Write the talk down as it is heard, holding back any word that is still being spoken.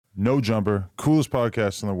No Jumper, coolest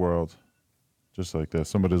podcast in the world. Just like that.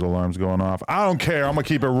 Somebody's alarm's going off. I don't care. I'm going to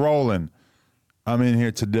keep it rolling. I'm in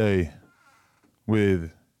here today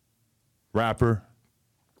with rapper,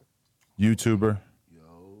 YouTuber,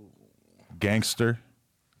 gangster.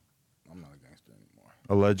 I'm not a gangster anymore.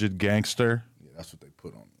 Alleged gangster. Yeah, that's what they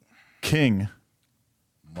put on me. King.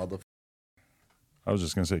 Mother. I was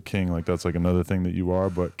just going to say king like that's like another thing that you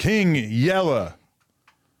are, but King Yella.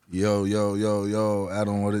 Yo,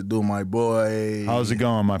 Adam, what it do, my boy? How's it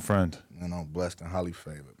going, my friend? Man, I'm blessed and highly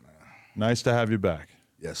favored, man. Nice to have you back.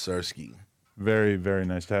 Yes, sir, ski. Very, very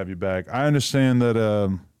nice to have you back. I understand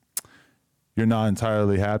that you're not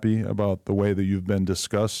entirely happy about the way that you've been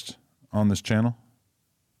discussed on this channel.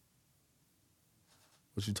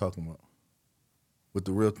 What you talking about? With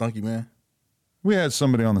the real Thunky man? We had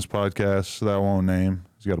somebody on this podcast that I won't name.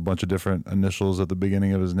 He's got a bunch of different initials at the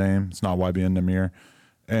beginning of his name. It's not YBN Namir.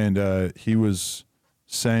 And he was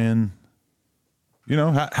saying, you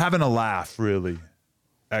know, having a laugh, really,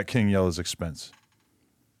 at King Yella's expense.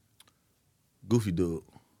 Goofy dude.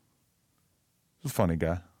 He's a funny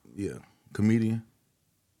guy. Yeah. Comedian.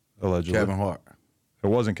 Allegedly. Kevin Hart. It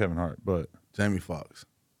wasn't Kevin Hart, but Jamie Foxx.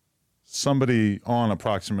 somebody on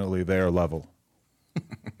approximately their level.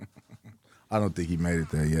 I don't think he made it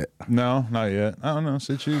there yet. No, not yet. I don't know.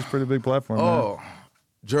 Sitchi's pretty big platform. Oh, man.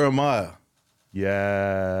 Jeremiah.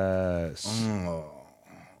 Yes.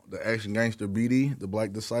 The action gangster BD, the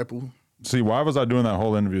black disciple. See, why was I doing that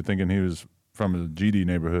whole interview thinking he was from a GD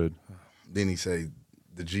neighborhood? Then he say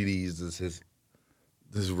the GDs is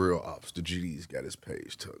his real ops. The GDs got his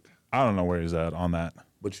page took. I don't know where he's at on that.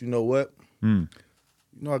 But you know what? You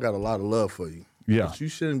know I got a lot of love for you. Yeah. But you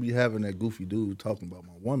shouldn't be having that goofy dude talking about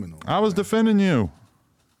my woman. I was defending you.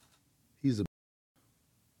 He's a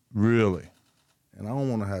Really? and I don't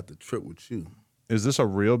want to have to trip with you. Is this a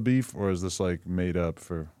real beef or is this like made up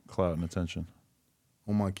for clout and attention?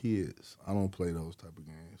 On my kids, I don't play those type of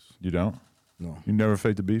games. You don't? No. You never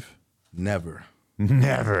faked a beef? Never.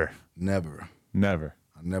 Never. Never. Never.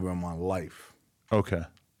 I never in my life. Okay.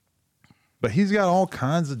 But he's got all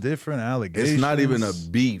kinds of different allegations. It's not even a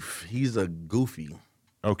beef. He's a goofy.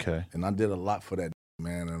 Okay. And I did a lot for that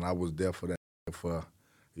man, and I was there for that for,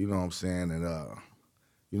 you know what I'm saying? And,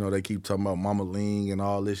 you know, they keep talking about Mama Ling and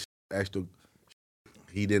all this shit, extra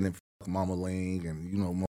he didn't fuck Mama Ling, and, you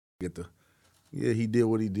know, yeah, he did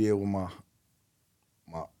what he did with my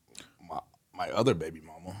other baby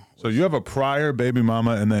mama. So you have a prior baby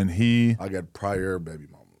mama, and then I got prior baby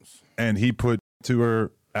mamas. And he put to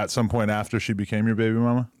her at some point after she became your baby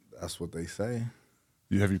mama? That's what they say.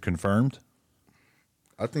 Have you confirmed?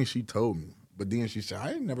 I think she told me, but then she said,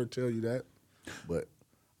 "I ain't never tell you that." But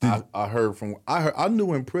I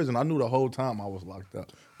knew in prison. I knew the whole time I was locked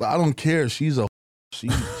up. But I don't care. She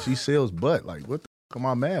sells butt. Like, what the fuck am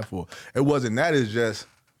I mad for? It wasn't that. It's just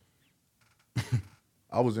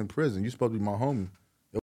I was in prison. You supposed to be my homie.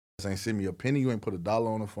 Your ain't send me a penny. You ain't put $1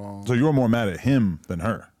 on the phone. So you were more mad at him than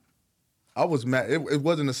her. I was mad. It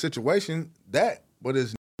wasn't a situation but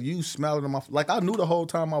it's you smiling in my like I knew the whole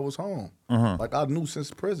time I was home. Like I knew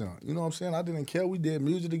since prison. You know what I'm saying? I didn't care. We did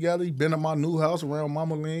music together. He been at my new house around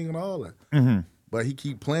Mama Ling and all that. But he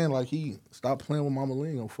keep playing like he stopped playing with Mama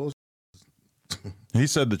Ling on folks. He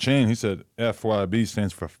said the chain. He said FYB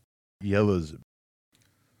stands for Yella's.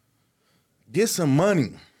 Get some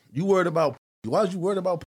money. You worried about? Why was you worried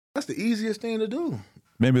about? That's the easiest thing to do.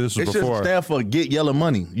 Maybe this was It before. should stand for get Yella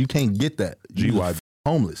money. You can't get that. GYB.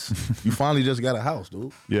 Homeless. You finally just got a house,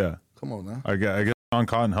 dude. Yeah. Come on now. I guess John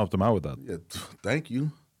Cotton helped him out with that. Yeah, thank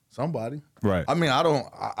you. Somebody. Right. I mean,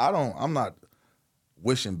 I'm not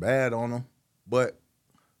wishing bad on him, but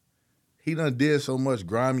he done did so much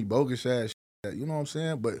grimy, bogus ass shit, you know what I'm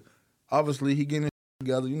saying? But obviously he getting his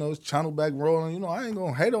together, you know, his channel back rolling, you know, I ain't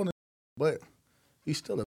gonna hate on it, but he's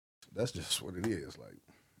still a that's just what it is. Like,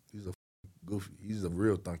 he's a goofy. He's a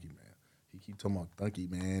real Thunky man. He keep talking about Thunky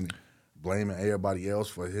man and blaming everybody else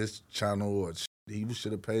for his channel or shit. He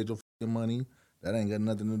should have paid your money. That ain't got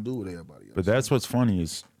nothing to do with everybody else. But that's what's funny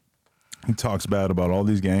is he talks bad about all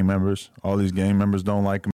these gang members. All these gang members don't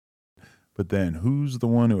like him. But then who's the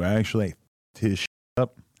one who actually f***ed his shit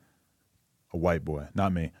up? A white boy,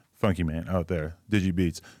 not me. Funky man out there, Digi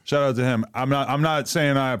Beats. Shout out to him. I'm not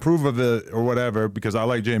saying I approve of it or whatever because I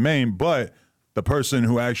like J Main, but the person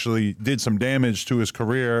who actually did some damage to his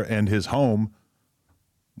career and his home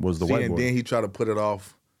was the white boy. And then he tried to put it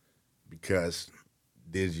off because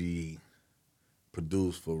Digi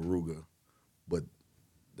produced for Ruger. But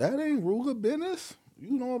that ain't Ruger business.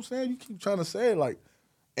 You know what I'm saying? You keep trying to say it like,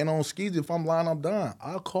 and on Skeezy, if I'm lying, I'm done.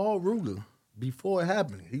 I called Ruger before it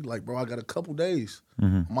happened. He like, bro, I got a couple days.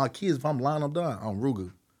 My kids, if I'm lying, I'm done. I'm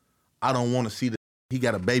Ruger. I don't want to see that he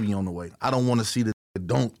got a baby on the way. I don't want to see that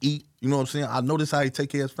don't eat. You know what I'm saying? I know this how he take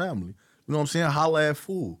care of his family. You know what I'm saying? Holla at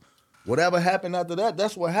fool. Whatever happened after that,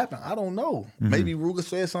 that's what happened. I don't know. Maybe Ruger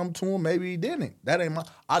said something to him. Maybe he didn't. That ain't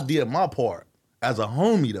I did my part as a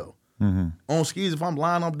homie though. On skis, if I'm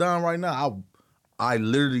lying up down right now, I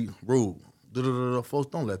literally rule. Folks,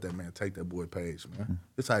 don't let that man take that boy page, man.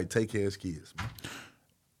 This how he take care of his kids, man.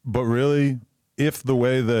 But really, if the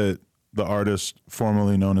way that the artist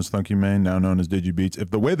formerly known as Thunky Mane, now known as Digi Beats, if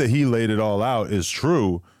the way that he laid it all out is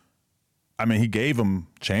true, I mean, he gave him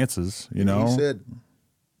chances, you know? He said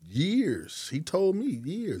years. He told me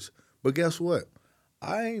years. But guess what?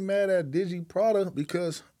 I ain't mad at Digi Prada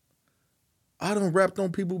because I done rapped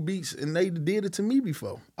on people beats and they did it to me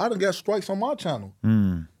before. I done got strikes on my channel.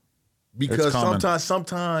 Because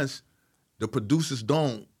sometimes the producers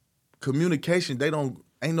don't, communication,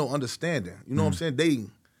 ain't no understanding. You know what I'm saying?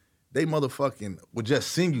 They motherfucking would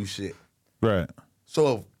just sing you shit. Right.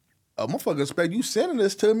 So if a motherfucker expect you sending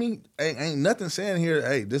this to me, ain't nothing saying here,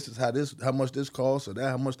 hey, this is how much this costs or that,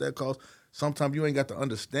 how much that costs. Sometimes you ain't got the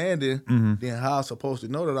understanding, then how I'm supposed to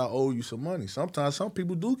know that I owe you some money. Sometimes some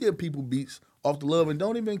people do get people beats off the love and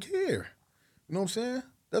don't even care. You know what I'm saying?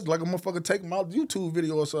 That's like a motherfucker take my YouTube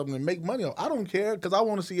video or something and make money off. I don't care because I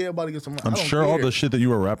want to see everybody get some money. I'm sure all the shit that you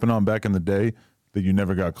were rapping on back in the day that you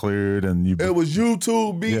never got cleared and you... It was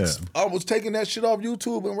YouTube beats. Yeah. I was taking that shit off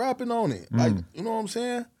YouTube and rapping on it. Like, you know what I'm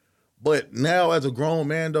saying? But now as a grown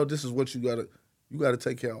man, though, this is what you gotta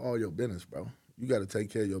take care of all your business, bro. You gotta take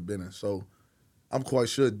care of your business. So I'm quite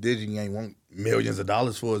sure Digi ain't want millions of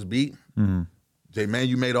dollars for his beat. J man,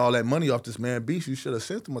 you made all that money off this man beats. You should have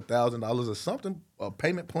sent him $1,000 or something, a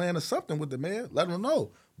payment plan or something with the man. Let him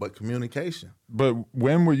know. But communication. But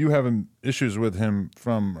when were you having issues with him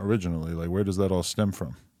from originally? Like, where does that all stem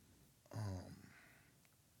from?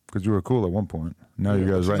 Because you were cool at one point. Now you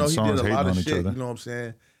guys writing songs hating on each other. You know what I'm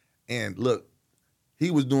saying? And look,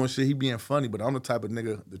 he was doing shit, he being funny, but I'm the type of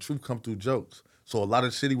nigga, the truth come through jokes. So a lot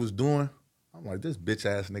of shit he was doing, I'm like, this bitch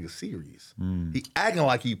ass nigga serious. He acting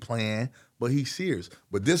like he playing, but he serious.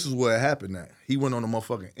 But this is where it happened at. He went on the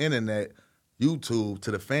motherfucking internet, YouTube,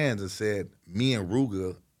 to the fans and said, me and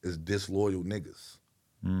Ruger is disloyal niggas.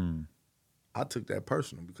 I took that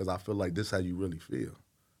personal because I feel like this is how you really feel.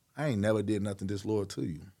 I ain't never did nothing disloyal to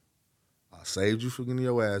you. I saved you from getting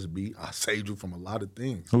your ass beat. I saved you from a lot of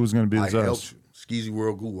things. Who was going to be his I helped you. Skeezy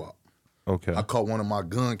World Guwap. Okay. I caught one of my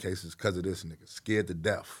gun cases because of this nigga. Scared to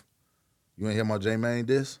death. You ain't hear my J-Mane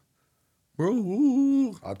diss?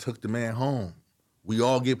 Bro, I took the man home. We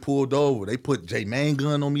all get pulled over. They put J-Mane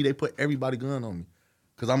gun on me. They put everybody gun on me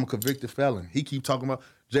because I'm a convicted felon. He keep talking about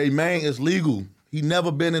J-Mane is legal. He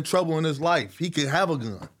never been in trouble in his life. He can have a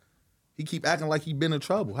gun. He keep acting like he been in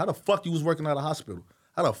trouble. How the fuck you was working at a hospital?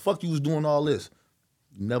 How the fuck you was doing all this?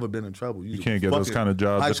 You never been in trouble. You can't get those kind of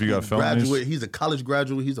jobs if you got felonies? Graduate. He's a college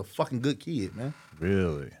graduate. He's a fucking good kid, man.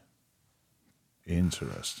 Really?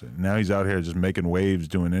 Interesting. Now he's out here just making waves,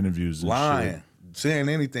 doing interviews and lying, shit. Saying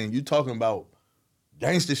anything. You talking about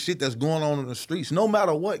gangster shit that's going on in the streets. No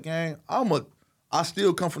matter what, gang, I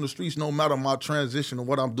still come from the streets no matter my transition or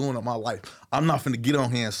what I'm doing in my life. I'm not finna get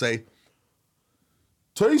on here and say,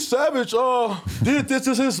 Tay Savage did this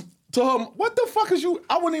to his to him. What the fuck is you?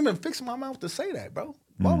 I wouldn't even fix my mouth to say that, bro.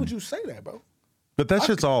 Why would you say that, bro? But that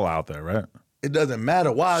shit's all out there, right? It doesn't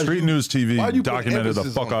matter. Why Street News TV documented the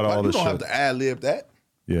fuck out of all this shit. You don't have to ad-lib that.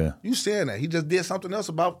 Yeah. You saying that. He just did something else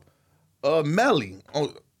about Melly.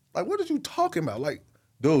 Like, what are you talking about? Like,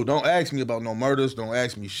 dude, don't ask me about no murders. Don't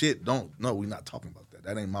ask me shit. No, we're not talking about that.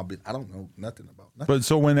 That ain't my business. I don't know nothing about nothing. But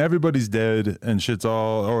so when everybody's dead and shit's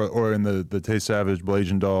all, or in the Tay Savage,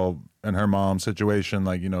 Blazing Doll, and her mom situation,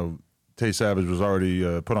 like, you know, Tay Savage was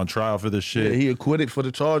already put on trial for this shit. Yeah, he acquitted for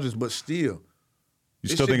the charges, but still. You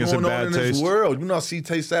still think it's in bad taste? This world. You know, I see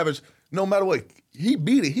Tay Savage, no matter what, he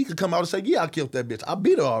beat it. He could come out and say, yeah, I killed that bitch. I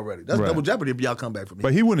beat her already. That's double jeopardy if y'all come back for me.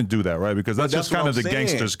 But he wouldn't do that, right? Because that's just kind of the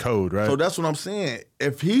gangster's code, right? So that's what I'm saying.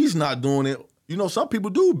 If he's not doing it, you know, some people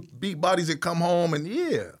do beat bodies that come home and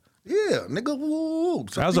yeah, nigga, woo.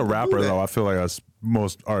 As a rapper, though, I feel like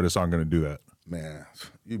most artists aren't going to do that. Man,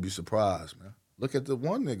 you'd be surprised, man. Look at the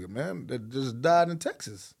one nigga, man, that just died in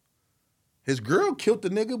Texas. His girl killed the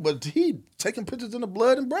nigga, but he taking pictures in the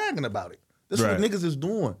blood and bragging about it. This is what niggas is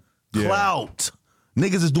doing. Yeah. Clout.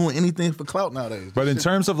 Niggas is doing anything for clout nowadays. But in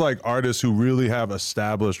terms of like artists who really have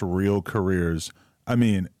established real careers, I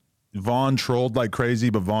mean, Vaughn trolled like crazy,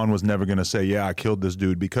 but Vaughn was never going to say, yeah, I killed this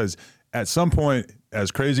dude. Because at some point, as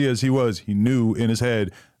crazy as he was, he knew in his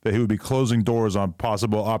head that he would be closing doors on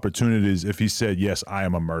possible opportunities if he said, yes, I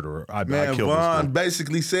am a murderer. I killed this Vaughn dude.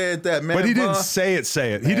 basically said that, man. But he didn't Vaughn, say it.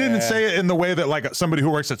 He didn't say it in the way that like somebody who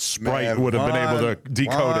works at Sprite would have been able to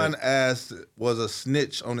decode Vaughn it. was a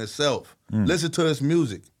snitch on himself. Listen to his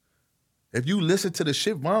music. If you listen to the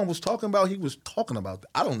shit Vaughn was talking about, he was talking about that.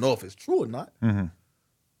 I don't know if it's true or not.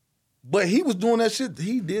 But he was doing that shit.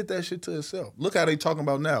 He did that shit to himself. Look how they talking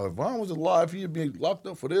about now. If Vaughn was alive, he'd be locked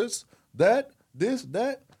up for this, that.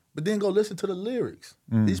 But then go listen to the lyrics.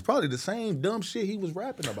 He's probably the same dumb shit he was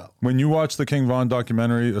rapping about. When you watch the King Von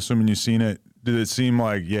documentary, assuming you've seen it, did it seem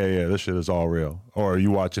like, yeah, this shit is all real? Or are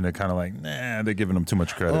you watching it kind of like, nah, they're giving him too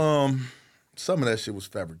much credit? Some of that shit was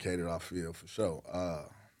fabricated, I feel, for sure.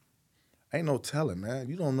 Ain't no telling, man.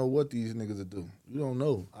 You don't know what these niggas will do. You don't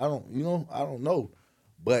know. I don't know.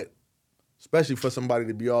 But especially for somebody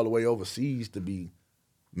to be all the way overseas to be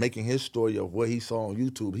making his story of what he saw on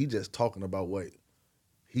YouTube, he just talking about what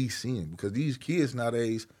he's seeing. Because these kids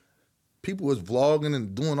nowadays, people was vlogging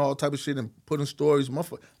and doing all type of shit and putting stories.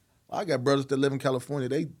 I got brothers that live in California.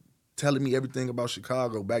 They telling me everything about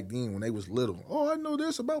Chicago back then when they was little. Oh, I know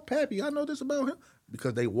this about Pappy. I know this about him.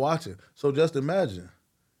 Because they watching. So just imagine.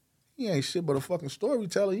 He ain't shit but a fucking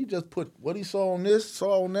storyteller. He just put what he saw on this,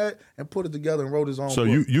 saw on that, and put it together and wrote his own book. So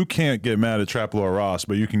you can't get mad at Trap Lord Ross,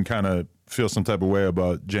 but you can kind of feel some type of way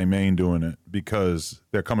about J-Mane doing it because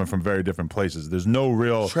they're coming from very different places. There's no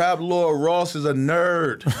real... Trap Lord Ross is a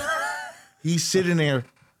nerd. He's sitting there.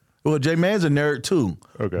 Well, J-Mane's a nerd too.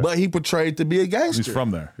 Okay. But he portrayed to be a gangster. He's from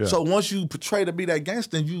there. Yeah. So once you portray to be that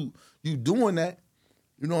gangster and you doing that,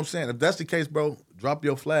 you know what I'm saying? If that's the case, bro, drop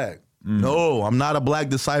your flag. No, I'm not a black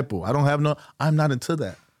disciple. I'm not into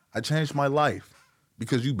that. I changed my life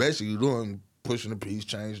because you basically doing pushing the peace,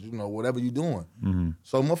 change, whatever you doing.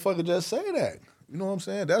 So motherfucker just say that. You know what I'm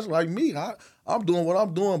saying? That's like me. I'm doing what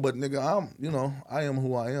I'm doing, but nigga, I am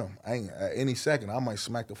who I am. I ain't at any second I might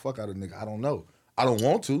smack the fuck out of nigga. I don't know. I don't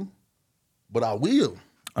want to, but I will.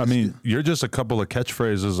 I mean, you're just a couple of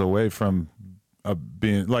catchphrases away from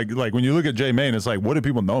being like when you look at J-Mane, it's like, what do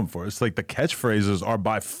people know him for? It's like the catchphrases are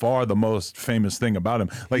by far the most famous thing about him.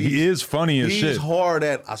 Like he is funny as shit. He's hard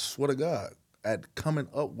at, I swear to God, at coming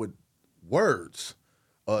up with words,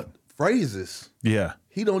 phrases. Yeah.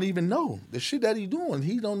 He don't even know the shit that he doing.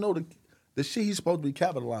 He don't know the shit he's supposed to be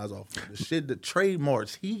capitalized off. The shit, the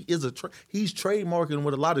trademarks. He's trademarking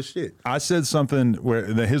with a lot of shit. I said something where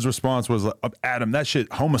his response was, Adam, that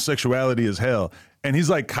shit homosexuality is hell. And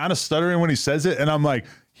he's like kind of stuttering when he says it. And I'm like,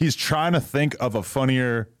 he's trying to think of a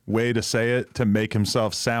funnier way to say it to make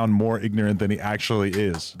himself sound more ignorant than he actually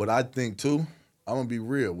is. But I think too, I'm gonna be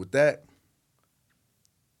real with that.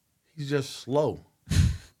 He's just slow.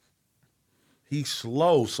 He's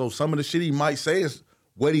slow. So some of the shit he might say is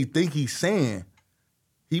what he think he's saying.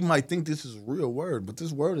 He might think this is a real word, but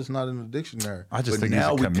this word is not in the dictionary. I just think he's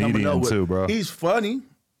a comedian too, bro. He's funny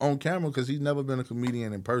on camera because he's never been a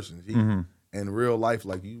comedian in person. In real life,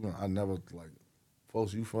 like you, I never like,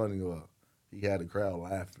 folks, you funny or he had the crowd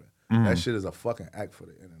laughing. That shit is a fucking act for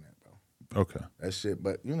the internet, bro. Okay. That shit,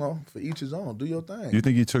 but for each his own. Do your thing. You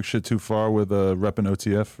think he took shit too far with repping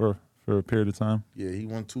OTF for a period of time? Yeah, he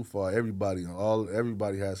went too far. Everybody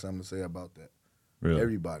had something to say about that. Really?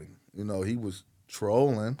 Everybody. He was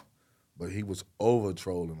trolling, but he was over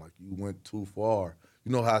trolling. Like you went too far.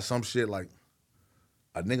 You know how some shit like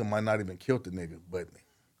a nigga might not even kill the nigga, but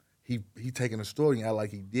he taking a story and act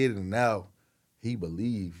like he did it, and now he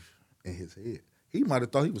believe in his head. He might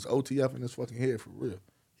have thought he was OTF in his fucking head for real.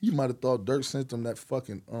 He might have thought Durk sent him that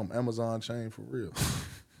fucking Amazon chain for real.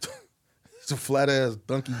 It's a flat ass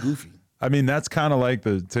donkey goofy. I mean, that's kind of like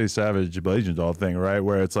the Tay Savage Blazing Doll thing, right?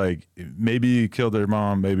 Where it's like, maybe he killed their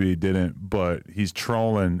mom, maybe he didn't, but he's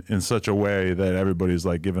trolling in such a way that everybody's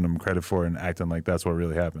like giving him credit for it and acting like that's what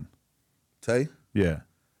really happened. Tay? Yeah.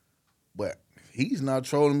 But he's not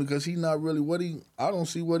trolling because he's not really I don't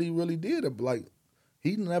see what he really did. Like,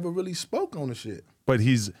 he never really spoke on the shit. But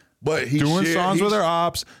he's doing songs with her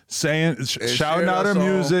ops, shouting out her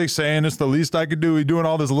music, saying it's the least I could do. He's doing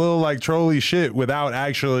all this little like trolly shit without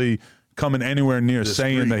actually coming anywhere near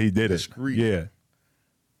saying that he did it. Yeah.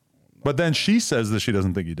 But then she says that she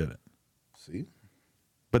doesn't think he did it. See?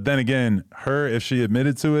 But then again, if she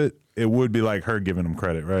admitted to it, it would be like her giving him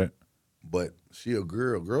credit, right? But she a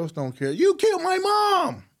girl. Girls don't care. You killed my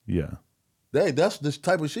mom. Yeah. That's this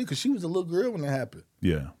type of shit because she was a little girl when it happened.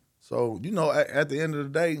 Yeah. So, at the end of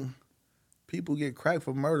the day, people get cracked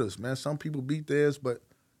for murders, man. Some people beat theirs, but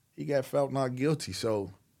he got found not guilty.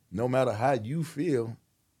 So no matter how you feel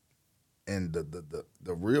and the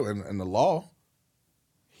real and the law,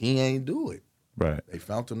 he ain't do it. Right. They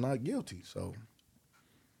found him not guilty. So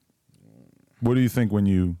What do you think when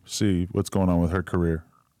you see what's going on with her career?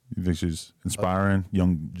 You think she's inspiring,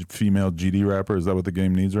 young female GD rapper? Is that what the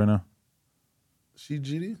game needs right now? She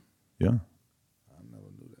GD? Yeah. I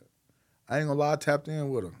never knew that. I ain't gonna lie, I tapped in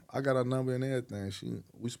with her. I got her number and everything.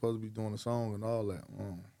 We supposed to be doing a song and all that.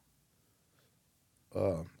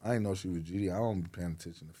 I didn't know she was GD. I don't be paying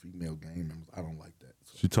attention to female game members. I don't like that.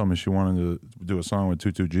 So. She told me she wanted to do a song with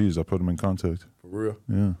 22Gs. I put them in contact. For real?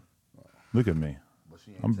 Yeah. Look at me.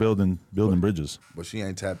 I'm building bridges. But she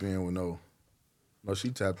ain't tapped in with no. No, she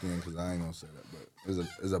tapped in because I ain't gonna say that. But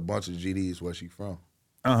there's a bunch of GDs where she from.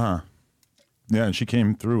 Yeah, and she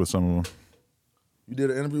came through with some of them. You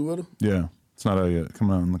did an interview with her? Yeah, it's not out yet.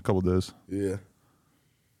 Coming out in a couple days. Yeah.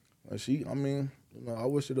 I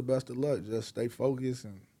wish her the best of luck. Just stay focused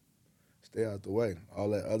and stay out the way. All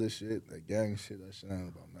that other shit, that gang shit, that shit ain't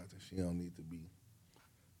about nothing. She don't need to be,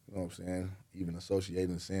 you know what I'm saying? Even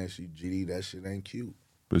associating saying she GD, that shit ain't cute.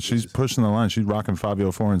 But she's pushing the line. She's rocking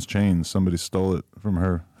Fabio Foreign's chains. Somebody stole it from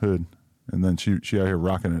her hood. And then she out here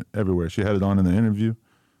rocking it everywhere. She had it on in the interview.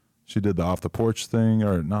 She did the off the porch thing,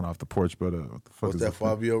 or not off the porch, but what the fuck What's is that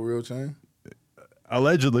Fabio real chain?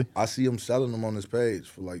 Allegedly. I see him selling them on his page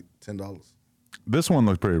for like $10. This one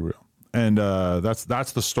looked pretty real. And that's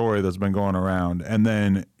the story that's been going around. And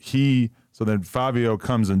then then Fabio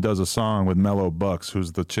comes and does a song with Mellow Bucks,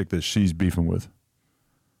 who's the chick that she's beefing with.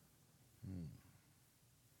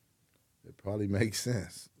 It probably makes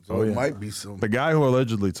sense. So it might be some. The guy who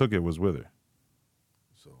allegedly took it was with her.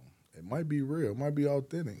 So it might be real. It might be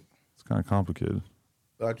authentic. It's kind of complicated.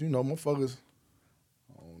 Like, motherfuckers,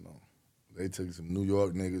 I don't know. They took some New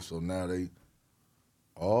York niggas, so now then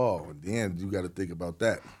you got to think about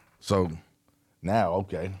that. So now,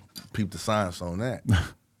 okay, peep the science on that.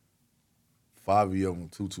 Fabio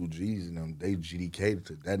and 22Gs and them, they GDK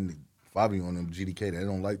to that. Fabio and them GDK, they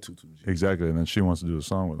don't like 22Gs. Exactly, and then she wants to do a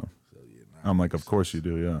song with him. So, yeah, I'm like, of course you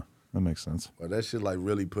do, yeah. That makes sense. But that shit like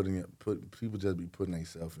really people just be putting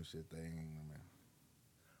themselves in shit they ain't, man.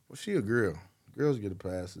 Well, she a girl. Girls get the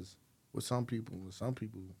passes. With some people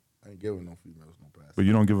ain't giving no females no passes. But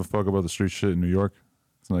you don't give a fuck about the street shit in New York?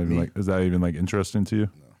 It's not even is that even like interesting to you?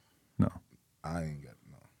 No. I ain't got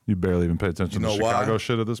no. You barely even pay attention to Chicago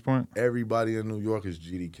shit at this point? Everybody in New York is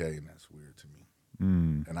GDK, and that's weird to me.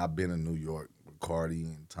 And I've been in New York with Cardi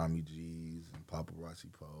and Tommy G's and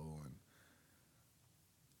Paparazzi Poe, and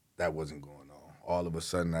that wasn't going on. All of a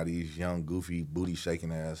sudden, now these young, goofy, booty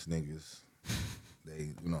shaking ass niggas,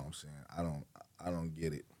 they, you know what I'm saying? I don't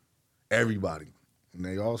get it. Everybody, and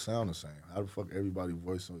they all sound the same. How the fuck everybody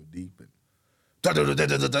voice so deep and I don't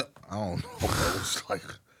know. It's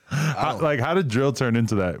like, how did drill turn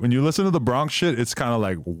into that? When you listen to the Bronx shit, it's kind of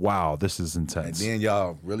like, wow, this is intense. And then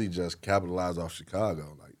y'all really just capitalized off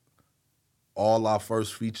Chicago. Like, all our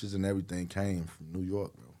first features and everything came from New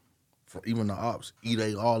York, bro. For even the ops,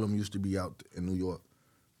 E-Day, all of them used to be out in New York.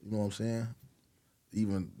 You know what I'm saying?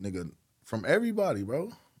 Even, nigga, from everybody,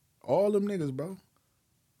 bro. All them niggas, bro.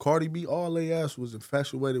 Cardi B, all they ass was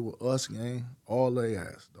infatuated with us, gang. All they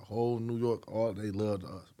ass. The whole New York, all they loved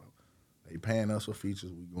us, bro. They paying us for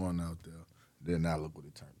features. We going out there. Then now look what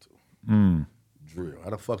it turned to. Drill. How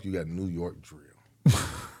the fuck you got New York drill?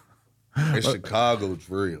 It's Chicago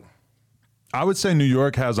drill. I would say New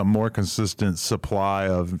York has a more consistent supply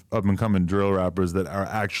of up-and-coming drill rappers that are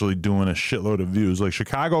actually doing a shitload of views. Like,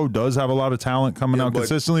 Chicago does have a lot of talent coming out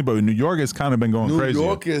consistently, but New York has kind of been going crazy. New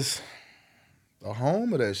York is the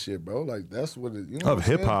home of that shit, bro. Like, that's what it, you know. Of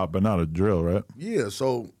hip-hop, but not a drill, right? Yeah,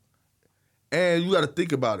 so, and you got to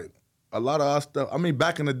think about it. A lot of our stuff, I mean,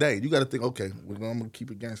 back in the day, you got to think, okay, I'm going to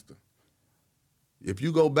keep it gangster. If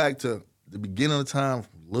you go back to the beginning of the time,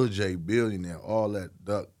 Lil J, Billionaire, all that,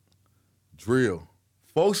 Duck, drill.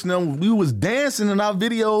 Folks know we was dancing in our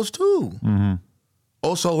videos too.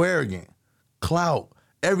 Oh So Arrogant, Clout,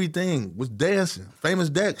 everything was dancing. Famous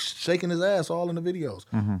Dex shaking his ass all in the videos.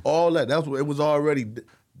 All that. That's what it was already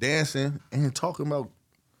dancing and talking about,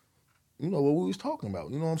 you know, what we was talking about.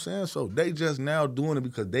 You know what I'm saying? So they just now doing it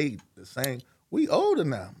because they the same. We older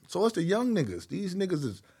now. So it's the young niggas. These niggas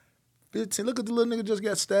is 15. Look at the little nigga just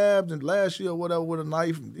got stabbed and last year or whatever with a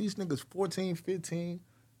knife. These niggas 14, 15.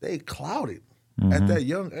 They clouded at that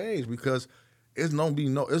young age because it's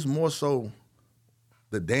more so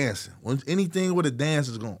the dancing. When anything with a dance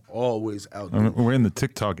is gonna always outdo. I mean, we're in the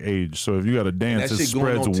TikTok age, so if you got a dance, it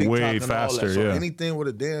spreads way faster. So yeah. Anything with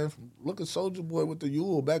a dance, look at Soulja Boy with the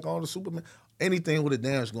Yule back on the Superman. Anything with a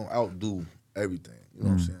dance is gonna outdo everything. You know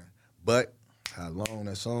what I'm saying? But how long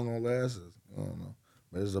that song gonna last? I don't know.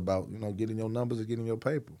 But it's about, you know, getting your numbers and getting your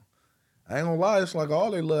paper. I ain't gonna lie, it's like all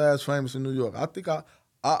they little ass famous in New York. I think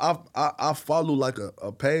I follow like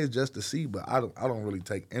a page just to see, but I don't really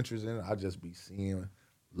take interest in it. I just be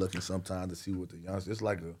looking sometimes to see what the youngsters. It's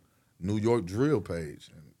like a New York drill page.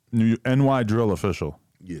 NY Drill Official.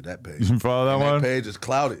 Yeah, that page. You follow that one? That page is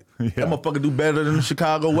clouded. Yeah. That motherfucker do better than the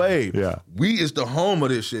Chicago Wave. Yeah. We is the home of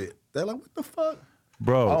this shit. They're like, what the fuck?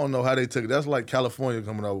 Bro. I don't know how they took it. That's like California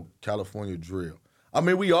coming out with California drill. I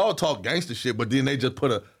mean, we all talk gangster shit, but then they just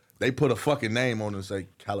put a fucking name on it and say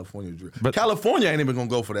California drill. But California ain't even gonna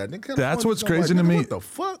go for that. That's what's crazy to me. What the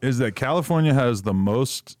fuck? Is that California has the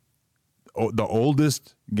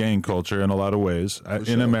oldest gang culture in a lot of ways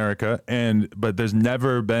in America, but there's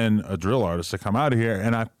never been a drill artist to come out of here,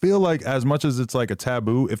 and I feel like as much as it's like a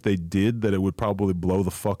taboo, if they did, that it would probably blow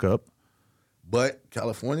the fuck up. But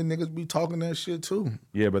California niggas be talking that shit too.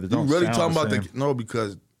 Yeah, but they don't really sound talking the about same. no,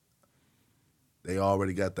 because they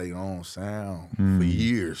already got their own sound for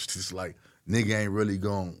years. It's like nigga ain't really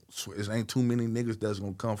gonna. It ain't too many niggas that's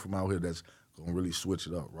gonna come from out here that's gonna really switch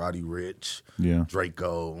it up. Roddy Ricch,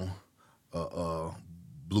 Draco,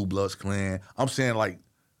 Blue Bloods Clan. I'm saying like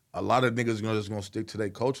a lot of niggas just gonna stick to their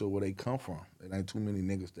culture where they come from. It ain't too many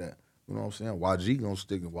niggas that, you know what I'm saying? YG gonna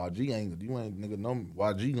stick. YG ain't, you ain't nigga know me.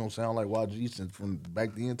 YG gonna sound like YG since from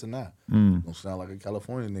back then to now. Gonna sound like a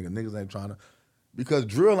California nigga. Niggas ain't trying to, because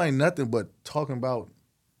drill ain't nothing but talking about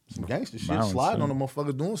some gangster shit, Violence, sliding on the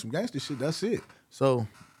motherfucker doing some gangster shit. That's it. So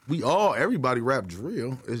everybody rap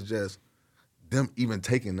drill. It's just them even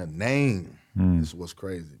taking the name is what's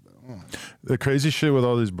crazy. The crazy shit with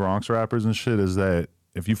all these Bronx rappers and shit is that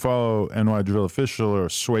if you follow NY Drill Official or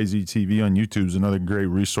Swayze TV on YouTube, is another great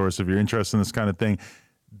resource if you're interested in this kind of thing.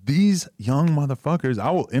 These young motherfuckers,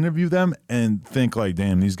 I will interview them and think like,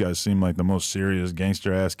 damn, these guys seem like the most serious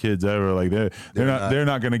gangster ass kids ever. Like they're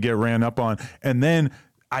not gonna get ran up on. And then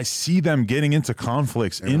I see them getting into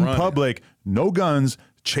conflicts in public, no guns,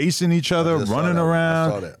 chasing each other, running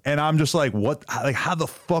around, and I'm just like, what? Like, how the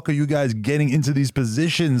fuck are you guys getting into these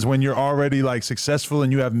positions when you're already like successful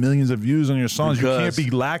and you have millions of views on your songs? You can't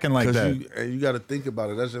be lacking like that. You got to think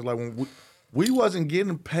about it. That's just like when we wasn't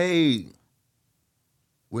getting paid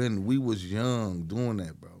when we was young doing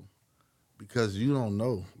that, bro. Because you don't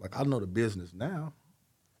know. Like, I know the business now,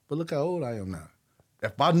 but look how old I am now.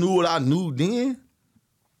 If I knew what I knew then,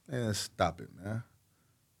 man, stop it, man.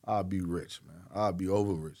 I'll be rich, man. I'll be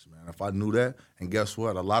over rich, man. If I knew that, and guess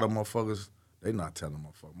what? A lot of motherfuckers, they not telling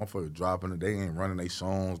motherfuckers. Motherfuckers dropping it. They ain't running their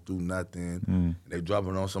songs, do nothing. They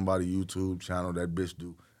dropping on somebody's YouTube channel. That bitch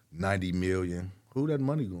do 90 million. Who that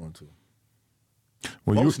money going to?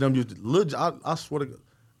 Well, Most of them used to, I swear to God,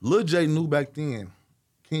 Lil J knew back then.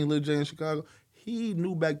 King Lil J in Chicago, he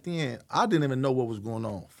knew back then. I didn't even know what was going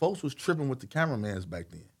on. Folks was tripping with the cameramans back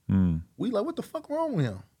then. We like, what the fuck wrong with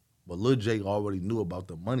him? But Lil J already knew about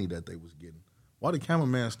the money that they was getting. Why the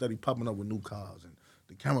cameraman steady popping up with new cars and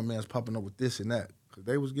the cameraman's popping up with this and that? Because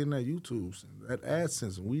they was getting that YouTube and that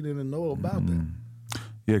AdSense, and we didn't know about that.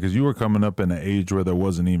 Yeah, because you were coming up in an age where there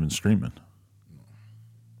wasn't even streaming.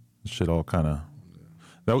 Shit all kind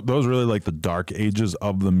of... Those really like the dark ages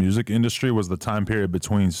of the music industry was the time period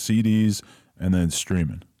between CDs and then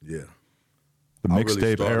streaming. Yeah. The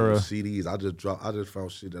mixtape era. With CDs. I just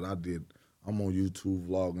found shit that I did. I'm on YouTube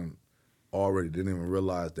vlogging already. Didn't even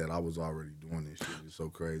realize that I was already doing this shit. It's so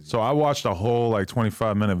crazy. So I watched a whole like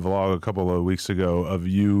 25-minute vlog a couple of weeks ago of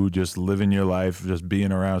you just living your life, just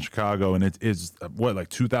being around Chicago. And it's what, like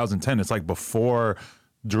 2010? It's like before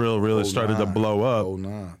drill really started to blow up. Oh,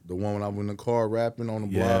 nah. The one when I was in the car rapping on the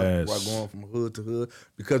block, where I going from hood to hood.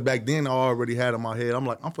 Because back then I already had in my head, I'm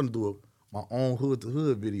like, I'm finna do my own hood to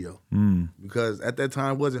hood video. Because at that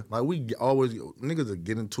time, it wasn't like niggas would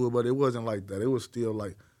get into it, but it wasn't like that. It was still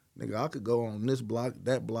like, nigga, I could go on this block,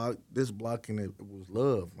 that block, this block, and it was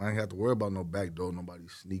love. I ain't have to worry about no back door, nobody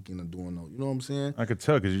sneaking or doing no, you know what I'm saying? I could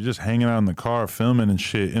tell because you're just hanging out in the car filming and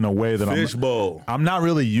shit in a way that Fishbowl. I'm not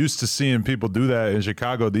really used to seeing people do that in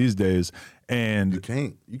Chicago these days. And you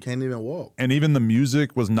can't even walk. And even the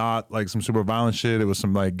music was not like some super violent shit. It was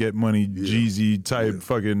some like Get Money, Jeezy type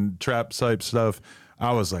fucking trap type stuff.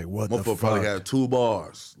 I was like, what the fuck? Motherfucker probably had 2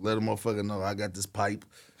 bars. Let a motherfucker know I got this pipe.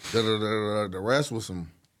 The rest was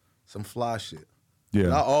some fly shit. Yeah.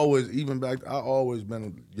 And I always been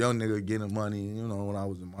a young nigga getting money, you know, when I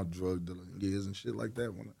was in my drug dealing years and shit like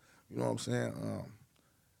that. You know what I'm saying?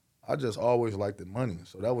 I just always liked the money,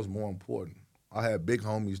 so that was more important. I had big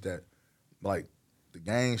homies that, like, the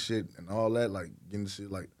gang shit and all that, like, getting shit,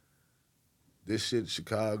 like, this shit,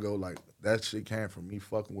 Chicago, like, that shit came from me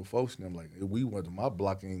fucking with folks and them. Like, we went to my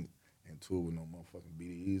block ain't into it with no motherfucking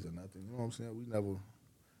BDEs or nothing. You know what I'm saying?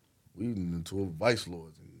 We into it with Vice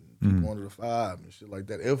Lords and people under the 5 and shit like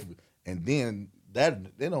that. And then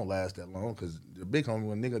that they don't last that long because the big homie,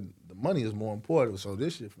 when nigga, the money is more important. So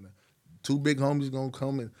this shit from two big homies gonna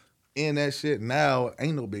come and in that shit. Now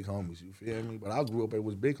ain't no big homies. You feel me? But I grew up, it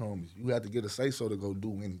was big homies. You had to get a say so to go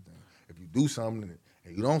do anything. If you do something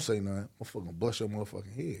and you don't say nothing, I'm fucking bust your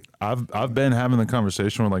motherfucking head. I've been having the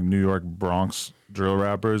conversation with like New York Bronx drill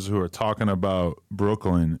rappers who are talking about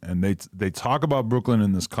Brooklyn, and they talk about Brooklyn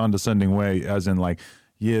in this condescending way, as in like,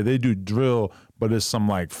 yeah, they do drill, but it's some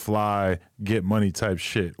like fly get money type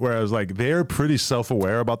shit. Whereas like they're pretty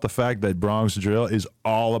self-aware about the fact that Bronx drill is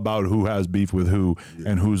all about who has beef with who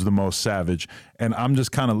and who's the most savage. And I'm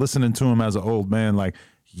just kind of listening to him as an old man, like,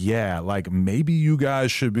 yeah, like maybe you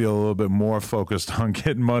guys should be a little bit more focused on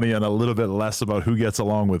getting money and a little bit less about who gets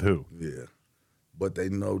along with who. Yeah, but they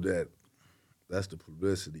know that that's the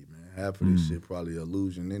publicity, man. Half of this shit probably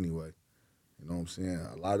illusion anyway. You know what I'm saying?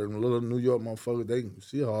 A lot of them little New York motherfuckers, they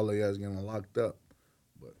see all they ass getting locked up.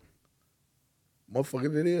 But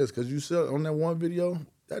motherfucker, it is, because you see on that one video,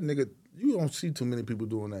 that nigga, you don't see too many people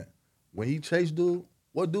doing that. When he chased dude,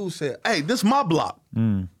 what dude said? Hey, this my block.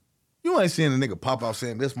 You ain't seeing a nigga pop out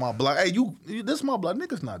saying, this my block. Hey, you this my block.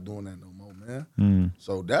 Niggas not doing that no more, man.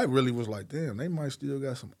 So that really was like, damn, they might still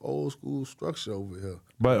got some old school structure over here.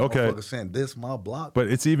 But okay. Motherfucker saying, this my block. But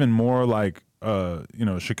it's even more like,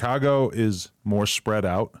 Chicago is more spread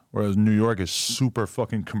out, whereas New York is super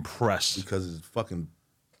fucking compressed. Because it's fucking,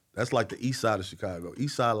 that's like the east side of Chicago.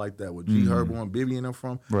 East side like that, where G Herbo and Bibby and them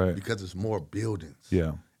from. Right. Because it's more buildings.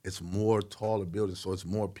 Yeah. It's more taller buildings, so it's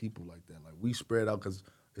more people like that. Like we spread out because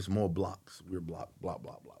it's more blocks. We're block.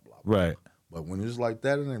 Right. But when it's like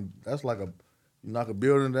that, and then that's like you knock a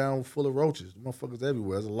building down full of roaches. Motherfuckers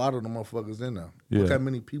everywhere. There's a lot of the motherfuckers in there. Yeah. Look how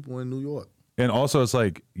many people in New York. And also it's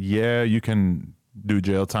like, yeah, you can do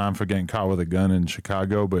jail time for getting caught with a gun in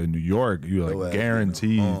Chicago, but in New York, you like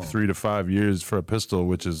guaranteed 3 to 5 years for a pistol,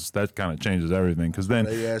 that kind of changes everything. Because then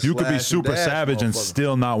you could be super savage and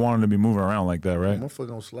still not wanting to be moving around like that, right? Motherfucker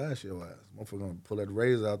gonna slash your ass. Motherfucker gonna pull that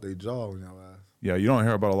razor out their jaw in your ass. Yeah, you don't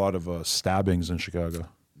hear about a lot of stabbings in Chicago.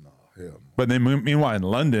 No, hell no. But then meanwhile in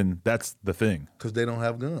London, that's the thing. Because they don't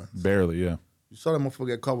have guns. Barely, yeah. You saw that motherfucker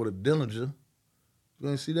get caught with a Dillinger. You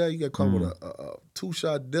didn't see that? You got caught with a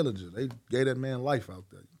 2-shot Dillinger. They gave that man life out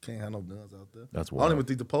there. You can't have no guns out there. That's I wild. don't even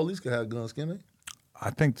think the police can have guns, can they? I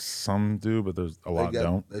think some do, but there's a lot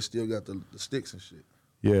don't. They still got the sticks and shit.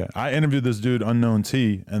 Yeah, I interviewed this dude, Unknown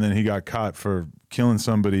T, and then he got caught for killing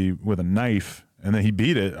somebody with a knife, and then he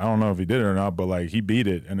beat it. I don't know if he did it or not, but like he beat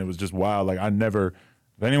it, and it was just wild. Like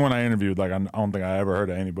anyone I interviewed, like I don't think I ever heard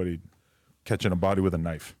of anybody catching a body with a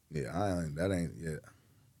knife. Yeah, that ain't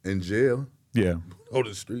in jail. Yeah. Go to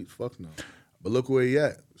the streets, fuck no. But look where he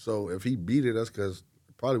at. So if he beat it, that's because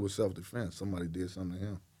it probably was self-defense. Somebody did something to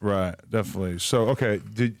him. Right, definitely. So, okay,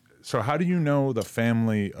 so how do you know the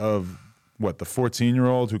family of, the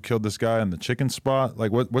 14-year-old who killed this guy in the chicken spot?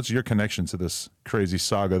 Like, what's your connection to this crazy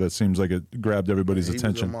saga that seems like it grabbed everybody's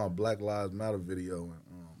attention? He was in my Black Lives Matter video in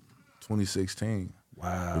 2016.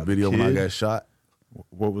 Wow. The video when I got shot.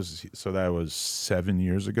 What was so that was 7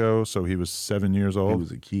 years ago? So he was 7 years old? He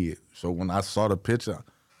was a kid. So when I saw the picture,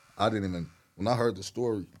 when I heard the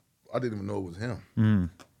story, I didn't even know it was him.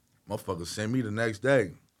 Motherfucker sent me the next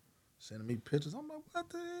day, sending me pictures. I'm like, what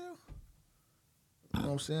the hell? You know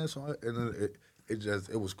what I'm saying? So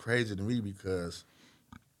it was crazy to me because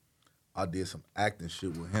I did some acting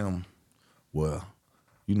shit with him. Well,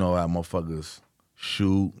 you know how motherfuckers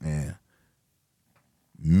shoot and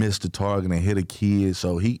miss the target and hit a kid,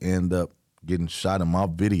 so he ended up getting shot in my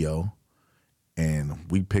video, and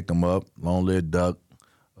we picked him up. Long Live Duck,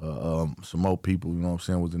 some more people, you know what I'm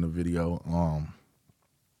saying, was in the video,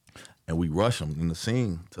 and we rushed him in the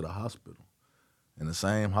scene to the hospital. In the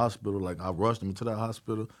same hospital, like I rushed him to that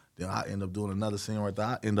hospital, then I end up doing another scene right there.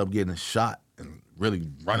 I end up getting shot and really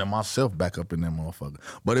running myself back up in that motherfucker.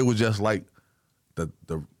 But it was just like the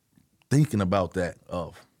thinking about that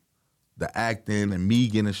of the acting and me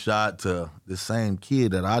getting shot to the same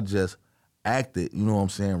kid that I just acted, you know what I'm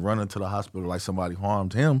saying, running to the hospital like somebody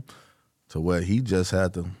harmed him, to where he just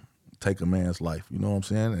had to take a man's life, you know what I'm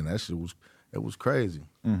saying? And that shit was crazy.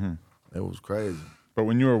 Mm-hmm. It was crazy. But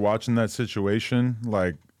when you were watching that situation,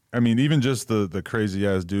 like, I mean, even just the crazy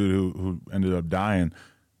ass dude who ended up dying,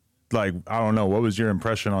 like, I don't know, what was your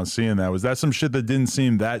impression on seeing that? Was that some shit that didn't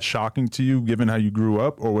seem that shocking to you given how you grew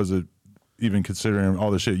up, or was it, even considering all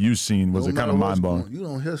the shit you've seen, was it kind of mind-blowing? You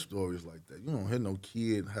don't hear stories like that. You don't hear no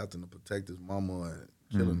kid having to protect his mama and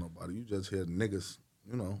killing nobody. You just hear niggas,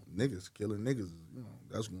 niggas killing niggas,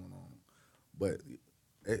 that's going on. But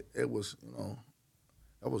it was,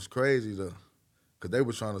 that was crazy because they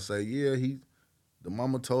were trying to say, yeah, the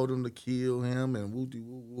mama told him to kill him and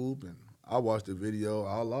whoop-de-whoop-whoop, and I watched the video.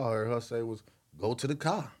 All I heard her say was, "Go to the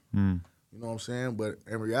car." You know what I'm saying? But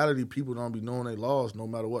in reality, people don't be knowing their laws no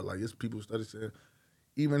matter what. Like, it's people study saying,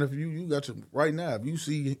 even if you got your, right now, if you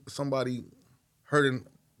see somebody hurting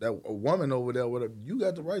a woman over there, whatever, you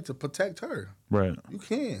got the right to protect her. Right. You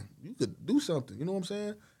can. You could do something. You know what I'm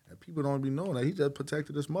saying? And people don't be knowing that he just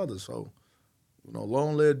protected his mother. So,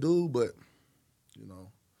 long-lived dude, but,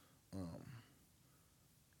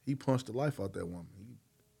 he punched the life out that woman. He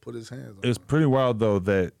put his hands on her. It's pretty wild, though,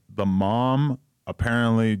 that the mom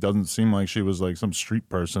apparently doesn't seem like she was like some street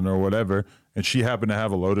person or whatever, and she happened to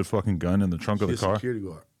have a loaded fucking gun in the trunk of the car. Security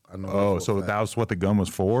guard. I know. Oh, so that was what the gun was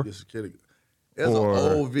for? She's a security guard. There's an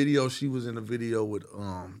old video. She was in a video with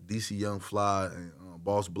DC Young Fly and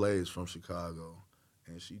Boss Blaze from Chicago,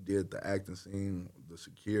 and she did the acting scene, the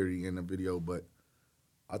security in the video. But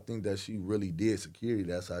I think that she really did security.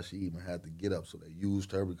 That's how she even had to get up. So they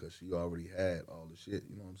used her because she already had all the shit.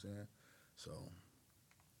 You know what I'm saying? So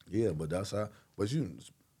yeah, but that's how. But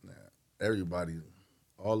everybody,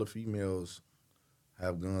 all the females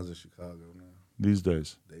have guns in Chicago now these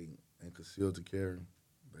days. They and concealed to carry.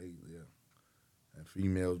 And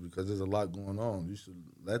females, because there's a lot going on, you should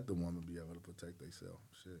let the woman be able to protect themselves.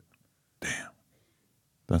 Shit. Damn.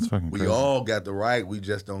 That's fucking crazy. We all got the right, we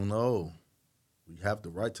just don't know. We have the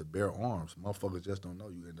right to bear arms. Motherfuckers just don't know.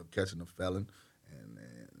 You end up catching a felon, and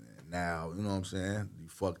now, you know what I'm saying? You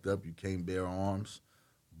fucked up, you can't bear arms.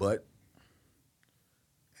 But,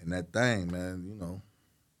 and that thing, man,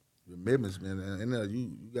 your amendments, man, and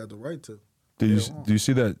you got the right to. Do you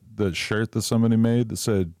see the shirt that somebody made that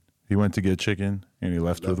said, he went to get chicken and he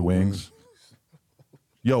left with wings?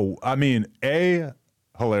 Yo, I mean, A,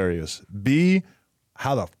 hilarious. B,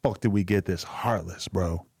 how the fuck did we get this heartless,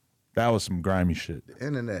 bro? That was some grimy shit. The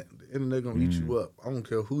internet gonna eat you up. I don't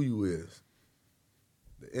care who you is.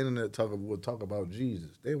 The internet will talk about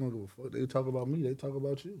Jesus. They won't give a fuck. They talk about me. They talk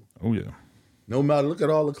about you. Oh yeah. No matter, look at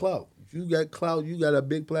all the clout. If you got clout, you got a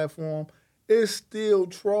big platform. It's still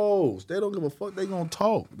trolls. They don't give a fuck. They gonna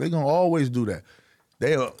talk. They gonna always do that.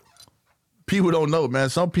 People don't know, man.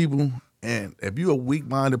 Some people, and if you a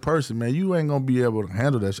weak-minded person, man, you ain't gonna be able to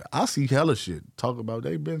handle that shit. I see hella shit talk about.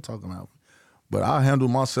 They been talking about, but I handle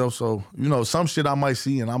myself. So some shit I might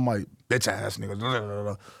see, and I might bitch ass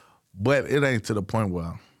nigga, but it ain't to the point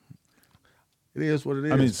where it is what it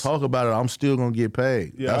is. I mean, talk about it. I'm still gonna get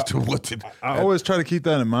paid. Yeah, I always try to keep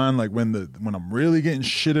that in mind. Like when I'm really getting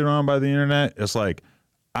shitted on by the internet, it's like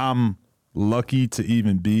I'm lucky to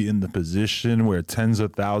even be in the position where tens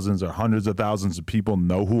of thousands or hundreds of thousands of people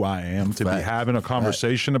know who I am, to be having a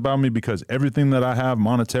conversation about me, because everything that I have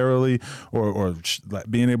monetarily or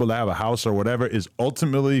being able to have a house or whatever is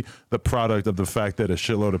ultimately the product of the fact that a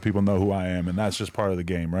shitload of people know who I am, and that's just part of the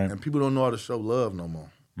game, right? And people don't know how to show love no more.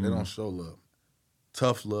 They don't show love.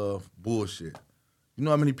 Tough love, bullshit. You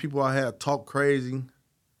know how many people I had talk crazy,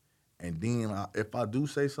 and then if I do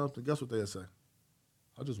say something, guess what they'll say?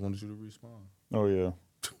 I just wanted you to respond. Oh, yeah.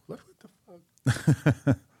 What the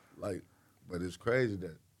fuck? But it's crazy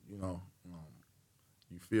that,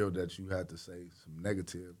 you feel that you had to say some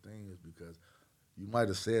negative things because you might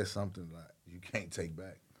have said something that you can't take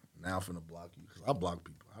back. Now I'm finna block you. Because I block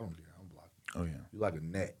people. I don't care. I'm blocking you. Oh, yeah. You're like a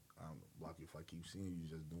net. I'm block you if I keep seeing you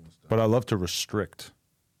just doing stuff. But I love to restrict.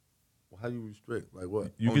 Well, how you restrict? Like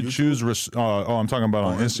what? You could choose, I'm talking about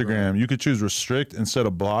on Instagram. You could choose restrict instead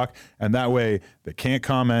of block, and that way they can't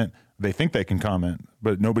comment. They think they can comment,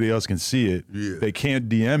 but nobody else can see it. Yeah. They can't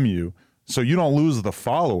DM you, so you don't lose the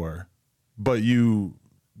follower, but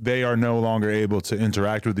they are no longer able to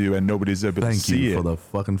interact with you, and nobody's able to see it. Thank you for the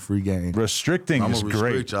fucking free game. Restricting is great. I'm gonna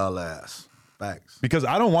restrict y'all ass. Facts. Because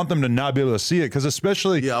I don't want them to not be able to see it, because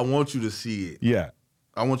especially... Yeah, I want you to see it. Yeah.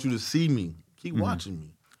 I want you to see me. Keep watching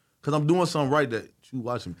me. Because I'm doing something right that you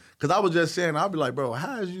watching me. Because I was just saying, I'll be like, bro,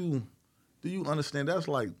 do you understand? That's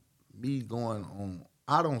like me going on,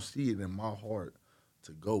 I don't see it in my heart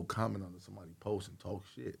to go comment on somebody's post and talk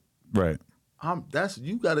shit. Right.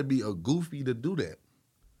 You got to be a goofy to do that.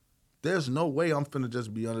 There's no way I'm finna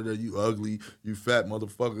just be under there, you ugly, you fat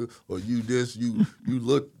motherfucker, or you this, you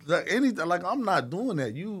look, like anything. Like, I'm not doing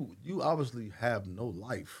that. You obviously have no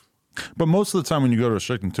life. But most of the time when you go to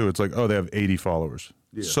restrict them too, it's like, oh, they have 80 followers.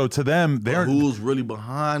 Yeah. So to them, they're... But who's really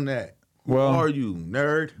behind that? Who are you,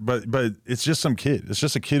 nerd? But it's just some kid. It's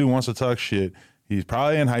just a kid who wants to talk shit. He's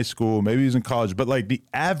probably in high school, maybe he's in college, but like the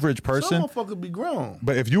average person... Some motherfucker be grown.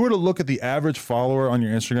 But if you were to look at the average follower on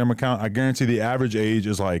your Instagram account, I guarantee the average age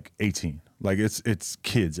is like 18. Like it's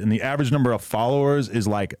kids. And the average number of followers is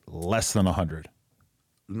like less than 100.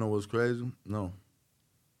 You know what's crazy? No.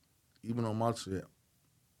 Even on my shit,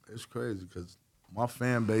 it's crazy because my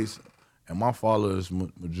fan base and my followers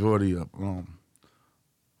majority of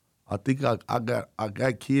I think I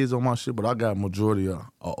got kids on my shit, but I got majority of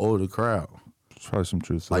an older crowd. There's probably some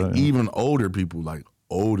truth to Like that. Yeah. even older people, like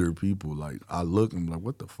I look and be like,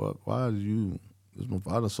 what the fuck? Why is you?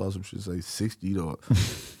 I done saw some shit say 60 to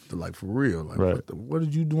like for real. Like Right. what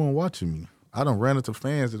did you doing watching me? I done ran into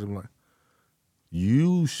fans that I'm like,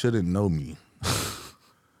 you shouldn't know me.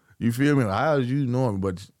 You feel me? Like, how did you know me?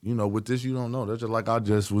 But you know, with this you don't know. That's just like I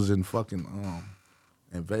just was in fucking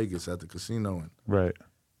in Vegas at the casino and Right.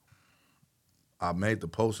 I made the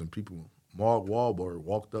post and people, Mark Wahlberg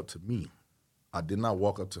walked up to me. I did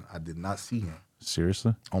not see him.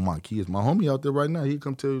 Seriously? On my kids. My homie out there right now, he'd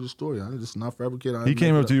come tell you the story. It's not fabricated. He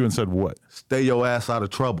came up to you and said what? Stay your ass out of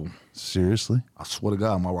trouble. Seriously? I swear to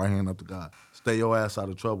God, my right hand up to God. Stay your ass out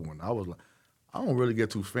of trouble. And I was like, I don't really get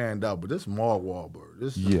too fanned out, but this Mark Wahlberg,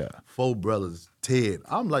 this Four Brothers, Ted.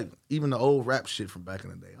 I'm like, even the old rap shit from back in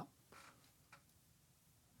the day.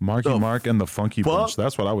 Marky Mark and the Funky fuck? Bunch.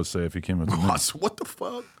 That's what I would say if he came up to me. What the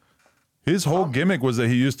fuck? His whole gimmick was that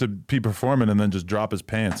he used to be performing and then just drop his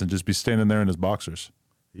pants and just be standing there in his boxers.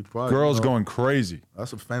 He probably, Girls going crazy.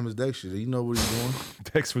 That's a famous Dex shit. You know what he's doing?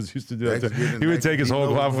 Dex used to do that. Dex He would take his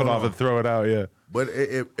whole outfit off and throw it out, yeah. But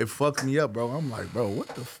it fucked me up, bro. I'm like, bro, what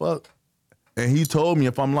the fuck? And he told me,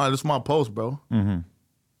 if I'm lying, this is my post, bro. Mm-hmm.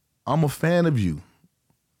 I'm a fan of you.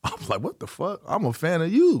 I was like, what the fuck? I'm a fan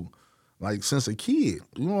of you. Like, since a kid.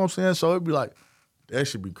 You know what I'm saying? So it'd be like, that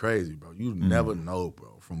should be crazy, bro. You never know,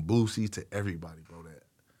 bro. From Boosie to everybody, bro,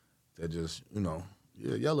 that just, you know,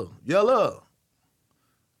 yeah, Yella.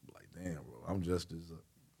 Like, damn, bro, I'm just as a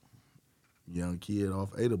young kid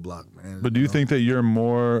off Ada Block, man. But do you think that you're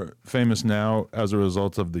more famous now as a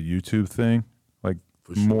result of the YouTube thing? Like,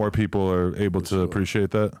 sure. More people are able to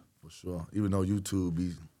appreciate that? For sure. Even though YouTube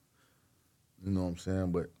be, you know what I'm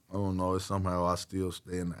saying? But I don't know. It's somehow I still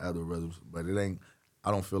stay in the algorithms. But it ain't,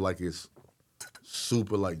 I don't feel like it's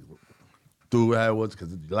super like through how it was.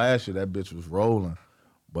 Because last year that bitch was rolling.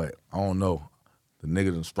 But I don't know. The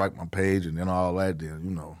nigga done strike my page and then all that. Then,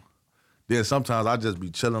 you know. Then sometimes I just be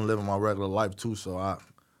chilling, living my regular life too. So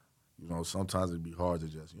you know, sometimes it'd be hard to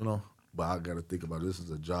just, you know. But I got to think about it. This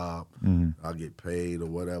is a job. Mm-hmm. I get paid or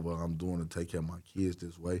whatever I'm doing to take care of my kids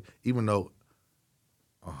this way. Even though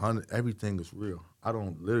everything is real. I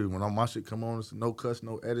don't literally, when my shit come on, it's no cuts,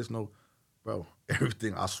 no edits, bro,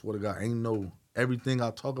 everything, I swear to God, everything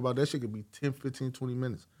I talk about, that shit could be 10, 15, 20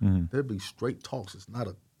 minutes. Mm-hmm. There'd be straight talks. It's not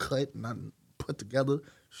a cut, not put together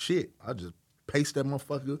shit. I just paste that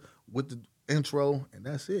motherfucker with the intro, and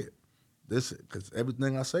that's it. Because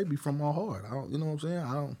everything I say be from my heart. You know what I'm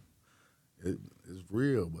saying? It's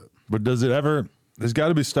real, But does it ever, there's got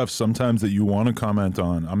to be stuff sometimes that you want to comment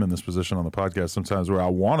on. I'm in this position on the podcast sometimes where I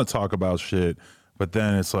want to talk about shit, but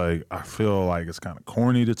then it's like, I feel like it's kind of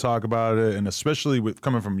corny to talk about it. And especially with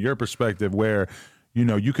coming from your perspective where, you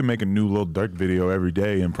know, you can make a new little Durk video every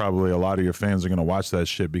day and probably a lot of your fans are going to watch that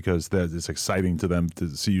shit because it's exciting to them to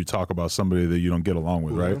see you talk about somebody that you don't get along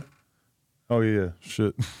with, right? Oh, yeah,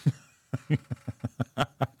 shit.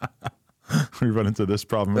 We run into this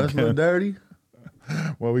problem That's again. not dirty.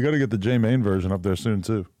 Well, we got to get the J Main version up there soon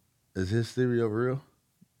too. Is his stereo real?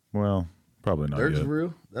 Well, probably not Durk's yet.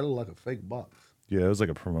 real? That look like a fake box. Yeah, it was like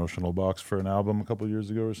a promotional box for an album a couple years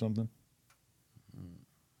ago or something.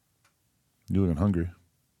 You looking hungry?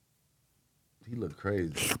 He look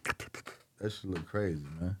crazy. That shit look crazy,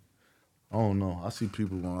 man. I don't know. I see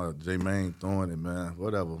people going J Main throwing it, man.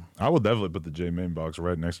 Whatever. I will definitely put the J Main box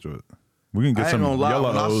right next to it. We can get I ain't some gonna lie. Yella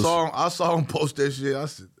When O's. I saw him post that shit, I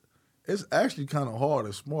said, it's actually kind of hard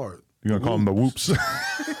and smart. You gonna call them the whoops?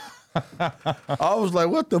 I was like,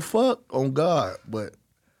 what the fuck? On God. But,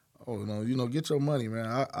 oh no, you know, get your money, man.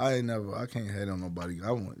 I can't hate on nobody.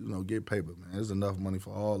 I want, you know, get paper, man. There's enough money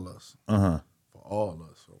for all of us. Uh-huh. For all of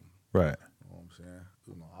us. So, Right. you know what I'm saying?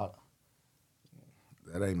 You know,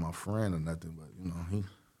 that ain't my friend or nothing, but, you know, he.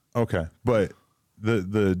 Okay. But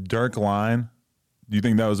the Durk line, do you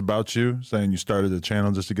think that was about you, saying you started the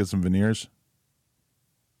channel just to get some veneers?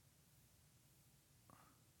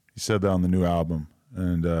 He said that on the new album.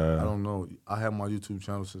 And I don't know. I had my YouTube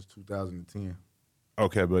channel since 2010.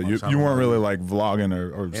 Okay, but you weren't really like vlogging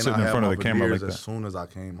or sitting in front of the camera like that. As soon as I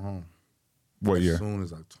came home. What year? As soon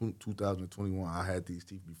as 2021, I had these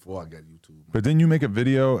teeth before I got YouTube. But didn't you make a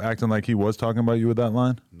video acting like he was talking about you with that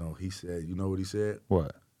line? No, he said, you know what he said?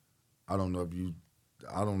 What? I don't know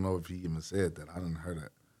if he even said that. I didn't hear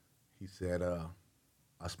that. He said,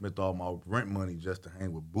 I spent all my rent money just to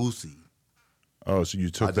hang with Boosie. Oh, so you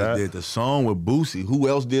took I that? just did the song with Boosie. Who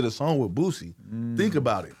else did a song with Boosie? Think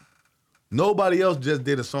about it. Nobody else just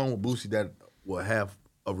did a song with Boosie that will have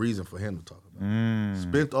a reason for him to talk about.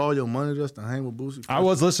 Spent all your money just to hang with Boosie. I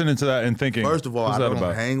was listening to that and thinking. First of all, I don't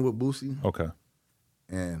about? hang with Boosie. Okay.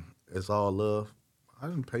 And it's all love. I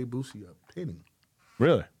didn't pay Boosie a penny.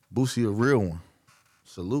 Really? Boosie a real one.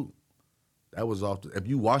 Salute. That was off. If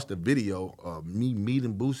you watch the video of me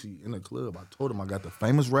meeting Boosie in the club, I told him I got the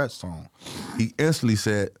famous Rat song. He instantly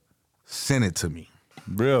said, "Send it to me."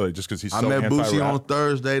 Really? Just because he's so I met anti-rap? Boosie on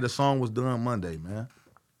Thursday. The song was done Monday, man.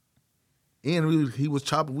 And he was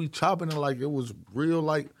chopping. We chopping it like it was real,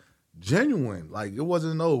 like genuine. Like it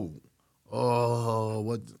wasn't what you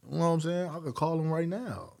know what I'm saying? I could call him right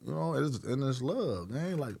now. You know, and it's love. They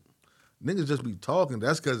ain't like niggas just be talking.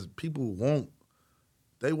 That's because people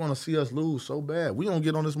they want to see us lose so bad. We don't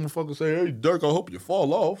get on this motherfucker and say, "Hey, Durk, I hope you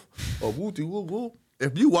fall off," or "Wooty woo woo."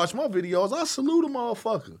 If you watch my videos, I salute a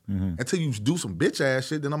motherfucker. Until you do some bitch ass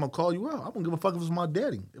shit, then I'm gonna call you out. I don't give a fuck if it's my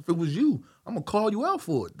daddy. If it was you, I'm gonna call you out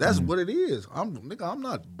for it. That's what it is. I'm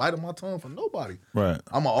not biting my tongue for nobody. Right.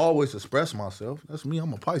 I'm gonna always express myself. That's me.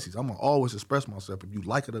 I'm a Pisces. I'm gonna always express myself. If you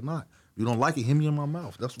like it or not. If you don't like it, hit me in my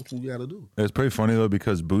mouth. That's what you gotta do. It's pretty funny though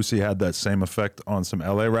because Boosie had that same effect on some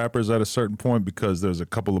LA rappers at a certain point because there's a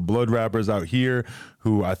couple of blood rappers out here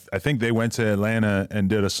who I think they went to Atlanta and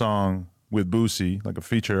did a song with Boosie, like a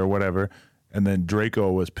feature or whatever, and then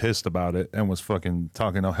Draco was pissed about it and was fucking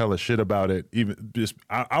talking a hella shit about it. Even just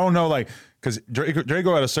I don't know, like, because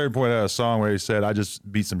Draco at a certain point had a song where he said, "I just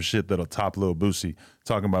beat some shit that'll top Lil Boosie,"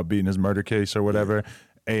 talking about beating his murder case or whatever.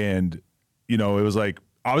 And you know, it was like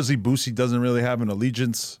obviously Boosie doesn't really have an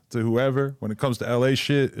allegiance to whoever when it comes to LA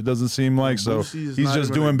shit. It doesn't seem like so. He's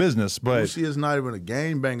just doing business. But Boosie is not even a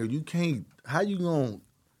game banger. You can't. How you gonna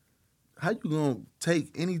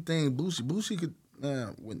take anything Boosie could hey,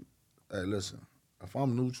 listen, if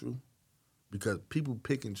I'm neutral, because people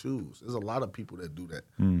pick and choose. There's a lot of people that do that.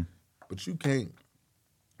 But you can't,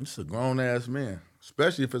 it's a grown ass man,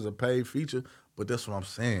 especially if it's a paid feature. But that's what I'm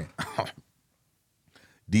saying.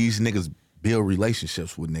 These niggas build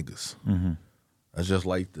relationships with niggas. That's just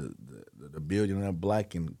like the billionaire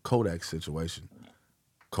Black and Kodak situation.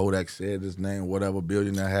 Kodak said his name, whatever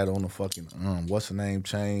billionaire had on the fucking what's the name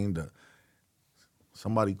chain.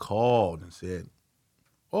 Somebody called and said,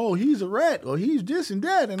 "Oh, he's a rat," or "He's this and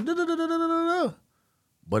that," and da-da-da-da-da-da.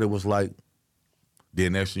 But it was like,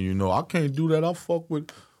 then next thing you know, I can't do that. I fuck with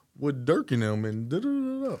Durk and them and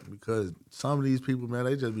da-da-da-da. Because some of these people, man,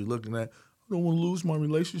 they just be looking at, "I don't want to lose my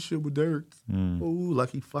relationship with Durk." Oh,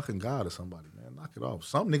 like he fucking God or somebody, man. Knock it off.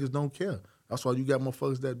 Some niggas don't care. That's why you got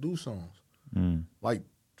motherfuckers that do songs. Like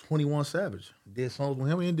 21 Savage did songs with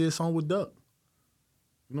him and did songs with Duck.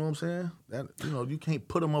 You know what I'm saying? That you can't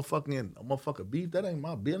put a motherfucker beef. That ain't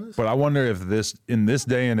my business. But I wonder if in this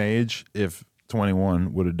day and age, if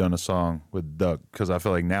 21 would have done a song with Duck, because I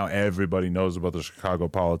feel like now everybody knows about the Chicago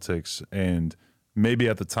politics, and maybe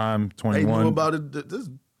at the time 21 they knew about it. This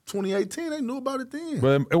 2018. They knew about it then.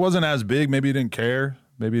 But it wasn't as big. Maybe he didn't care.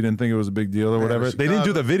 Maybe he didn't think it was a big deal or whatever. They didn't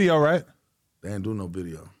do the video, right? They didn't do no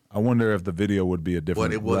video. I wonder if the video would be a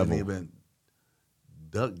different level. But it wasn't even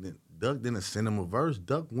Duck didn't send him a verse.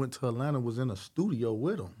 Duck went to Atlanta, was in a studio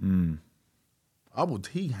with him.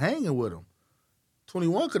 He hanging with him.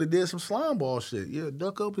 21 could have did some slime ball shit. Yeah,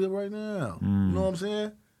 Duck up here right now. You know what I'm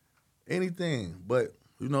saying? Anything. But,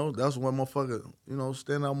 that's one motherfucker,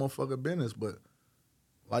 stand out motherfucker business. But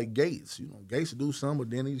like Gates, Gates do something, but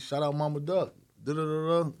then he shout out Mama Duck.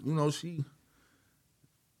 Da-da-da-da.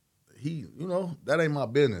 That ain't my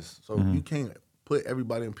business. So you can't put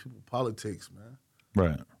everybody in people's politics, man.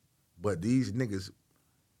 Right. But these niggas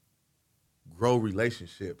grow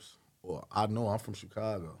relationships. Or I know I'm from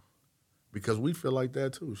Chicago. Because we feel like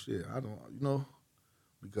that too. Shit. I don't,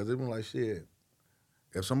 because it was like shit.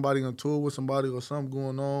 If somebody on tour with somebody or something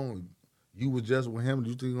going on, you was just with him, do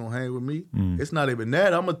you think you gonna hang with me? It's not even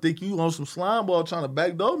that. I'm gonna think you on some slime ball trying to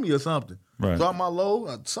backdoor me or something. Right. Drop my low,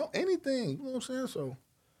 anything. You know what I'm saying? So.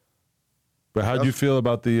 But how'd you feel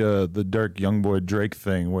about the Durk Youngboy Drake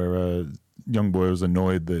thing where Youngboy was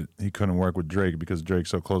annoyed that he couldn't work with Drake because Drake's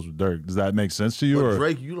so close with Durk? Does that make sense to you? But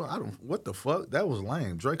Drake, what the fuck? That was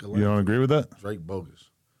lame. Drake a lame. You don't agree with that? Drake bogus.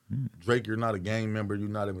 Drake, you're not a gang member. You're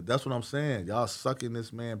not even. That's what I'm saying. Y'all sucking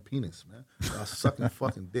this man penis, man. Y'all sucking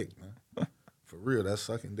fucking dick, man. For real, that's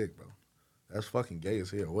sucking dick, bro. That's fucking gay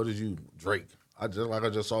as hell. What did you, Drake? I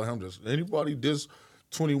just saw him anybody diss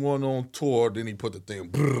 21 on tour, then he put the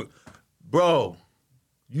thing, bro.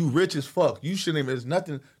 You rich as fuck. You shouldn't even, there's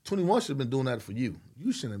nothing, 21 should have been doing that for you.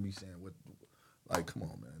 You shouldn't be saying what, come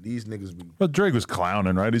on, man. These niggas be. But Drake was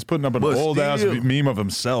clowning, right? He's putting up an old-ass meme of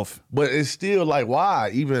himself. But it's still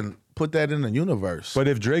why even put that in the universe? But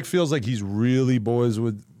if Drake feels like he's really boys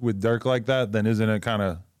with Durk like that, then isn't it kind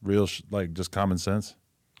of real, just common sense?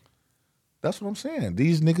 That's what I'm saying.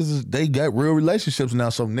 These niggas, they got real relationships now,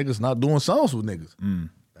 so niggas not doing songs with niggas.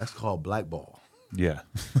 That's called blackball. Yeah.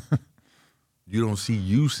 You don't see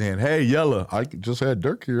you saying, hey, Yella, I just had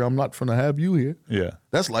Durk here. I'm not finna have you here. Yeah.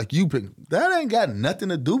 That's like you pick. That ain't got nothing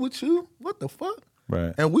to do with you. What the fuck?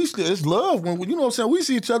 Right. And we still, it's love. When you know what I'm saying? We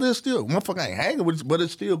see each other, it's still, motherfucker ain't hanging with us, but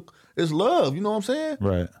it's love. You know what I'm saying?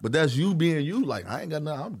 Right. But that's you being you. Like, I ain't got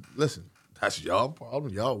nothing. Listen, that's y'all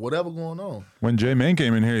problem. Y'all, whatever going on. When J Mane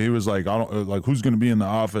came in here, he was like, who's going to be in the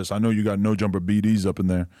office? I know you got no jumper BDs up in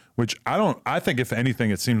there, which I think if anything,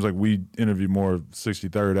 it seems like we interview more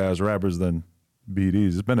 63rd ass rappers than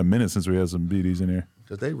BDs. It's been a minute since we had some BDs in here.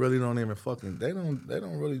 Cause they really don't even fucking, they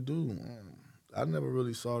don't really do. I never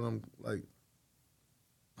really saw them like,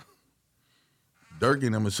 Durk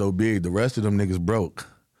and them is so big, the rest of them niggas broke.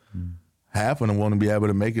 Half of them want to be able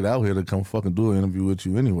to make it out here to come fucking do an interview with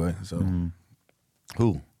you anyway. So,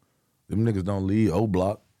 who? Them niggas don't lead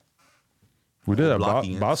O-Block. We did have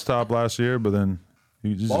Boss Top last year, but then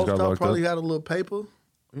he just got locked up. Probably had a little paper.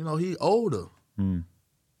 You know, he older.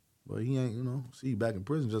 But he ain't, you know, see, back in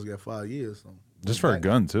prison, just got 5 years. So just for a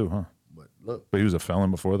gun, too, huh? But look. But he was a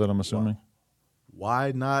felon before that, I'm assuming?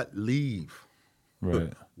 Why not leave?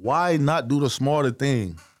 Right. Why not do the smarter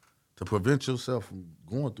thing to prevent yourself from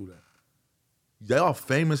going through that? They are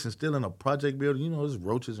famous and still in a project building. You know, there's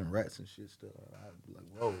roaches and rats and shit still. I'd be like,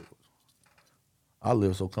 whoa. I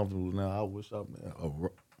live so comfortable now. I wish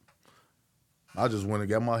I just went and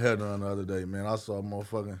got my hair done the other day, man. I saw a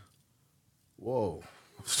motherfucking, whoa.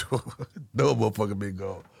 No motherfucking been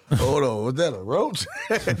gone. Hold on, was that a roach?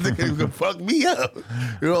 Nigga gonna fuck me up.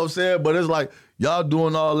 You know what I'm saying? But it's like, y'all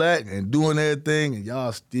doing all that and doing everything, and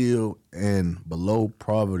y'all still in below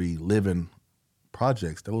poverty living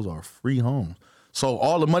projects. Those are free homes. So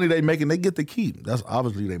all the money they making, they get to keep. That's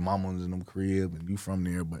obviously they mamas in them crib and you from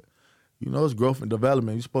there, but you know, it's growth and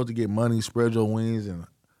development. You're supposed to get money, spread your wings, and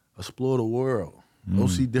explore the world. Go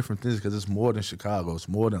see different things, because it's more than Chicago. It's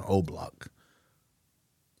more than O-Block.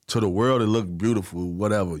 To the world, it looked beautiful,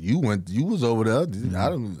 whatever. You was over there. I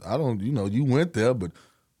don't, you know, you went there, but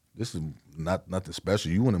this is nothing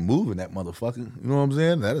special. You want to move in that motherfucker. You know what I'm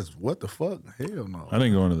saying? That is, what the fuck? Hell no. I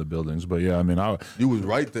didn't go into the buildings, but yeah, I mean, you was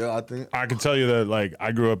right there, I think. I can tell you that, like,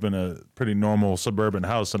 I grew up in a pretty normal suburban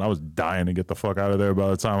house, and I was dying to get the fuck out of there by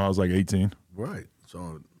the time I was like 18. Right.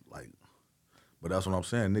 So, like, but that's what I'm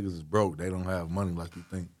saying. Niggas is broke. They don't have money like you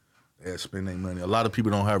think. They spend their money. A lot of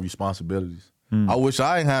people don't have responsibilities. I wish if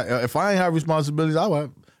I ain't have responsibilities, I would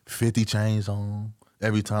have 50 chains on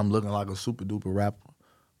every time looking like a super duper rapper.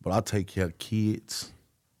 But I take care of kids,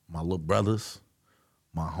 my little brothers,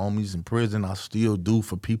 my homies in prison. I still do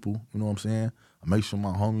for people, you know what I'm saying? I make sure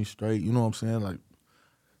my homies straight, you know what I'm saying? Like,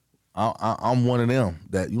 I'm one of them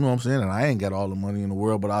that, you know what I'm saying? And I ain't got all the money in the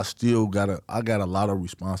world, but I still got a lot of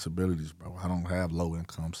responsibilities, bro. I don't have low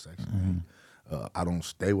income section. I don't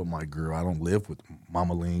stay with my girl. I don't live with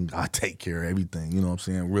Mama Ling. I take care of everything. You know what I'm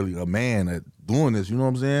saying? Really a man at doing this. You know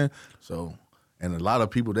what I'm saying? So, and a lot of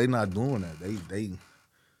people, they not doing that.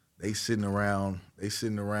 They sitting around. They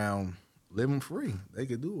sitting around living free. They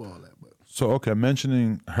could do all that. But so, okay,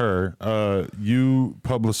 mentioning her, you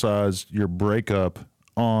publicized your breakup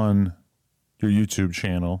on your YouTube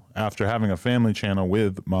channel after having a family channel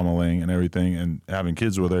with Mama Ling and everything, and having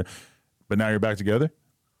kids with her. But now you're back together?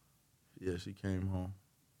 Yeah, she came home.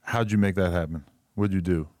 How'd you make that happen? What'd you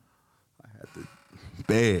do? I had to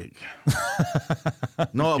beg.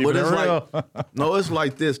 No, but it's like, no, it's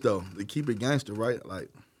like this though. To keep it gangster, right?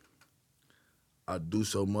 Like, I do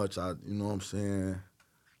so much. You know what I'm saying?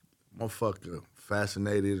 Motherfucker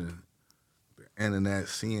fascinated and the internet,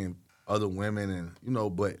 seeing other women, and you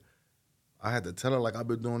know, but I had to tell her, like, I've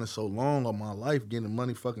been doing this so long of my life, getting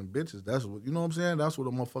money fucking bitches. That's what, you know what I'm saying? That's what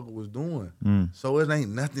a motherfucker was doing. So it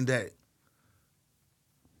ain't nothing that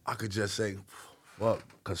I could just say, fuck,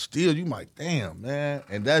 because still you might, damn, man.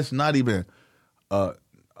 And that's not even,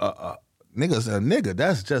 nigga's a nigga.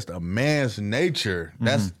 That's just a man's nature.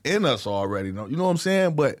 That's in us already. You know what I'm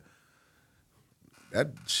saying? But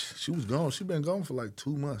she was gone. She been gone for like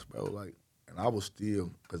 2 months, bro. Like, and I was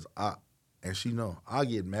still, because and she know, I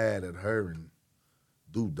get mad at her and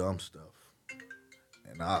do dumb stuff.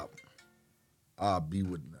 And I'll be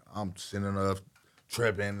with, I'm sending her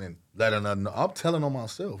tripping and letting her know. I'm telling on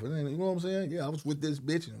myself. And then, you know what I'm saying? Yeah, I was with this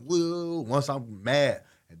bitch, and whoa, once I'm mad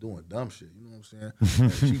and doing dumb shit, you know what I'm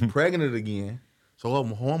saying? And she pregnant again, so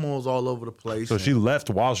her hormones all over the place. So she left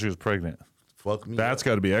while she was pregnant. Fuck me. That's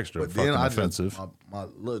got to be extra but fucking then offensive. My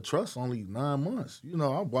little trust only 9 months. You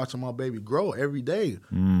know, I'm watching my baby grow every day.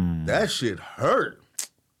 That shit hurt.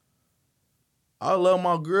 I love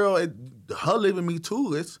my girl. Her leaving me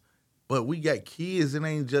too. But we got kids. It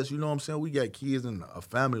ain't just, you know what I'm saying? We got kids in a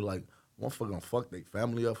family. Like, motherfucker gonna fuck their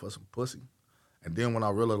family up for some pussy. And then when I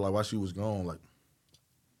realized, like, while she was gone, like,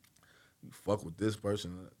 you fuck with this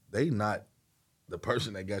person, they not the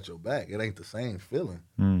person that got your back. It ain't the same feeling.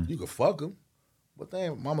 You can fuck them. But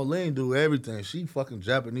then Mama Lean do everything. She fucking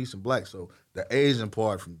Japanese and black. So the Asian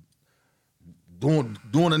part from doing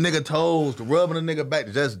a nigga toes to rubbing a nigga back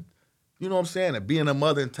to just, you know what I'm saying, and being a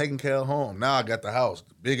mother and taking care of home. Now I got the house,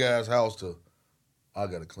 the big ass house to, I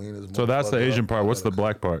gotta clean this. So that's the Asian part. What's the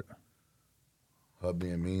black part? Her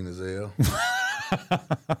being mean as hell.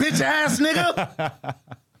 Bitch ass nigga.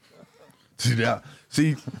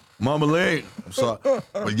 See, Mama Leg. I'm sorry,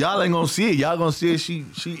 but y'all ain't gonna see it. Y'all gonna see it. She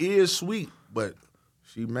is sweet, but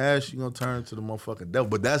she mad. She gonna turn to the motherfucking devil.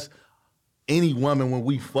 But that's any woman when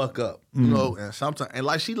we fuck up, you know. And sometimes, and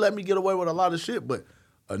like she let me get away with a lot of shit, but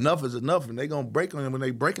enough is enough, and they gonna break on him when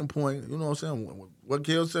they breaking point. You know what I'm saying? What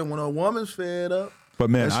Kill said, when a woman's fed up. But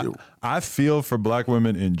man, I feel for black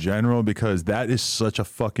women in general because that is such a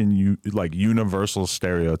fucking like universal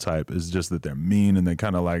stereotype. Is just that they're mean and they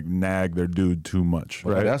kind of like nag their dude too much,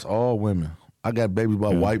 right? That's all women. I got babies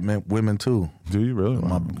by white women too. Do you really?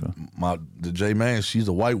 The J Man, she's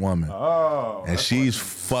a white woman. Oh, and she's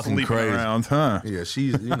fucking crazy. Around, huh? Yeah,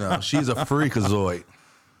 she's she's a freakazoid.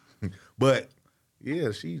 But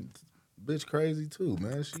yeah, she bitch crazy too,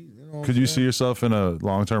 man. She, you know. Could you see yourself in a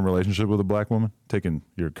long-term relationship with a black woman, taking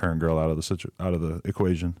your current girl out of the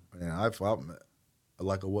equation? Man, I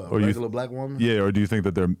like a what? A regular black woman? Yeah, or do you think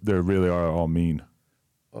that they really are all mean?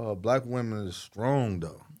 Black women is strong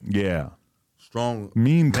though. Yeah, strong.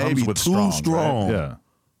 Mean comes maybe with too strong. Right? Yeah,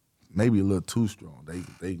 maybe a little too strong. They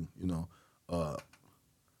they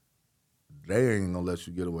ain't gonna let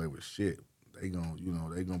you get away with shit. They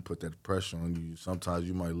gonna put that pressure on you. Sometimes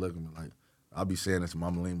you might look at me like, I'll be saying this to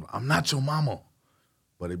Mama Lean, I'm not your mama.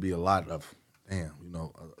 But it be a lot of, damn,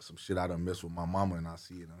 some shit I done missed with my mama and I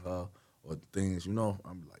see it in her, or things, I'm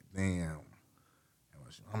like, damn,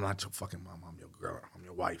 I'm not your fucking mama, I'm your girl, I'm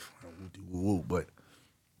your wife, but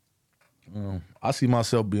I see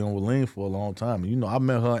myself being with Lean for a long time. I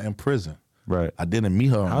met her in prison. Right. I didn't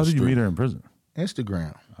meet her on How the did you meet her in prison?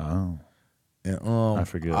 Instagram. Oh. And I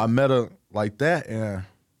forget. I met her like that, and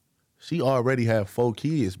she already had 4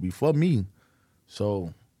 kids before me.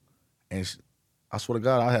 So, I swear to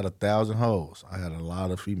God, I had 1,000 hoes. I had a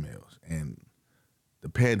lot of females, and the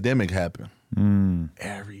pandemic happened.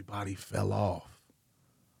 Everybody fell off,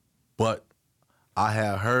 but I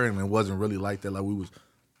had her, and it wasn't really like that. Like, we was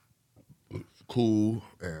cool,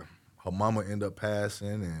 and her mama ended up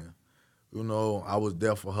passing, and I was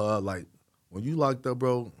there for her. Like, when you locked up,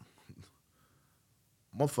 bro,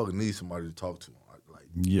 motherfucker needs somebody to talk to, like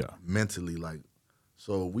mentally, like.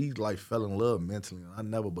 So we like fell in love mentally, and I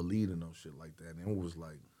never believed in no shit like that. And it was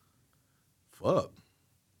like, fuck,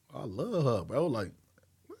 I love her, bro. Like,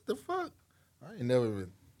 what the fuck? I ain't never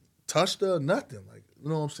even touched her or nothing. Like, you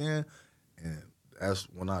know what I'm saying? And that's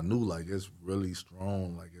when I knew, like, it's really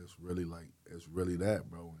strong. Like, it's really that,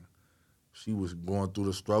 bro. And she was going through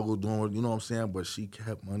the struggle doing, you know what I'm saying? But she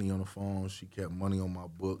kept money on the phone. She kept money on my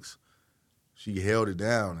books. She held it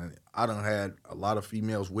down, and I done had a lot of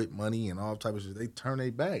females with money and all type of shit. They turn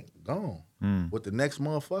their back, gone with the next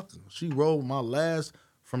motherfucker. She rolled my last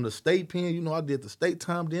from the state pen. I did the state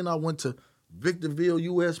time. Then I went to Victorville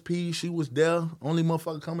USP. She was there. Only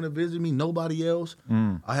motherfucker coming to visit me. Nobody else.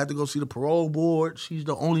 I had to go see the parole board. She's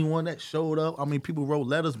the only one that showed up. I mean, people wrote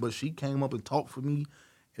letters, but she came up and talked for me.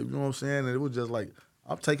 You know what I'm saying? And it was just like,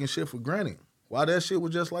 I'm taking shit for granted. Why that shit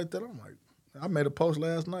was just like that? I'm like, I made a post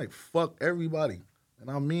last night. Fuck everybody.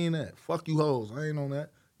 And I mean that. Fuck you hoes. I ain't on that.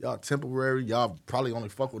 Y'all temporary. Y'all probably only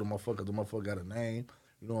fuck with a motherfucker because the motherfucker got a name.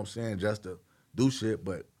 You know what I'm saying? Just to do shit.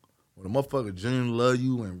 But when a motherfucker genuinely love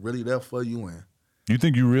you and really there for you, and you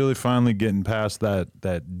think you really finally getting past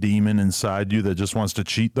that demon inside you that just wants to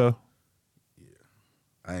cheat though? Yeah.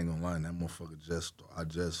 I ain't gonna lie. That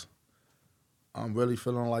motherfucker I'm really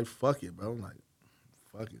feeling like fuck it, bro. Like,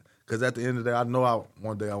 fuck it. Because at the end of the day, I know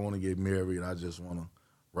one day I want to get married. I just want to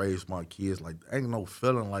raise my kids. Like, ain't no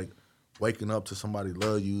feeling like waking up to somebody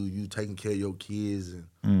love you, you taking care of your kids,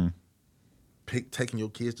 and taking your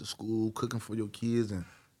kids to school, cooking for your kids, and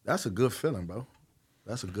that's a good feeling, bro.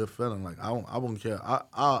 That's a good feeling. Like, I wouldn't care.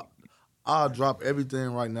 I'll drop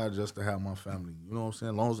everything right now just to have my family. You know what I'm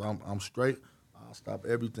saying? As long as I'm straight, I'll stop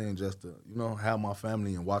everything just to, have my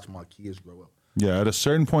family and watch my kids grow up. Yeah, at a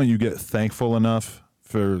certain point, you get thankful enough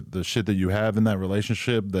for the shit that you have in that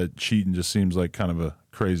relationship that cheating just seems like kind of a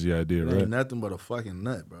crazy idea, right? Nothing but a fucking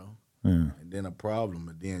nut, bro. Yeah. And then a problem.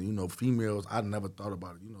 And then, females, I never thought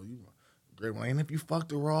about it. screaming, like, and if you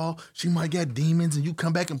fucked her raw, she might get demons, and you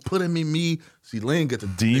come back and put them in me. See, Lynn get the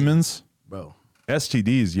demons, bro.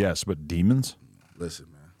 STDs, yes, but demons. Listen,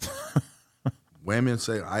 man. Women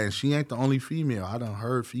say, and she ain't the only female. I done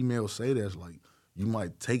heard females say this, like, you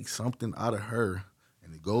might take something out of her,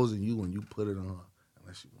 and it goes in you, and you put it on her.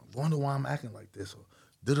 And she wonder why I'm acting like this, or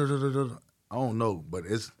da-da-da-da-da. I don't know, but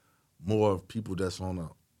it's more of people that's on a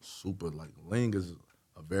super, like, Ling is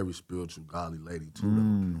a very spiritual, godly lady, too. You know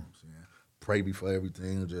what I'm saying? Pray before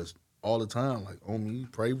everything, just all the time, like, on me,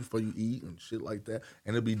 pray before you eat and shit like that.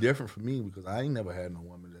 And it'll be different for me because I ain't never had no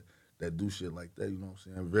woman that do shit like that, you know what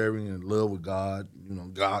I'm saying? Very in love with God, you know,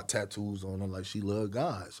 God tattoos on her, like she love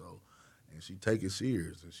God, so. And she take it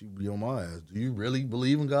serious, and she be on my ass. Do you really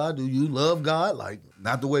believe in God? Do you love God? Like,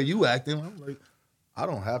 not the way you acting. I'm like, I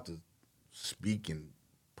don't have to speak and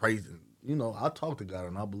praise him. You know, I talk to God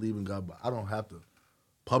and I believe in God, but I don't have to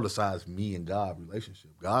publicize me and God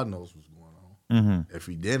relationship. God knows what's going on. Mm-hmm. If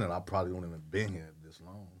he didn't, I probably wouldn't have been here this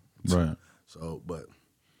long. Right. So, but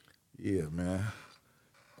yeah, man.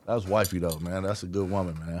 That's wifey though, man. That's a good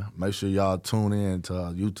woman, man. Make sure y'all tune in to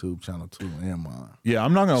our YouTube channel too and mine. Yeah,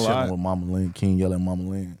 I'm not gonna lie. With Mama Lynn, King Yella and Mama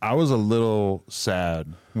Lynn. I was a little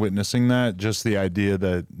sad witnessing that, just the idea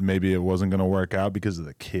that maybe it wasn't gonna work out because of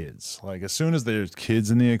the kids. Like, as soon as there's kids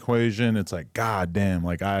in the equation, it's like, God damn,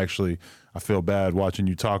 like I feel bad watching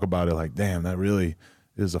you talk about it, like, damn, that really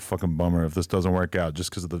is a fucking bummer if this doesn't work out just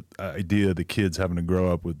because of the idea of the kids having to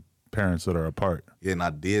grow up with parents that are apart. Yeah, and I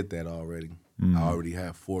did that already. I already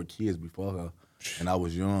had 4 kids before her, and I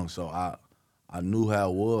was young, so I knew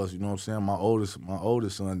how it was. You know what I'm saying? My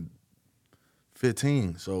oldest son,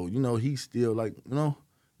 15. So you know he's still like, you know,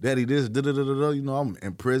 daddy this, da da da da da. You know, I'm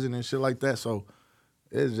in prison and shit like that. So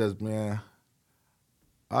it's just, man,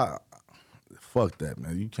 fuck that,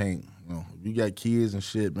 man. You can't, you know, if you got kids and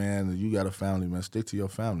shit, man, and you got a family, man, stick to your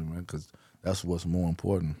family, man, because that's what's more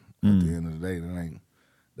important at the end of the day. That ain't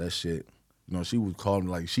that shit. You know, she would call me,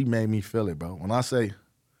 like, she made me feel it, bro. When I say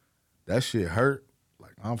that shit hurt,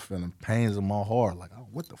 like, I'm feeling pains in my heart. Like, oh,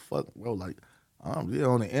 what the fuck, bro? Like, yeah,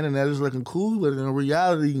 on the internet it's looking cool, but in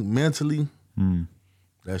reality, mentally,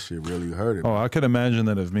 that shit really hurted. Oh, I could imagine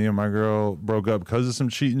that if me and my girl broke up because of some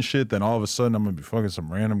cheating shit, then all of a sudden I'm going to be fucking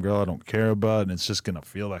some random girl I don't care about, and it's just going to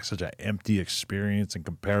feel like such an empty experience in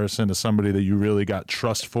comparison to somebody that you really got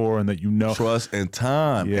trust for and that you know. Trust and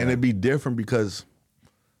time. Yeah. And it'd be different because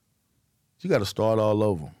you got to start all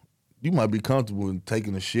over. You might be comfortable in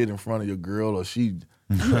taking a shit in front of your girl, or you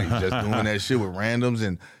ain't just doing that shit with randoms,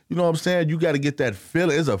 and you know what I'm saying? You got to get that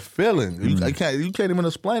feeling. It's a feeling. You can't even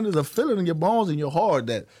explain it. There's a feeling in your bones and your heart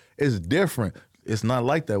that is different. It's not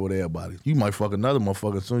like that with everybody. You might fuck another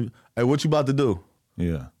motherfucker soon. Hey, what you about to do?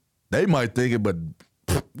 Yeah. They might think it, but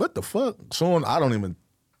what the fuck? Soon, I don't even.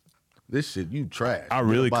 This shit, you trash. I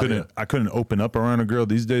really couldn't. I couldn't open up around a girl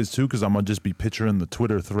these days too, because I'm gonna just be picturing the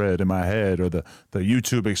Twitter thread in my head or the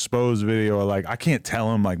YouTube exposed video, or like I can't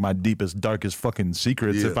tell them like my deepest, darkest fucking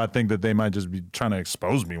secrets if I think that they might just be trying to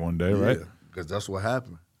expose me one day, right? Because that's what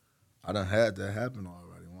happened. I done had that happen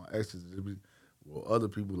already. My exes, other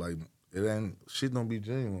people, like, it ain't shit. Don't be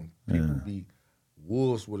genuine. People be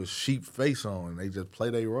wolves with a sheep face on, and they just play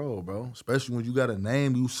their role, bro. Especially when you got to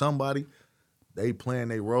name you somebody. They playing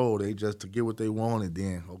their role. They just to get what they want, and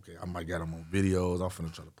then, okay, I might get them on videos. I'm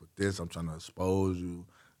finna try to put this. I'm trying to expose you.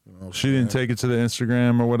 You know she didn't take it to the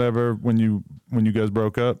Instagram or whatever when you guys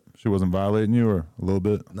broke up? She wasn't violating you, or a little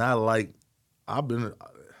bit? Not like,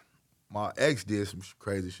 my ex did some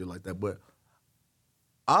crazy shit like that, but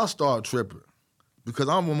I'll start tripping because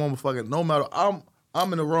I'm a motherfucker. No matter, I'm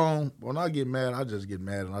in the wrong. When I get mad, I just get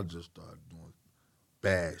mad and I just start doing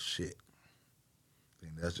bad shit.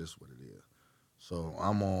 And that's just what it is. So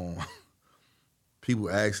I'm on people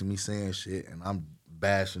asking me, saying shit, and I'm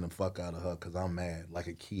bashing the fuck out of her because I'm mad like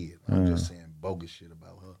a kid. I'm just saying bogus shit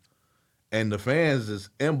about her. And the fans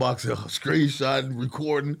just inboxing her, screenshotting,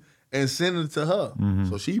 recording, and sending it to her.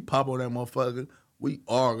 So she pop on that motherfucker. We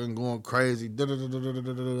arguing, going crazy.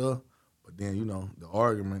 Da-da-da-da-da-da-da-da. But then, you know, the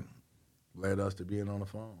argument led us to being on the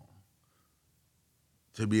phone.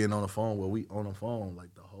 To being on the phone where we on the phone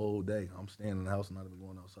like the whole day. I'm staying in the house and not even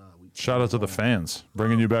going outside. Shout out to the fans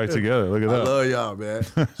bringing you back together. Look at that. I love y'all, man.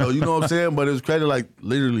 So you know what I'm saying? But it was crazy, like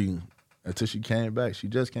literally until she came back. She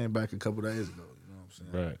just came back a couple days ago. You know what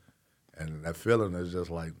I'm saying? Right. And that feeling is just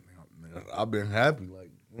like, man, I've been happy.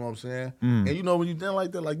 Like, you know what I'm saying? And you know when you done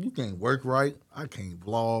like that, like you can't work right. I can't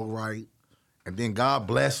vlog right. And then God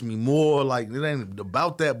bless me more. Like it ain't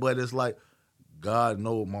about that, but it's like, God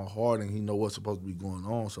know my heart and he know what's supposed to be going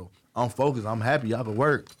on. So I'm focused. I'm happy. I could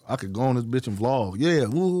work. I could go on this bitch and vlog. Yeah,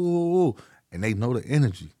 woo. And they know the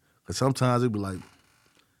energy. Because sometimes it be like,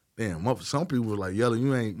 damn, some people were like, Yella,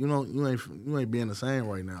 you ain't being the same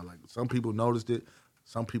right now. Like some people noticed it,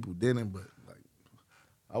 some people didn't, but like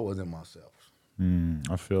I wasn't myself.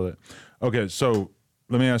 I feel it. Okay, so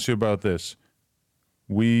let me ask you about this.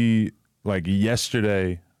 We like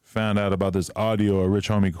yesterday found out about this audio of Rich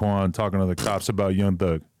Homie Quan talking to the cops about Young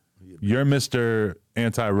Thug. You're Mr.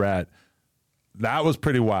 Anti-Rat. That was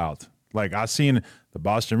pretty wild. Like I seen the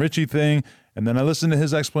Boston Richie thing, and then I listened to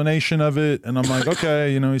his explanation of it, and I'm like,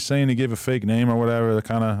 okay, he's saying he gave a fake name or whatever.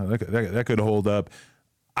 That could hold up.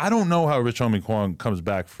 I don't know how Rich Homie Quan comes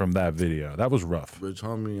back from that video. That was rough. Rich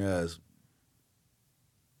Homie has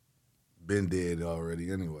been dead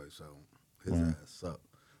already anyway, so his ass sucked.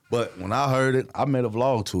 But when I heard it, I made a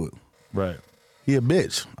vlog to it. Right. He a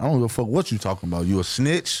bitch. I don't give a fuck what you talking about. You a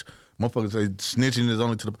snitch? Motherfuckers say snitching is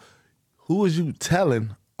only to the... Who is you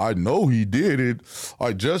telling, I know he did it,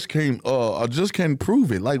 I just can't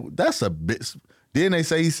prove it. Like, that's a bitch. Then they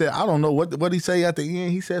say he said, I don't know, what he say at the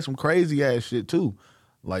end? He said some crazy ass shit too.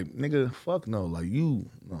 Like, nigga, fuck no. Like, no,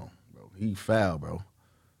 bro. He foul, bro.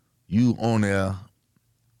 You on there...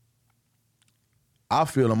 I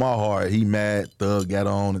feel in my heart he mad. Thug got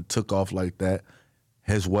on and took off like that.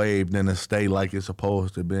 His wave didn't stay like it's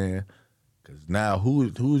supposed to be. Cause now who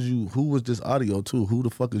was this audio to? Who the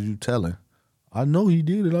fuck is you telling? I know he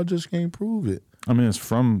did it. I just can't prove it. I mean, it's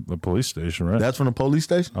from the police station, right? That's from the police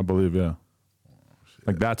station? I believe, yeah.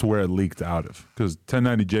 Like that's where it leaked out of. Because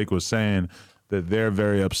 1090 Jake was saying that they're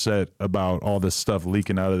very upset about all this stuff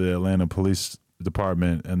leaking out of the Atlanta Police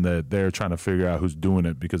Department, and that they're trying to figure out who's doing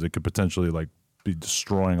it because it could potentially like be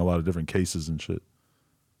destroying a lot of different cases and shit.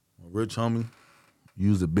 Rich Homie,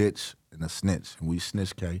 you's a bitch and a snitch. And we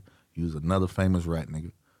snitch K. You's another famous rat,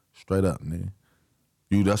 nigga. Straight up, nigga.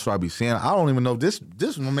 That's what I be saying. I don't even know. This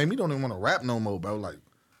one made me don't even want to rap no more, bro. Like,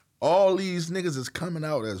 all these niggas is coming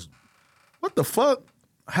out as, what the fuck?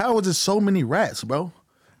 How is there so many rats, bro?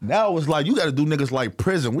 Now it's like, you got to do niggas like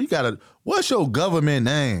prison. What's your government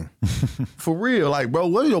name? For real. Like, bro,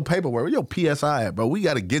 where's your paperwork? Where's your PSI at, bro? We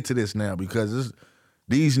got to get to this now because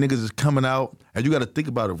these niggas is coming out, and you got to think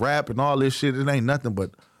about it. Rap and all this shit, it ain't nothing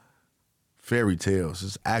but fairy tales.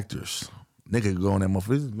 It's actors. Nigga go on that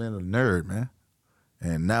motherfucker. This man a nerd, man.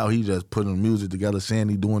 And now he just putting music together, saying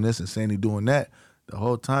he doing this and saying he doing that. The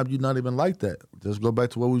whole time, you not even like that. Just go back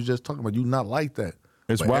to what we was just talking about. You not like that.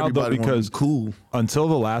 It's wild though because cool. Until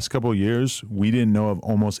the last couple of years, we didn't know of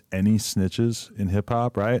almost any snitches in hip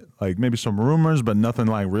hop, right? Like maybe some rumors, but nothing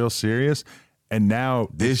like real serious. And now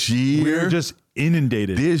this year, we're just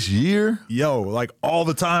inundated. This year, like all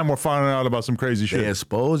the time, we're finding out about some crazy shit. They're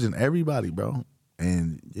exposing everybody, bro.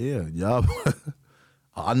 And yeah, y'all.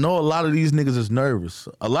 I know a lot of these niggas is nervous.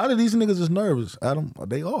 Adam.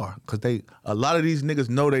 They are, cause a lot of these niggas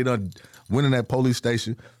know they done went in that police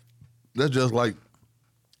station. That's just like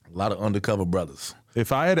a lot of undercover brothers.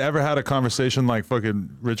 If I had ever had a conversation like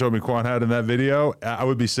fucking Rich Homie Quan had in that video, I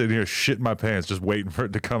would be sitting here shitting my pants just waiting for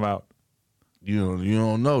it to come out. You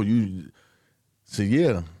don't know. He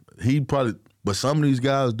probably, but some of these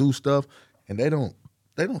guys do stuff and they don't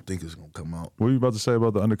think it's gonna come out. What were you about to say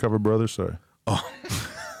about the undercover brothers? Sorry. Oh.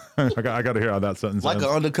 I got to hear how that sentence like ends.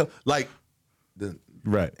 An undercover, like the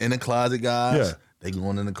right in the closet guys. Yeah. They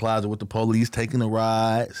going in the closet with the police, taking the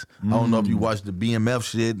rides. I don't know if you watched the BMF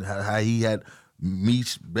shit, how he had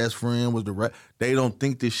Meech's best friend was the rat. They don't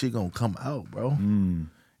think this shit gonna come out, bro. And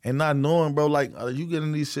not knowing, bro, like you get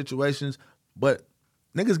in these situations, but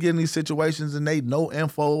niggas get in these situations and they know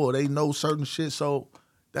info or they know certain shit, so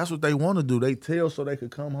that's what they want to do. They tell so they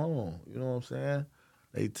could come home. You know what I'm saying?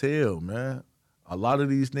 They tell, man. A lot of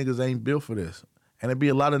these niggas ain't built for this. And it be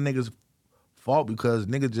a lot of niggas' fault because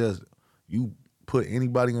you put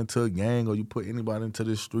anybody into a gang or you put anybody into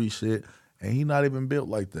this street shit and he not even built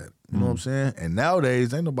like that. You know what I'm saying? And nowadays,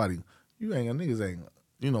 niggas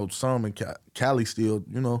ain't, some in Cali still,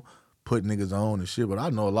 put niggas on and shit, but I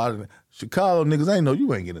know a lot of Chicago niggas ain't know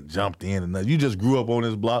you ain't getting jumped in and nothing. You just grew up on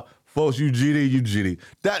this block. Folks, you GD.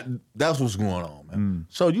 That's what's going on, man.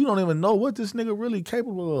 So you don't even know what this nigga really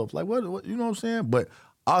capable of. Like, what you know what I'm saying? But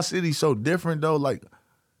our city's so different, though. Like,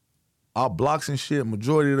 our blocks and shit,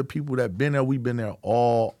 majority of the people that been there, we've been there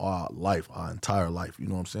all our life, our entire life. You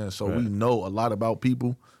know what I'm saying? So we know a lot about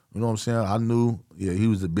people. You know what I'm saying? I knew, he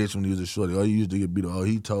was a bitch when he was a shorty. Oh, he used to get beat up. Oh,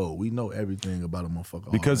 he told. We know everything about a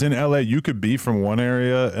motherfucker. Because in LA, you could be from one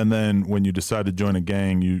area, and then when you decide to join a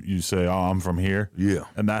gang, you say, "Oh, I'm from here." Yeah,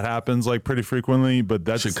 and that happens like pretty frequently. But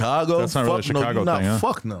that's Chicago. That's not really a Chicago thing, huh?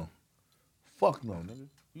 Fuck no, nigga.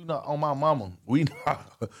 You not on my mama.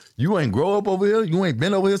 You ain't grow up over here. You ain't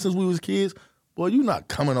been over here since we was kids. Boy, you not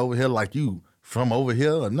coming over here like you from over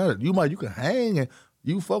here or nothing. You can hang and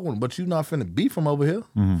You fuck with him, but you not finna beef from over here.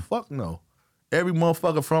 Fuck no. Every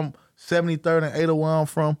motherfucker from 73rd and 801 where I'm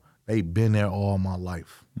from, they been there all my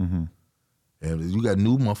life. And you got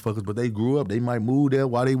new motherfuckers, but they grew up. They might move there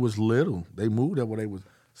while they was little. They moved there when they was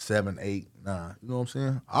 7, 8, 9. You know what I'm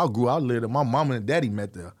saying? I lived there. My mama and daddy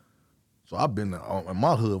met there. So I've been in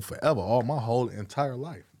my hood forever, all my whole entire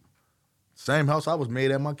life. Same house I was made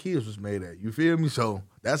at, my kids was made at. You feel me? So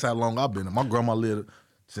that's how long I've been there. My grandma lived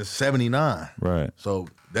since 79. Right. So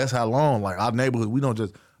that's how long, like our neighborhood, we don't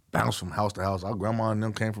just bounce from house to house. Our grandma and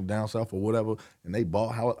them came from down south or whatever, and they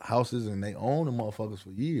bought houses and they owned the motherfuckers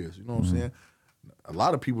for years. You know what I'm saying? A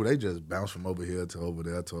lot of people, they just bounce from over here to over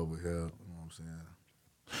there to over here. You know what I'm saying?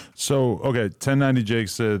 So, okay, 1090 Jake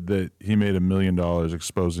said that he made $1 million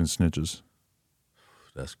exposing snitches.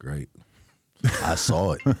 That's great. I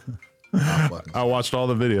saw it. I watched all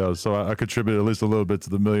the videos, so I contributed at least a little bit to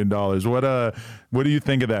the $1 million. What do you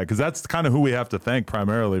think of that? Because that's kind of who we have to thank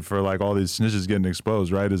primarily for like all these snitches getting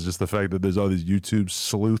exposed, right? Is just the fact that there's all these YouTube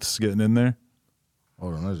sleuths getting in there.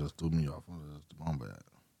 Hold on, that just threw me off. My bad.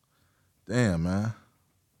 Damn, man.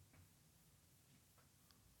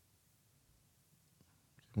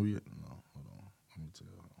 No, hold on. Let me tell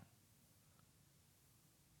you.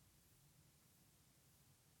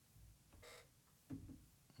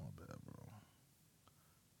 My bad, bro.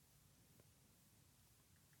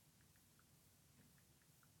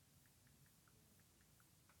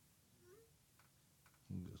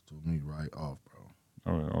 You just threw me right off, bro.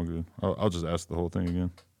 All right, all good. I'll just ask the whole thing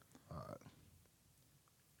again.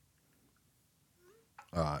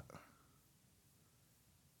 All right.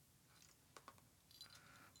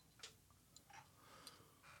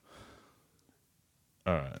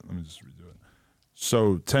 All right, let me just redo it. So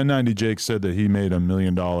 1090 Jake said that he made $1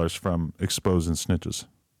 million from exposing snitches.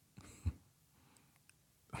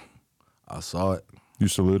 I saw it. You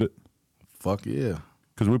salute it? Fuck yeah.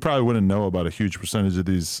 Because we probably wouldn't know about a huge percentage of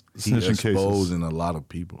these snitching cases. He exposing a lot of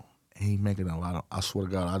people. He making a lot of, I swear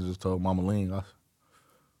to God, I just told Mama Ling,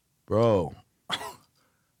 bro,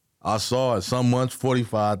 I saw it some months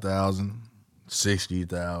 45,000,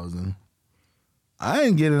 60,000. I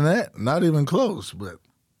ain't getting that, not even close. But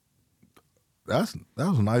that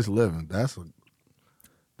was a nice living. That's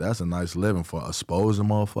a nice living for exposing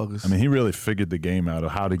motherfuckers. I mean, he really figured the game out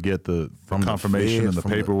of how to get the confirmation and the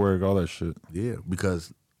paperwork, all that shit. Yeah,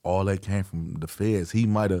 because all that came from the feds. He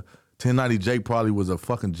might have 1090 Jake probably was a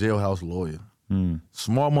fucking jailhouse lawyer.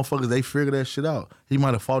 Smart motherfuckers, they figured that shit out. He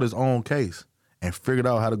might have fought his own case and figured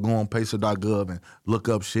out how to go on pacer.gov and look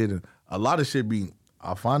up shit. And a lot of shit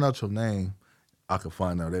I'll find out your name, I can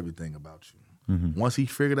find out everything about you. Once he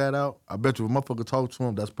figured that out, I bet you if a motherfucker talked to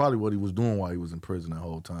him, that's probably what he was doing while he was in prison that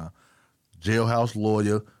whole time. Jailhouse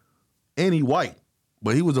lawyer, and he white,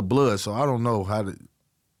 but he was a blood, so I don't know how to,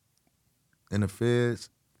 in the feds,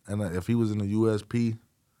 and if he was in the USP,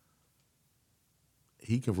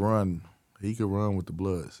 he could run with the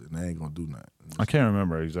Bloods, and they ain't gonna do nothing. I can't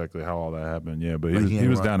remember exactly how all that happened. Yeah, but he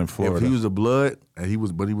was down in Florida. If he was a Blood, but he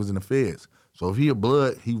was in the feds. So if he a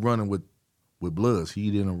Blood, he running with Bloods.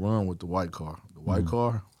 He didn't run with the white car. The white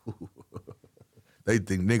car, they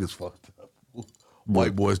think niggas fucked up.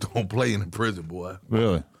 White boys don't play in the prison, boy.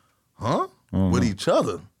 Really? Huh? With each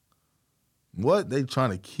other. What? They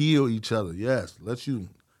trying to kill each other. Yes. Let you,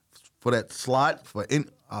 for that slot,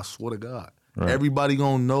 I swear to God. Right. Everybody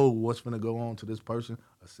gonna know what's gonna go on to this person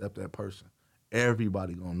except that person.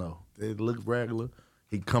 Everybody gonna know. They look regular.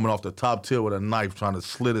 He coming off the top tier with a knife trying to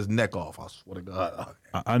slit his neck off. I swear to God.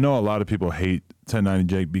 I know a lot of people hate 1090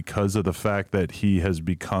 Jake because of the fact that he has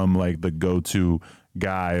become like the go-to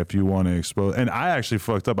guy if you want to expose. And I actually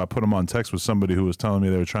fucked up. I put him on text with somebody who was telling me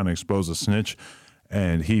they were trying to expose a snitch,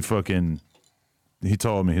 and he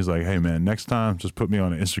told me, he's like, hey man, next time just put me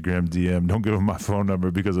on an Instagram DM. Don't give him my phone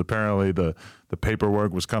number, because apparently the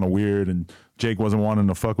paperwork was kind of weird and Jake wasn't wanting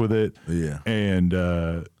to fuck with it. Yeah.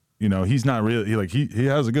 And you know, he's not really, he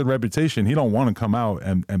has a good reputation. He don't want to come out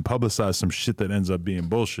and publicize some shit that ends up being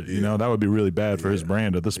bullshit. Yeah. You know, that would be really bad for his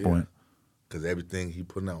brand at this point. Because everything he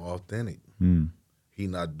putting out authentic. He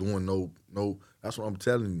not doing no, that's what I'm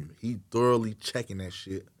telling you. He thoroughly checking that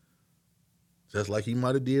shit. Just like he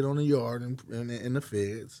might have did on the yard in the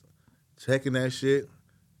feds. Checking that shit.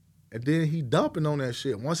 And then he dumping on that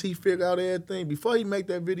shit. Once he figured out everything, before he make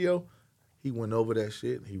that video, he went over that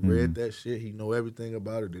shit. He read that shit. He know everything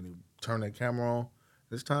about it. Then he turned that camera on.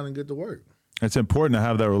 It's time to get to work. It's important to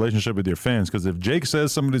have that relationship with your fans, because if Jake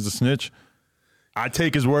says somebody's a snitch, I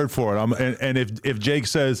take his word for it. And if Jake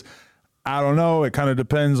says, I don't know, it kind of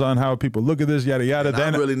depends on how people look at this, yada, yada, and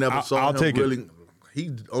then I really never saw I'll him take really. it.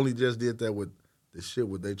 He only just did that with the shit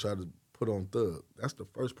where they tried to put on Thug. That's the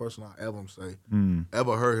first person I ever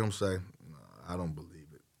heard him say, nah, I don't believe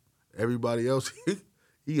it. Everybody else,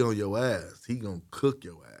 he on your ass. He gonna cook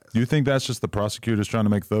your ass. You think that's just the prosecutors trying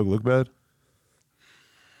to make Thug look bad?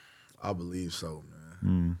 I believe so,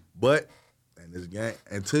 man. But in this game,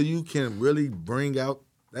 until you can really bring out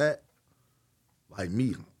that, like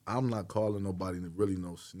me, I'm not calling nobody really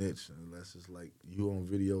no snitch unless it's like you on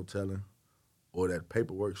video telling or that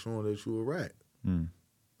paperwork showing that you a rat.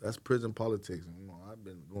 That's prison politics. You know, I've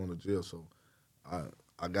been going to jail, so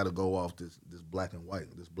I got to go off this black and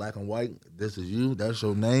white. This black and white, this is you, that's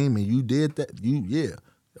your name, and you did that.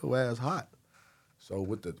 Your ass hot. So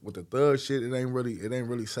with the Thug shit, it ain't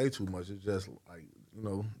really say too much. It's just like, you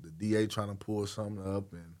know, the DA trying to pull something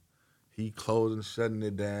up and he closing, shutting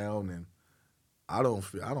it down, and I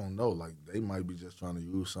don't know. Like, they might be just trying to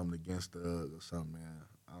use something against Thug or something, man.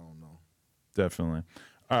 I don't know. Definitely.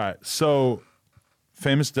 All right. So,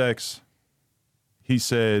 Famous Dex, he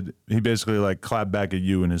said, he basically like clapped back at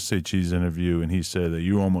you in his Say Cheese interview, and he said that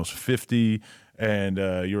you're almost 50 and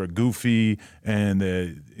you're a goofy, and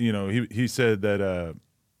you know, he said that,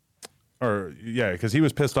 because he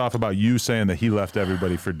was pissed off about you saying that he left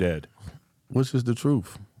everybody for dead. Which is the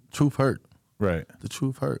truth. Truth hurt. Right. The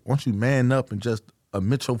truth hurt. Once you man up and just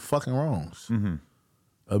admit your fucking wrongs.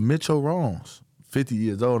 Admit your wrongs. 50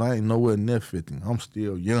 years old, I ain't nowhere near 50. I'm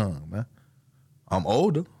still young, man. I'm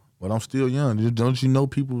older, but I'm still young. Don't you know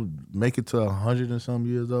people make it to 100 and some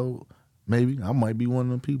years old? Maybe. I might be one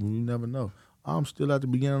of them people. You never know. I'm still at the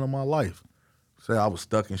beginning of my life. Say I was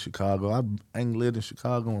stuck in Chicago. I ain't lived in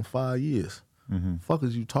Chicago in 5 years. Fuck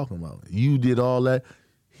is you talking about? You did all that.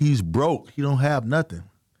 He's broke. He don't have nothing.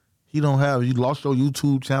 You lost your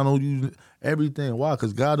YouTube channel, everything. Why?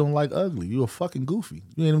 Because God don't like ugly. You a fucking goofy.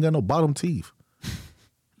 You ain't even got no bottom teeth.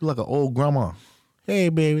 You like an old grandma. Hey,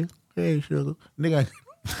 baby. Hey, sugar. Nigga.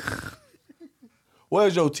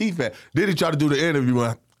 Where's your teeth at? Then he tried to do the interview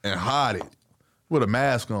and hide it with a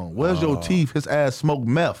mask on. Where's your teeth? His ass smoked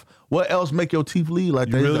meth. What else make your teeth bleed like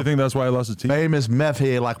that? You really think that's why he lost his teeth? Famous meth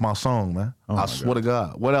head like my song, man. I swear to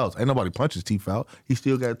God. What else? Ain't nobody punch his teeth out. He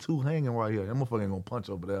still got two hanging right here. That motherfucker ain't gonna punch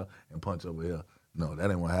over there and punch over here. No, that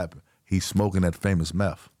ain't what happened. He's smoking that famous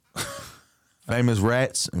meth. Famous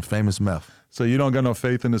rats and famous meth. So you don't got no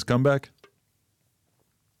faith in his comeback?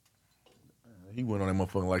 He went on that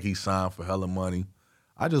motherfucker like he signed for hella money.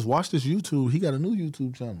 I just watched this YouTube. He got a new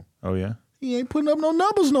YouTube channel. Oh, yeah? He ain't putting up no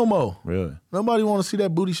numbers no more. Really? Nobody want to see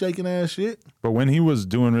that booty shaking ass shit. But when he was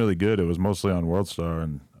doing really good, it was mostly on WorldStar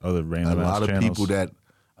and other random ass channels.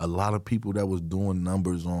 A lot of people that was doing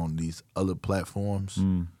numbers on these other platforms,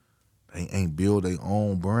 they ain't build their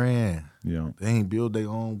own brand. Yeah. They ain't build their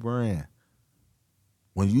own brand.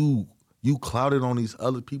 When you clouded on these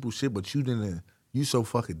other people's shit, but you so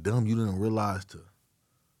fucking dumb, you didn't realize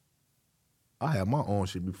I had my own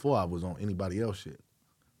shit before I was on anybody else shit.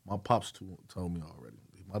 My pops told me already.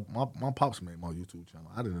 My pops made my YouTube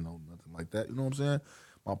channel. I didn't know nothing like that. You know what I'm saying?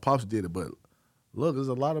 My pops did it, but look, there's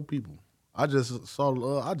a lot of people. I just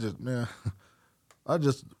saw, I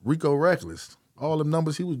just Rico Reckless. All the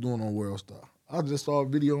numbers he was doing on WorldStar. I just saw a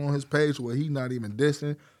video on his page where he not even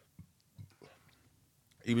dissing,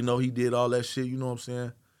 even though he did all that shit, you know what I'm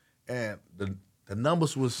saying? And the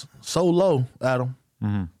numbers was so low, Adam.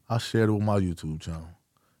 I shared it with my YouTube channel.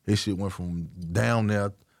 His shit went from down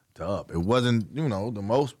there to up. It wasn't, the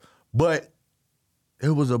most, but it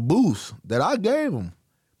was a boost that I gave him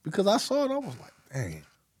because I saw it. I was like, dang.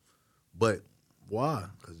 But why?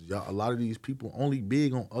 Because a lot of these people only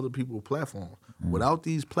big on other people's platforms. Without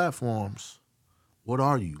these platforms, what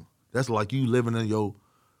are you? That's like you living in your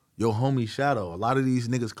homie's shadow. A lot of these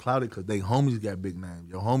niggas clouded because they homies got big names.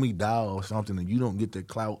 Your homie died or something and you don't get the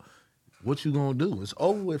clout. What you gonna do? It's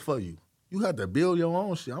over with for you. You have to build your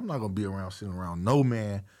own shit. I'm not gonna be around sitting around no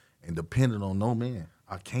man and dependent on no man.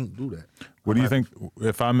 I can't do that. What do you think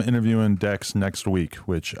if I'm interviewing Dex next week,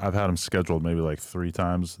 which I've had him scheduled maybe like 3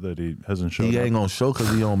 times that he hasn't showed up? He ain't gonna show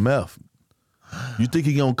because he on meth. You think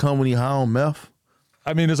he gonna come when he high on meth?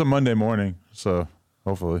 I mean, it's a Monday morning, so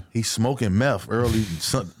hopefully. He's smoking meth early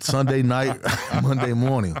Sunday night, Monday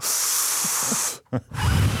morning.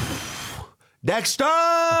 Dexter!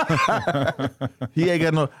 He ain't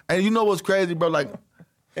got no... And you know what's crazy, bro? Like,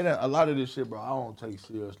 and a lot of this shit, bro, I don't take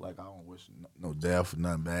serious. Like, I don't wish no death or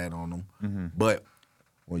nothing bad on them. But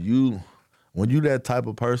when you that type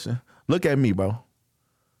of person, look at me, bro.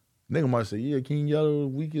 Nigga might say, yeah, King Yella,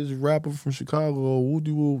 weakest rapper from Chicago, or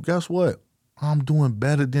woo-de-woo. Guess what? I'm doing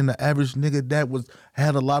better than the average nigga that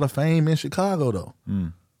had a lot of fame in Chicago, though.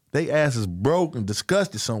 They ass is broke and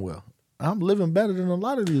disgusted somewhere. I'm living better than a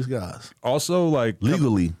lot of these guys. Also, like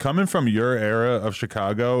legally, coming from your era of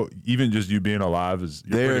Chicago, even just you being alive is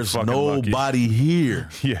there's nobody lucky. Here.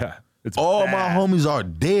 Yeah, it's all bad. my homies are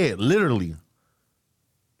dead. Literally.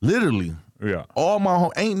 Yeah, all my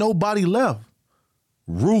ain't nobody left.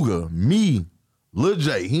 Ruger, me, Lil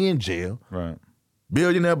J, he in jail. Right.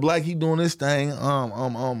 Billionaire Black, he doing this thing.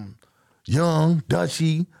 Young, Dutchy,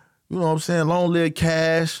 you know what I'm saying? Long Live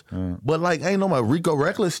Cash. But like ain't nobody. Rico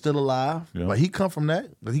Reckless still alive. Yeah. Like he come from that.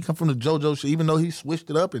 Like, he come from the JoJo shit, even though he switched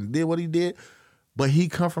it up and did what he did. But he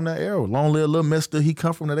come from that era. Long Live Lil Mister, he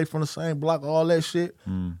come from that. They from the same block, all that shit.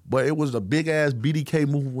 But it was a big ass BDK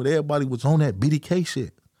movement where everybody was on that BDK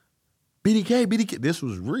shit. BDK. This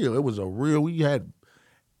was real. It was a real. We had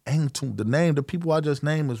the name. The people I just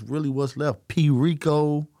named is really what's left. P.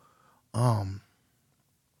 Rico,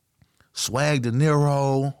 Swag De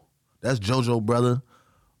Niro. That's JoJo brother.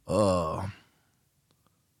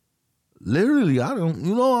 Literally, I don't.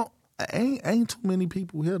 You know, ain't too many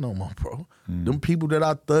people here no more, bro. Them people that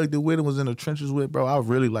I thugged it with and was in the trenches with, bro. I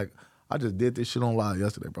really like. I just did this shit on live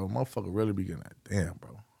yesterday, bro. Motherfucker really be getting that. Damn,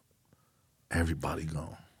 bro. Everybody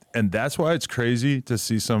gone. And that's why it's crazy to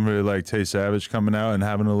see somebody like Tay Savage coming out and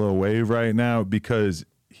having a little wave right now, because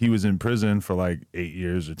he was in prison for like 8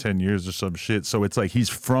 years or 10 years or some shit. So it's like he's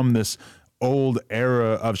from this old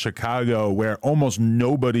era of Chicago where almost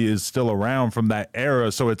nobody is still around from that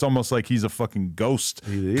era. So it's almost like he's a fucking ghost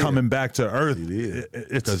coming back to earth.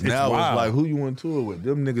 Because now wild. It's like, who you went to it with?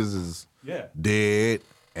 Them niggas is dead.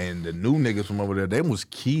 And the new niggas from over there, they was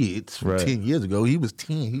kids from 10 years ago. He was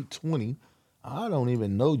 10, he 20. I don't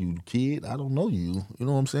even know you, kid. I don't know you. You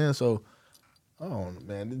know what I'm saying? So,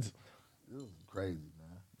 man, this is crazy,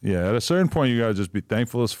 man. Yeah, at a certain point, you gotta just be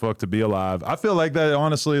thankful as fuck to be alive. I feel like that,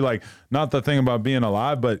 honestly, like, not the thing about being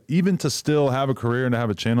alive, but even to still have a career and to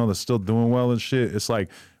have a channel that's still doing well and shit, it's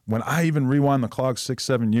like, when I even rewind the clock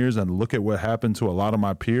 6-7 years and look at what happened to a lot of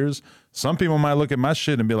my peers, some people might look at my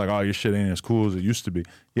shit and be like, oh, your shit ain't as cool as it used to be.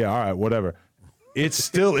 Yeah, all right, whatever. It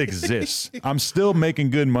still exists. I'm still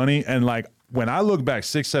making good money, and like, when I look back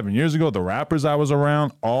 6-7 years ago, the rappers I was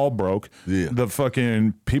around all broke. Yeah. The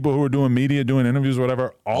fucking people who were doing media, doing interviews,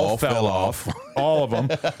 whatever, all fell off. All of them.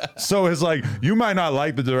 So it's like, you might not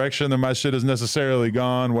like the direction that my shit has necessarily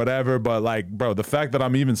gone, whatever, but like, bro, the fact that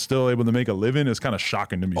I'm even still able to make a living is kind of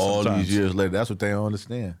shocking to me sometimes. All these years later, that's what they don't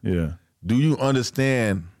understand. Yeah. Do you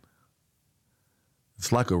understand?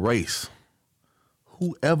 It's like a race.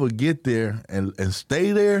 Whoever get there and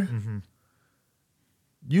stay there,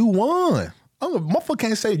 you won. Motherfucker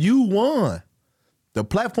can't say you won. The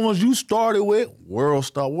platforms you started with, World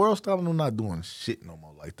Star, I'm not doing shit no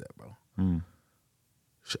more like that, bro.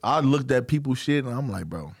 I looked at people's shit and I'm like,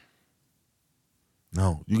 bro,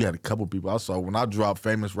 no, you got a couple people. I saw when I dropped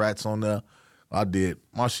Famous Rats on there,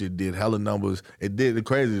 my shit did hella numbers. It did the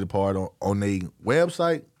crazy part on their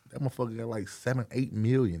website, that motherfucker got like 7-8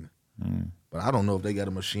 million. But I don't know if they got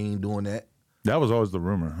a machine doing that. That was always the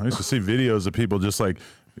rumor. I used to see videos of people just like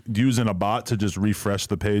using a bot to just refresh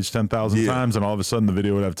the page 10,000 times, and all of a sudden the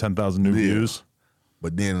video would have 10,000 new views.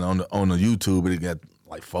 But then on the YouTube, it got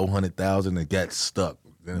like 400,000. It got stuck.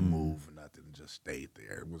 Then it moved and nothing, just stayed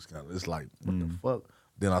there. It was kind of, it's like, what the fuck?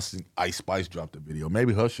 Then I see Ice Spice dropped a video.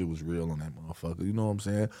 Maybe her shit was real on that motherfucker. You know what I'm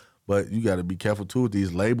saying? But you got to be careful too with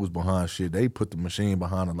these labels behind shit. They put the machine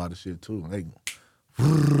behind a lot of shit too. They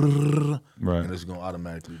right, and it's gonna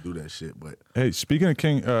automatically do that shit. But hey, speaking of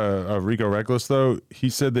King Rico Reckless, though, he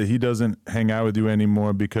said that he doesn't hang out with you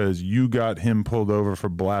anymore because you got him pulled over for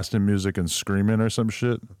blasting music and screaming or some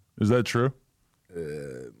shit. Is that true?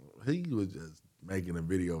 He was just making a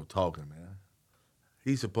video talking, man.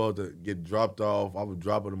 He's supposed to get dropped off. I was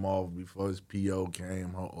dropping him off before his PO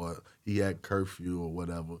came, or he had curfew or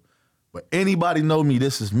whatever. But anybody know me,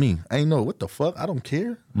 this is me. I ain't know, what the fuck? I don't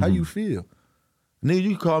care. How you feel? Nigga,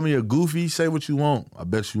 you call me a goofy, say what you want. I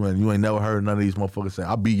bet you ain't never heard none of these motherfuckers say,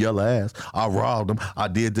 I beat Yella ass, I robbed him, I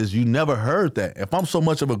did this. You never heard that. If I'm so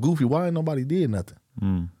much of a goofy, why ain't nobody did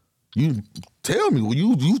nothing? You tell me,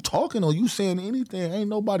 you talking or you saying anything, ain't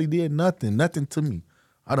nobody did nothing to me.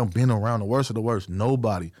 I done been around the worst of the worst.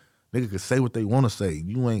 Nobody. Nigga can say what they want to say.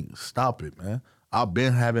 You ain't, stop it, man. I've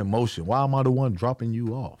been having motion. Why am I the one dropping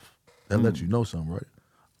you off? That let you know something, right?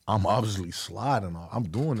 I'm obviously sliding off. I'm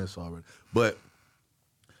doing this already. But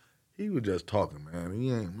he was just talking, man.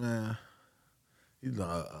 He ain't, man. He's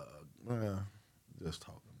man, just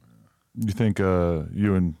talking, man. You think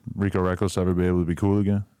you and Rico Reckless ever be able to be cool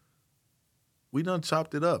again? We done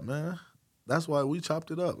chopped it up, man. That's why we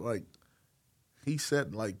chopped it up. Like, he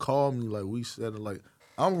said, like, call me, like, we said it, like,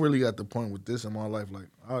 I'm really at the point with this in my life, like,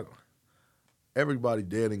 everybody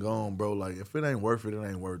dead and gone, bro. Like, if it ain't worth it, it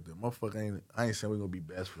ain't worth it. Motherfucker I ain't saying we gonna be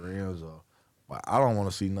best friends or, but I don't want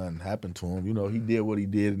to see nothing happen to him. You know, he did what he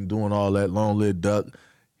did and doing all that. Long live Duck.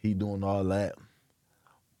 He doing all that.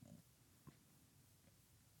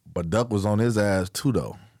 But Duck was on his ass too,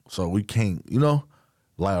 though. So we can't, you know,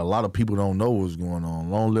 like a lot of people don't know what's going on.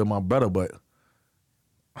 Long live my brother, but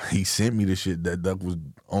he sent me the shit that Duck was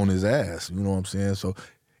on his ass. You know what I'm saying? So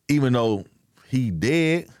even though he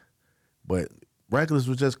dead, but Reckless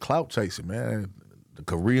was just clout chasing, man. The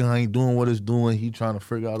career ain't doing what it's doing. He trying to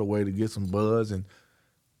figure out a way to get some buzz, and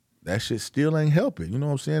that shit still ain't helping. You know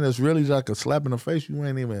what I'm saying? It's really like a slap in the face. You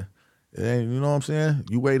ain't even, you know what I'm saying?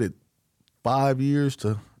 You waited 5 years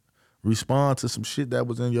to respond to some shit that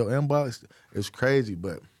was in your inbox. It's crazy,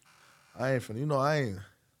 but I ain't finna, you know, I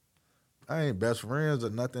ain't best friends or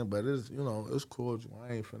nothing, but it's, you know, it's cordial.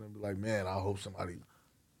 I ain't finna be like, man, I hope somebody,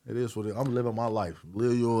 it is what it is. I'm living my life.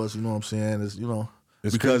 Live yours, you know what I'm saying? It's, you know,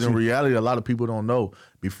 it's because crazy. In reality, a lot of people don't know.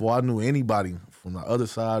 Before I knew anybody from the other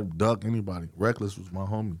side, Duck, anybody, Reckless was my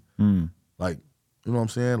homie. Like, you know what I'm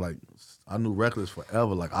saying? Like, I knew Reckless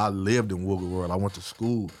forever. Like, I lived in Wooga World. I went to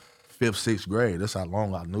school 5th, 6th grade. That's how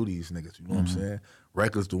long I knew these niggas. You know what I'm saying?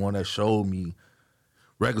 Reckless, the one that showed me.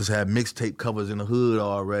 Reckless had mixtape covers in the hood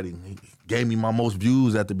already. He gave me my most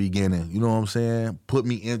views at the beginning. You know what I'm saying? Put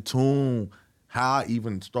me in tune. How I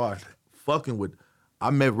even started fucking with.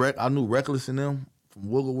 I knew Reckless and them from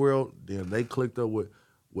Wooga World. Then they clicked up with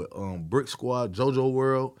Brick Squad, JoJo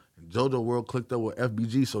World, and JoJo World clicked up with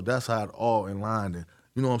FBG. So that's how it all in line. And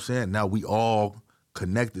you know what I'm saying? Now we all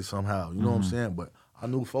connected somehow. You know what I'm saying? But I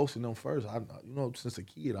knew folks in them first. You know, since a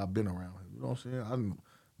kid, I've been around him. You know what I'm saying? I knew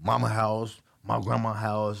mama house, my grandma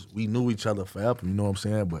house. We knew each other forever. You know what I'm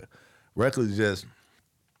saying? But Reckless just,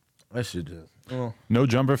 that shit just. No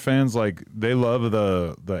Jumper fans, like, they love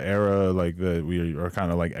the era, like, that we are kind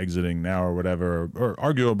of like exiting now or whatever, or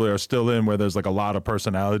arguably are still in, where there's like a lot of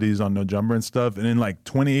personalities on No Jumper and stuff. And in like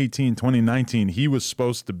 2018, 2019, he was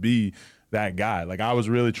supposed to be that guy. Like, I was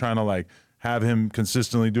really trying to like have him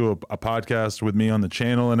consistently do a podcast with me on the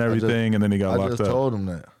channel and everything, and then he got locked up. I just told him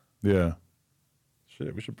that. Yeah.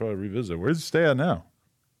 Shit, we should probably revisit. Where's he stay at now?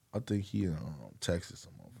 I think he in Texas.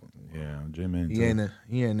 Yeah, J-Man. He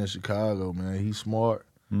ain't in Chicago, man. He's smart.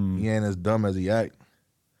 He ain't as dumb as he act.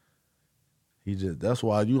 That's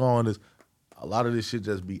why you on this. A lot of this shit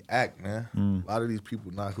just be act, man. A lot of these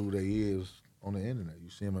people not who they is on the internet. You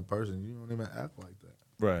see him in person, you don't even act like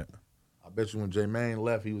that. Right. I bet you when J-Man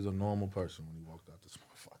left, he was a normal person when he walked out this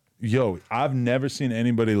motherfucker. Yo, I've never seen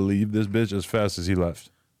anybody leave this bitch as fast as he left.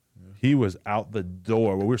 He was out the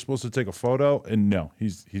door. Well, we were supposed to take a photo, and no,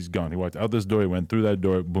 he's gone. He walked out this door, he went through that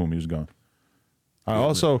door, boom, he was gone.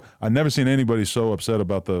 I've never seen anybody so upset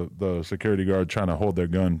about the security guard trying to hold their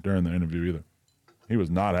gun during the interview either. He was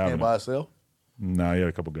not having it. By himself? Nah, he had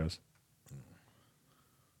a couple guys.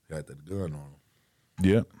 He had that gun on him.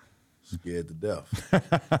 Yeah. Scared to death.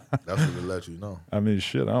 That's what it let you know. I mean,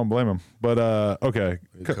 shit, I don't blame him. But, okay.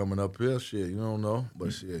 He coming up here, shit, you don't know.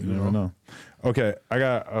 But shit, you never know. Okay, I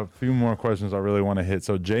got a few more questions I really want to hit.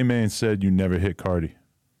 So, J-Man said you never hit Cardi.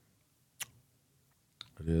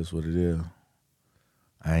 It is what it is.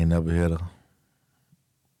 I ain't never hit her.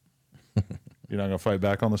 You're not going to fight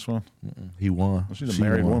back on this one? He won. Well, she's a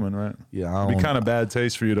married woman, right? Yeah. It'd be kind of bad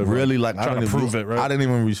taste for you to really like try to prove it, right? I didn't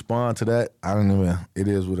even respond to that. It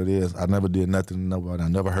is what it is. I never did nothing to nobody. I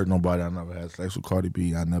never hurt nobody. I never had sex with Cardi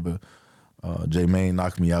B. I never, J-Mane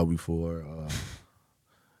knocked me out before.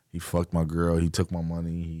 He fucked my girl. He took my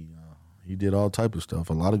money. He did all type of stuff.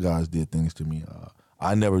 A lot of guys did things to me.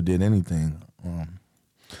 I never did anything.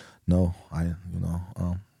 No,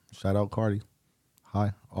 shout out Cardi.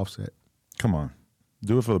 Hi, Offset. Come on.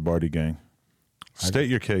 Do it for the Barty gang. State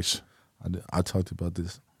your case. I talked about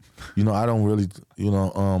this. I don't really,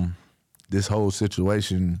 this whole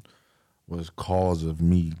situation was cause of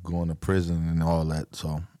me going to prison and all that.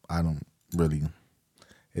 So I don't really,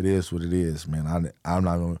 it is what it is, man. I'm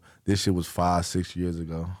not going to, this shit was 5-6 years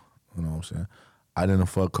ago. You know what I'm saying? I didn't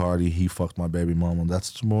fuck Cardi. He fucked my baby mama. That's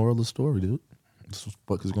the moral of the story, dude. That's what the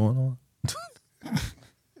fuck is going on.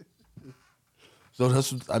 So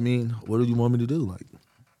that's what, what do you want me to do? Like,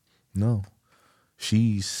 no.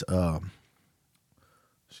 She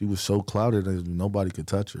was so clouded that nobody could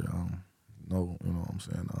touch her. No, you know what I'm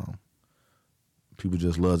saying? People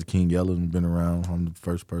just love the King Yella and been around. I'm the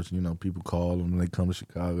first person, people call them when they come to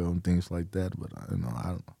Chicago and things like that. But,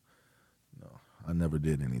 I never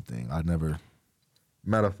did anything.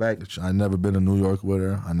 Matter of fact, I never been to New York with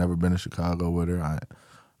her. I never been to Chicago with her.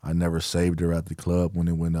 I never saved her at the club when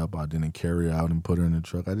it went up. I didn't carry her out and put her in the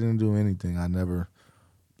truck. I didn't do anything. I never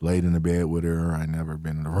laid in the bed with her. I never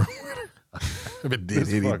been in the room with her. haven't did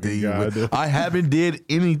This fucking anything. guy, dude. I haven't did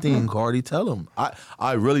anything, Cardi. Tell him.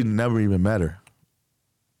 I really never even met her.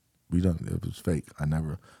 It was fake. I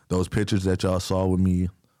never. Those pictures that y'all saw with me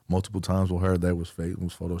multiple times with her, that was fake. It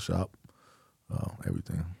was Photoshop.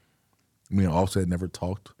 Everything. Me and Offset never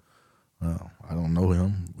talked. I don't know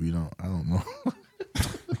him. I don't know.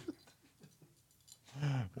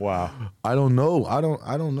 Wow. I don't know. I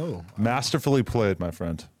don't know. Masterfully played, my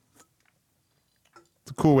friend.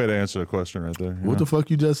 It's a cool way to answer the question right there. What the fuck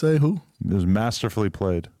you just say? Who? It was masterfully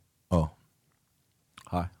played. Oh.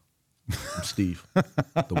 Hi. I'm Steve,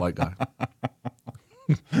 the white guy.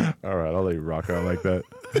 All right, I'll let you rock out like that.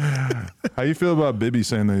 How you feel about Bibby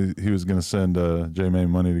saying that he was going to send J-Mane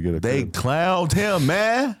money to get a They crib? clowned him,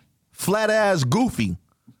 man. Flat ass goofy.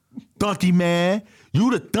 Donkey man. You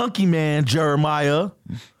the donkey man, Jeremiah.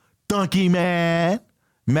 Donkey man.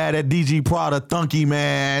 Mad at DG Prada, donkey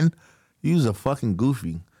man. He's a fucking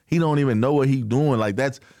goofy. He don't even know what he doing. Like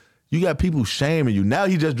you got people shaming you. Now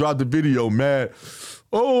he just dropped the video, mad.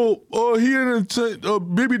 Bibby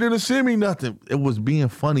didn't send me nothing. It was being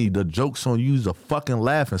funny. The joke's on you's a fucking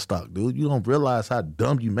laughing stock, dude. You don't realize how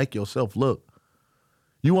dumb you make yourself look.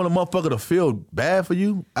 You want a motherfucker to feel bad for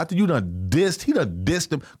you? After you done dissed, he done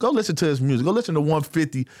dissed him. Go listen to his music. Go listen to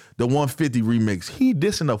 150, the 150 remix. He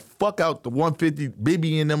dissing the fuck out the 150,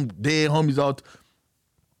 Bibby and them dead homies all.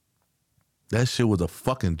 That shit was a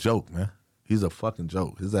fucking joke, man. He's a fucking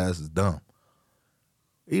joke. His ass is dumb.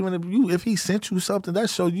 Even if he sent you something, that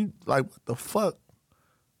show you like what the fuck,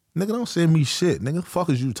 nigga. Don't send me shit, nigga. Fuck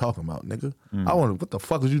is you talking about, nigga? What the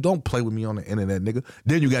fuck is you? Don't play with me on the internet, nigga.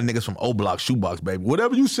 Then you got niggas from O Block, Shoebox, baby.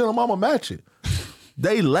 Whatever you send them, I'ma match it.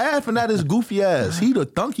 They laughing at his goofy ass. He the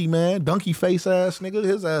donkey man, donkey face ass nigga.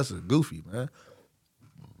 His ass is goofy, man.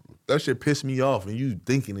 That shit pissed me off. And you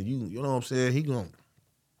thinking that you know what I'm saying?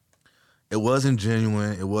 It wasn't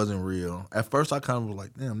genuine. It wasn't real. At first, I kind of was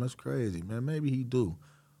like, damn, that's crazy, man. Maybe he do.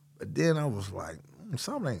 But then I was like,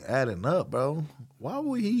 something ain't adding up, bro. Why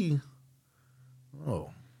would he?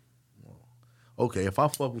 Oh. Okay, if I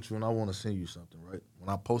fuck with you and I want to send you something, right? When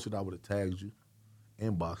I posted, I would have tagged you,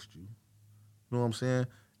 inboxed you. You know what I'm saying?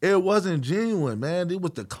 It wasn't genuine, man. It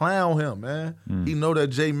was to clown him, man. He know that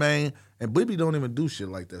J-Mane and Bibby don't even do shit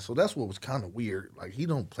like that. So that's what was kind of weird. Like, he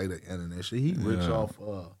don't play the internet shit. He rich off,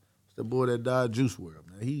 the boy that died, Juice WRLD,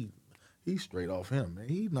 man. He's straight off him, man.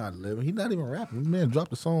 He's not living. He's not even rapping. Man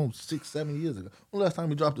dropped a song 6-7 years ago. When the last time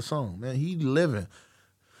he dropped a song, man? He living.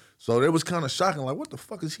 So it was kind of shocking. Like, what the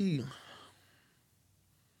fuck is he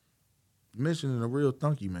mentioning a real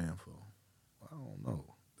donkey man for? I don't know.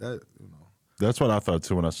 That's what I thought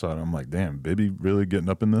too when I saw it. I'm like, damn, Bibby really getting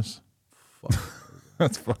up in this? Fuck.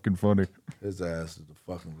 That's fucking funny. His ass is the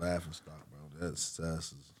fucking laughing stock, bro. His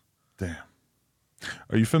ass is. Damn.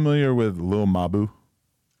 Are you familiar with Lil Mabu?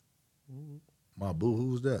 Mabu,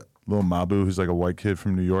 who's that? Lil Mabu, who's like a white kid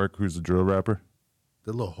from New York who's a drill rapper.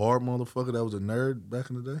 That little hard motherfucker that was a nerd back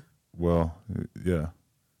in the day? Well, yeah.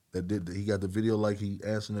 He got the video like he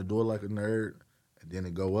answering the door like a nerd, and then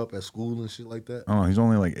it go up at school and shit like that? Oh, he's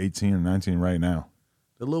only like 18 or 19 right now.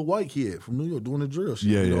 The little white kid from New York doing the drill shit.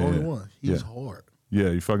 Yeah, He's yeah, the only yeah. one. He's hard. Yeah,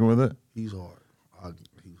 you fucking with it? He's hard.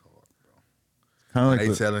 He's hard, bro. Kind of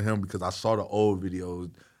like They telling him because I saw the old videos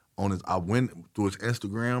on his. I went through his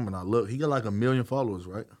Instagram and I looked. He got like 1 million followers,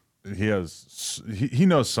 right? he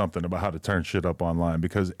knows something about how to turn shit up online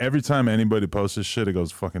because every time anybody posts his shit, it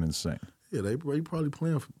goes fucking insane. Yeah, they probably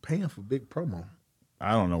paying for big promo.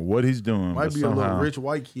 I don't know what he's doing. Might but be somehow, a little rich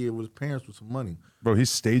white kid with his parents with some money. Bro, he's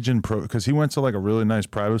staging because he went to like a really nice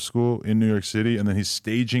private school in New York City, and then he's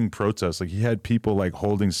staging protests. Like he had people like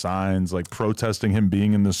holding signs, like protesting him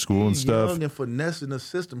being in the school and stuff. Young and finessing the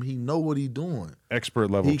system. He know what he doing. Expert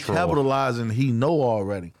level. He troll. capitalizing. He know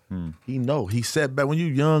already. He know. He set back when you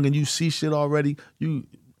young and you see shit already.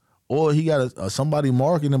 Or he got somebody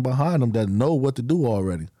marketing behind him that know what to do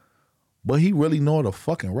already. But he really know how to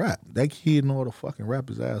fucking rap. That kid know how to fucking rap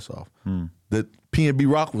his ass off. The P&B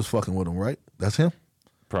Rock was fucking with him, right? That's him?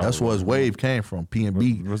 Probably. That's where his wave came from,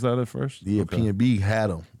 P&B. Was that at first? Yeah, Okay. P&B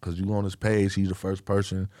had him. Because you go on his page, he's the first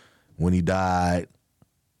person when he died.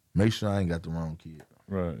 Make sure I ain't got the wrong kid.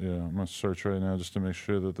 Right, yeah. I'm going to search right now just to make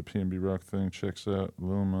sure that the P&B Rock thing checks out.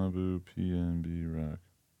 Lil Mabu, P&B Rock.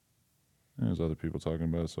 There's other people talking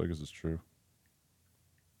about it, so I guess it's true.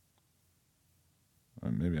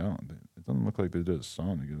 Maybe I don't. It doesn't look like they did a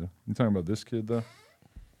song together. You talking about this kid though?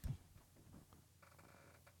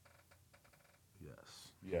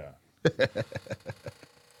 Yes. Yeah.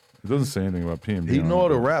 It doesn't say anything about P&B. He on know how it,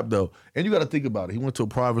 to but- rap though, and you got to think about it. He went to a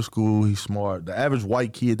private school. He's smart. The average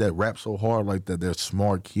white kid that raps so hard like that, they're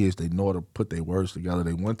smart kids. They know how to put their words together.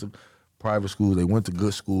 They went to private schools. They went to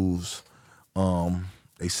good schools.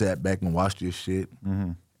 They sat back and watched this shit,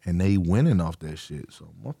 and they winning off that shit. So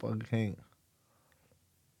motherfucker can't.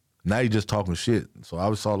 Now he just talking shit. So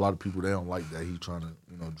I saw a lot of people, they don't like that. He trying to,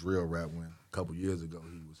 drill rap when a couple years ago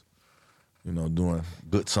he was, doing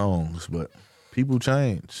good songs. But people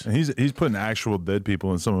change. And he's putting actual dead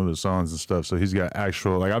people in some of his songs and stuff. So he's got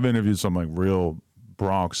actual, like I've interviewed some like real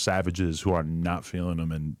Bronx savages who are not feeling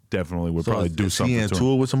him and definitely would probably do something to him. Is he in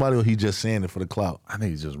tour with somebody or he just saying it for the clout? I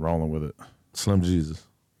think he's just rolling with it. Slim Jesus.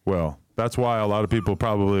 Well, that's why a lot of people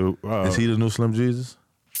probably... is he the new Slim Jesus?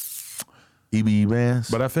 EBE Bands?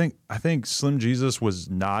 But I think Slim Jesus was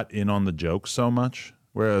not in on the joke so much,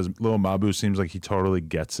 whereas Lil Mabu seems like he totally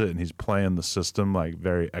gets it and he's playing the system like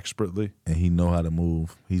very expertly. And he know how to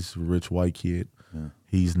move. He's a rich white kid. Yeah.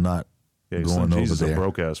 He's not going Slim over Jesus there. is a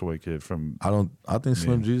broke-ass white kid from... I think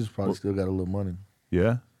Slim Jesus probably still got a little money.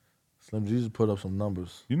 Yeah? Slim Jesus put up some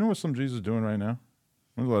numbers. You know what Slim Jesus is doing right now?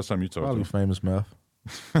 When's the last time you talked Probably to him? Famous Meth.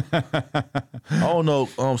 I don't know.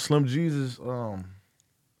 Slim Jesus,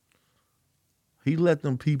 he let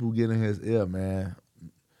them people get in his ear, man.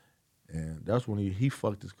 And that's when he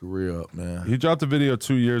fucked his career up, man. He dropped a video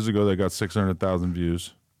 2 years ago that got 600,000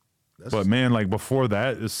 views. But man, like before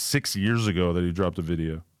that, it's 6 years ago that he dropped a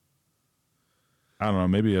video. I don't know.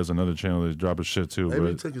 Maybe he has another channel that's dropping shit too. Maybe but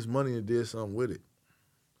he took his money and did something with it.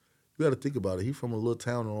 You got to think about it. He from a little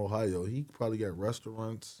town in Ohio. He probably got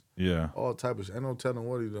restaurants. Yeah. All type of shit. Ain't no telling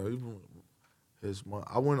what he done.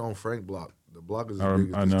 I went on Frank Block. The block is as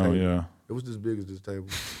big as this table. Yeah. It was as big as this table.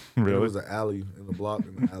 Really? There was an alley in the block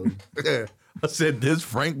in the alley. Yeah. I said, this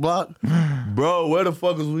Frank Block? Bro, where the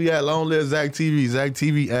fuck is we at? Long live Zach TV. Zach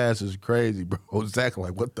TV ass is crazy, bro. Zach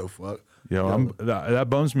like, what the fuck? Yo, that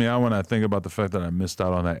bums me out when I think about the fact that I missed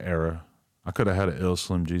out on that era. I could have had an ill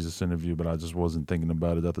Slim Jesus interview, but I just wasn't thinking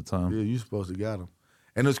about it at the time. Yeah, you supposed to got him.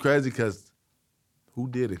 And it's crazy because who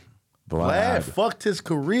did it? Vlad fucked his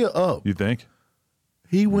career up. You think?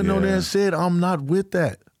 He went on there and said, I'm not with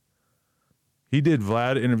that. He did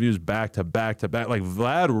Vlad interviews back to back to back. Like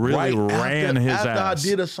Vlad really ran his ass. After I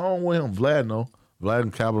did a song with him,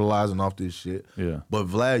 Vlad capitalizing off this shit. Yeah. But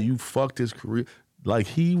Vlad, you fucked his career. Like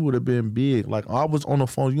he would have been big. Like I was on the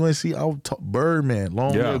phone. You ain't see I was Birdman,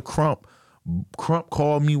 long live Crump. Crump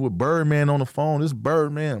called me with Birdman on the phone. This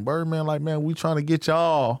Birdman like, man, we trying to get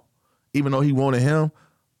y'all, even though he wanted him.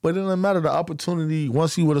 But it doesn't matter the opportunity.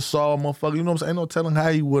 Once he would have saw a motherfucker, you know what I'm saying? Ain't no telling how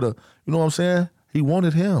he would have, you know what I'm saying? He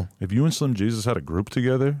wanted him. If you and Slim Jesus had a group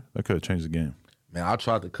together, that could have changed the game. Man, I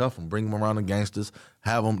tried to cuff him, bring him around the gangsters,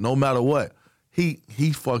 have him, no matter what. He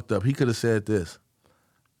fucked up. He could have said this.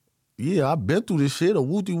 Yeah, I've been through this shit, a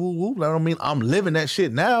woo-dee-woo-woo. I don't mean I'm living that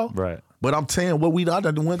shit now. Right. But I'm saying what I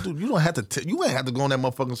done went through. You don't have to. You ain't have to go on that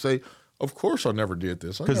motherfucker and say, "Of course I never did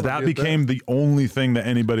this." Because that became the only thing that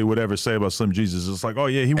anybody would ever say about Slim Jesus. It's like, oh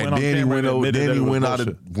yeah, he went on camera and admitted that it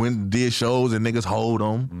was bullshit. Did shows and niggas hold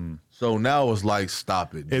him. So now it's like,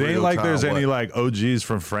 stop it. It ain't like there's any like OGs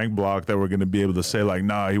from Frank Block that were gonna be able to say like,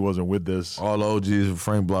 nah, he wasn't with this. All the OGs from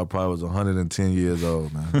Frank Block probably was 110 years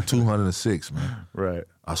old, man. 206, man. Right.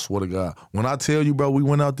 I swear to God. When I tell you, bro, we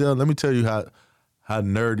went out there. Let me tell you how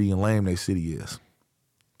nerdy and lame that city is.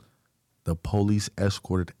 The police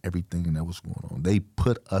escorted everything that was going on. They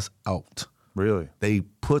put us out. Really? They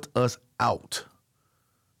put us out.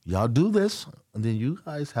 Y'all do this, and then you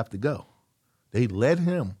guys have to go. They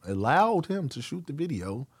allowed him to shoot the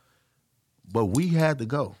video, but we had to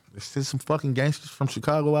go. There's some fucking gangsters from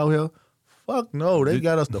Chicago out here. Fuck no, they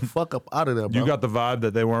got us the fuck up out of there, bro. You got the vibe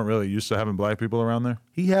that they weren't really used to having black people around there?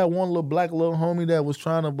 He had one little black little homie that was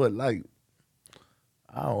trying to, but like,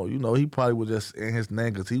 I don't, he probably was just in his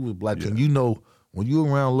name because he was black. Yeah. And when you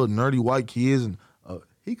around little nerdy white kids, and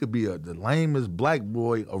he could be the lamest black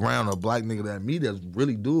boy around a black nigga that me that's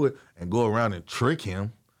really do it and go around and trick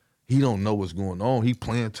him. He don't know what's going on. He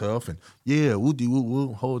playing tough and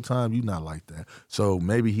woo-dee-woo-woo. Whole time you not like that. So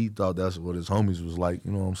maybe he thought that's what his homies was like,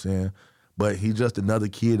 you know what I'm saying? But he just another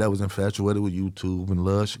kid that was infatuated with YouTube and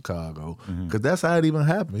loved Chicago. Because that's how it even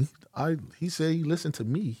happened. He said he listened to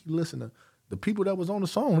me. He listened to the people that was on the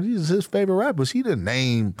song. These are his favorite rappers. He didn't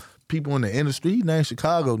name people in the industry. He named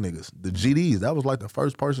Chicago niggas, the GDs. That was like the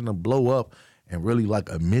first person to blow up and really like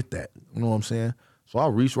admit that. You know what I'm saying? So I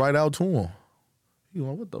reached right out to him. You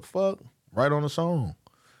know, what the fuck? Right on the song.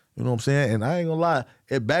 You know what I'm saying? And I ain't gonna lie,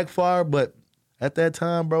 it backfired, but at that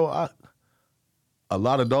time, bro, a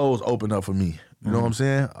lot of doors opened up for me. You know what I'm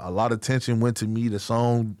saying? A lot of attention went to me. The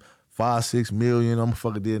song, 5-6 million, I'm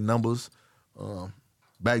fucking did numbers.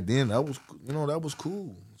 Back then, that was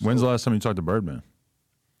cool. When's the last time you talked to Birdman?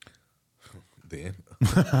 Then.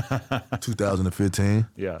 2015.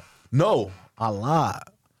 Yeah. No, I lied.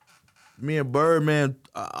 Me and Birdman,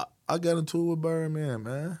 I got into it with Birdman,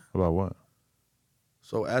 man. About what?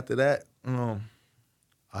 So after that,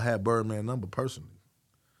 I had Birdman number personally.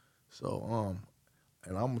 So,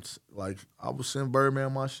 and I'm like, I was sending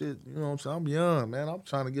Birdman my shit. You know what I'm saying? I'm young, man. I'm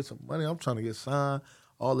trying to get some money. I'm trying to get signed,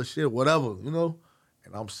 all the shit, whatever, you know?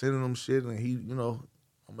 And I'm sending him shit, and he, you know,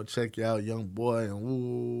 I'm going to check you out, young boy, and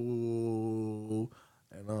woo.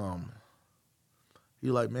 And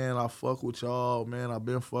he like, man, I fuck with y'all, man. I've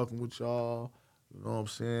been fucking with y'all. You know what I'm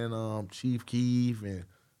saying? Chief Keef, and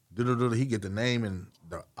he get the name and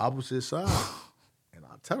the opposite side. And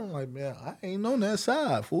I tell him, like, man, I ain't on that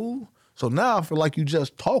side, fool. So now I feel like you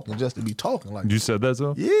just talking just to be talking. Like, You said that,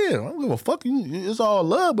 so? yeah, I don't give a fuck you. It's all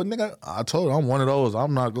love, but nigga, I told you I'm one of those.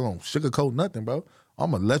 I'm not gonna sugarcoat nothing, bro.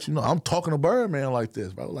 I'm gonna let you know. I'm talking to Birdman like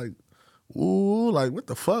this, bro. Like, ooh, like what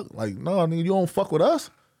the fuck? Like, no, nigga, you don't fuck with us?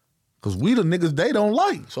 Cause we the niggas they don't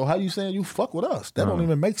like. So how you saying you fuck with us? That don't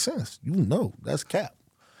even make sense. You know, that's cap.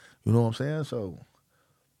 You know what I'm saying? So,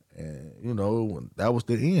 and you know, that was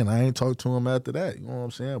the end. I ain't talked to him after that. You know what I'm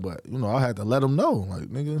saying? But you know, I had to let him know, like,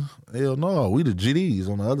 nigga, hell no, we the GDs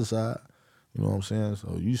on the other side. You know what I'm saying?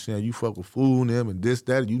 So you saying you fuck with Fool and them and this,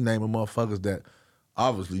 that, you naming motherfuckers that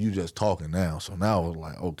obviously you just talking now. So now I was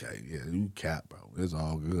like, okay, yeah, you cap, bro. It's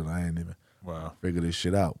all good. I ain't even figure this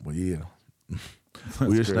shit out. But yeah.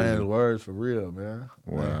 We exchange words for real, man.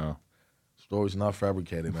 Wow. Man. Story's not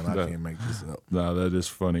fabricated, man. I can't make this up. Nah, that is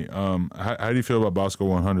funny. How do you feel about Bosco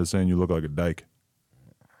 100 saying you look like a dyke?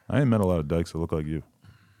 I ain't met a lot of dykes that look like you.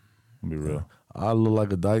 I'll be real. I look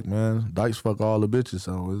like a dyke, man. Dykes fuck all the bitches,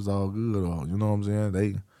 so it's all good. You know what I'm saying?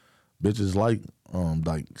 They bitches like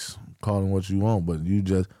dykes. Call them what you want, but you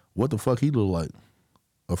just, what the fuck he look like?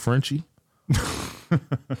 A Frenchie?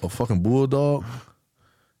 A fucking bulldog?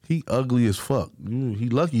 He ugly as fuck. He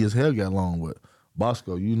lucky his hair got long, but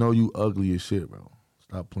Bosco, you know you ugly as shit, bro.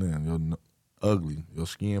 Stop playing. You're ugly. Your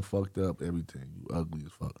skin fucked up, everything. You ugly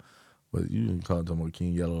as fuck. But you didn't call him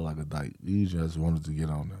King Yella like a dyke. You just wanted to get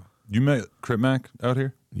on there. You met Crip Mac out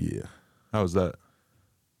here? Yeah. How was that?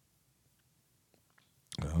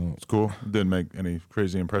 It's cool. Didn't make any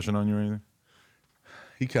crazy impression on you or anything?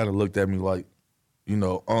 He kind of looked at me like, you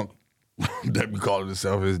know, Unc, that be calling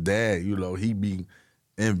himself his dad. You know, he be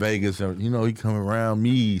in Vegas, and you know, he come around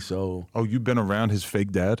me, so. Oh, you've been around his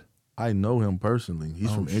fake dad? I know him personally.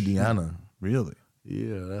 He's from Indiana. Really?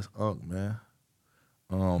 Yeah, that's Unc, man.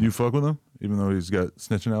 You fuck with him? Even though he's got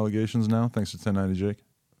snitching allegations now, thanks to 1090 Jake?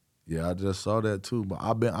 Yeah, I just saw that too. But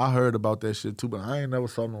I heard about that shit too, but I ain't never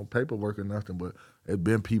saw no paperwork or nothing. But it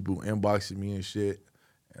been people inboxing me and shit.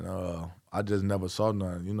 And I just never saw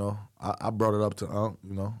nothing, you know. I brought it up to Unc,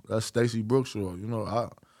 you know. That's Stacey Brookshaw, you know.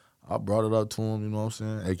 I brought it up to him, you know what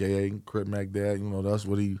I'm saying? AKA Crip Mac Dad, you know, that's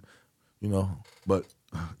what he, you know. But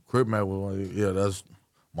Crip Mac was like, yeah, that's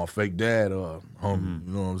my fake dad, homie,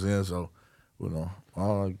 you know what I'm saying? So, you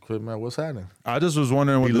know, Crip Mac, what's happening? I just was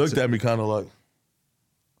wondering what he looked at me kind of like,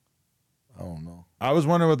 I don't know. I was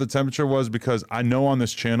wondering what the temperature was because I know on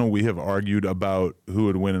this channel we have argued about who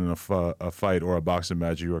would win in a fight or a boxing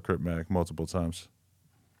match, you or Crip Mac, multiple times.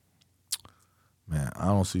 Man, I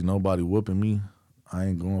don't see nobody whooping me. I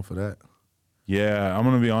ain't going for that. Yeah, I'm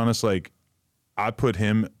going to be honest. Like, I put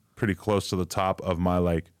him pretty close to the top of my,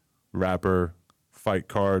 like, rapper fight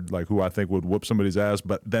card, like, who I think would whoop somebody's ass.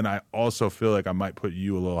 But then I also feel like I might put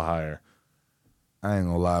you a little higher. I ain't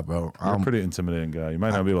gonna lie, bro. You're a pretty intimidating guy. You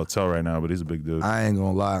might not be able to tell right now, but he's a big dude. I ain't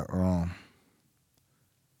gonna lie.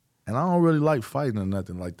 And I don't really like fighting or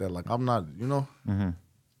nothing like that. Like, I'm not, you know.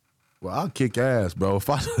 Well, I'll kick ass, bro. If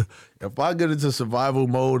I get into survival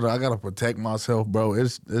mode and I gotta protect myself, bro,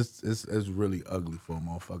 it's really ugly for a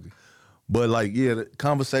motherfucker. But like, yeah, the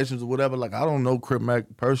conversations or whatever, like, I don't know Crip Mac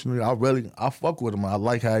personally. I fuck with him. I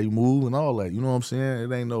like how he move and all that. You know what I'm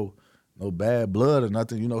saying? It ain't no bad blood or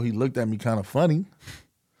nothing. You know, he looked at me kind of funny.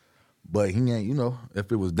 But he ain't, you know,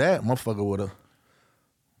 if it was that, motherfucker would have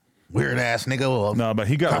weird ass nigga. No, but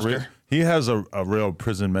he has a real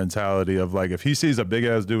prison mentality of like, if he sees a big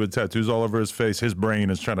ass dude with tattoos all over his face, his brain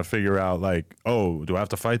is trying to figure out like, oh, do I have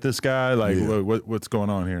to fight this guy? Like, what's going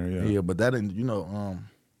on here? Yeah, but that ain't, you know,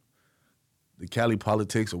 the Cali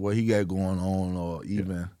politics or what he got going on, or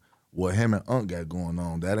even what him and Unc got going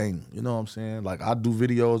on, that ain't, you know what I'm saying? Like, I do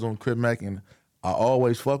videos on Crip Mac and I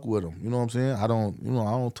always fuck with him. You know what I'm saying? I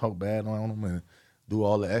don't talk bad on him and do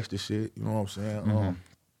all the extra shit. You know what I'm saying?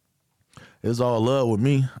 It's all love with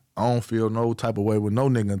me. I don't feel no type of way with no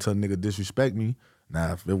nigga until nigga disrespect me.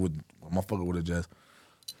 Now, if motherfucker would have just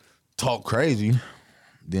talked crazy,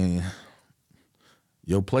 then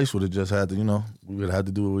your place would have just had to, you know, we would have had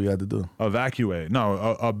to do what we had to do. Evacuate.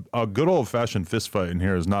 No, a good old fashioned fist fight in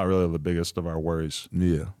here is not really the biggest of our worries.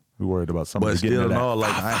 Yeah. We worried about somebody But getting still, to that. no,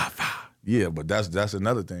 like yeah, but that's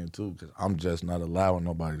another thing too, because I'm just not allowing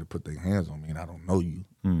nobody to put their hands on me, and I don't know you.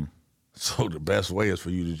 So the best way is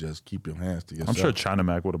for you to just keep your hands to yourself. I'm sure China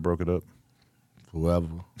Mac would have broke it up. Whoever.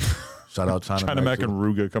 Shout out China Mac too. and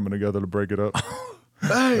Ruga coming together to break it up.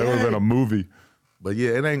 Hey, That would have been a movie. But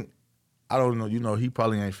yeah, it ain't. I don't know. You know, he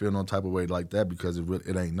probably ain't feeling no type of way like that because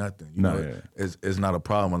it ain't nothing. You know, it's not a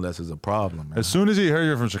problem unless it's a problem, man. As soon as he heard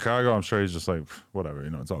you're from Chicago, I'm sure he's just like, whatever. You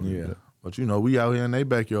know, it's all good. Yeah. But you know, we out here in their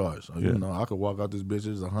backyard, so you know, I could walk out this bitch.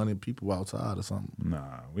 There's 100 people outside or something.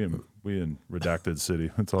 Nah, we in redacted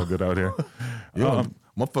city. It's all good out here.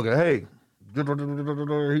 Motherfucker, hey,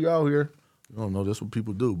 he out here. You don't know that's what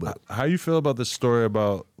people do. But how you feel about this story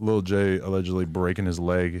about Lil J allegedly breaking his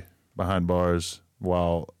leg behind bars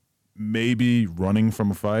while maybe running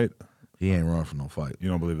from a fight? He ain't run from no fight. You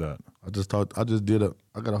don't believe that?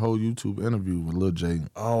 I got a whole YouTube interview with Lil J.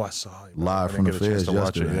 Oh, I saw it. Live from the feds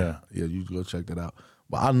yesterday. Yeah, you can go check that out.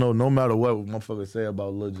 But I know no matter what motherfuckers say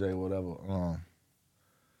about Lil J or whatever,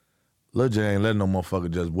 Lil J ain't letting no motherfucker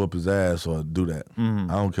just whoop his ass or do that.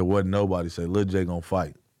 I don't care what nobody say. Lil J gonna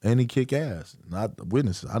fight. And he kick ass. Not the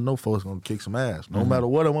witnesses. I know folks gonna kick some ass. No matter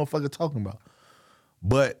what a motherfucker talking about.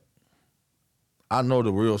 But I know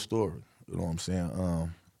the real story. You know what I'm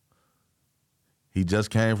saying? He just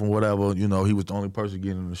came from whatever, you know, he was the only person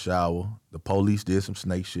getting in the shower. The police did some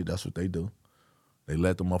snake shit. That's what they do. They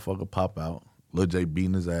let the motherfucker pop out. Lil J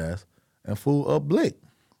beating his ass. And fool up blick.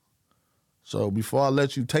 So before I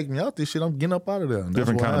let you take me out this shit, I'm getting up out of there. And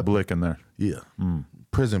different kind of blick in there. Yeah.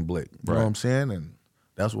 Prison blick. You know what I'm saying? And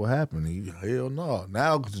that's what happened. Hell no.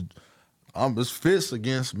 Now it's fists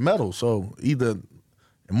against metal. So either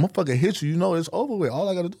a motherfucker hit you, you know it's over with. All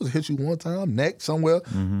I got to do is hit you one time, neck, somewhere,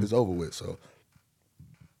 it's over with. So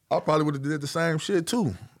I probably would have did the same shit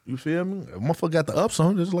too. You feel me? If a motherfucker got the ups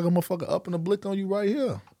on, just like a motherfucker up and a blick on you right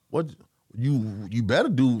here. What you better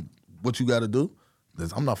do what you got to do.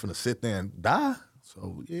 I'm not finna sit there and die.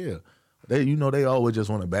 So yeah, they always just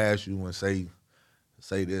want to bash you and say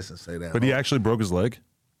this and say that. But he actually broke his leg?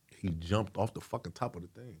 He jumped off the fucking top of the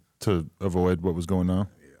thing to avoid what was going on.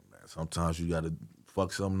 Yeah, man. Sometimes you got to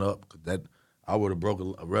fuck something up. Cause that I would have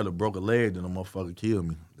rather broke a leg than a motherfucker kill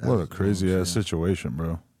me. What a crazy ass situation,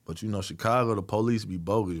 bro. But you know, Chicago, the police be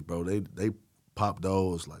bogus, bro. They pop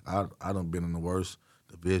those. Like I done been in the worst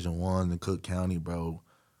Division I in Cook County, bro.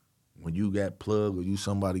 When you got plugged or you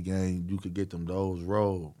somebody gang, you could get them those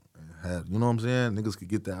rolled and have, you know what I'm saying? Niggas could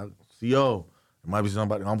get that CO. It might be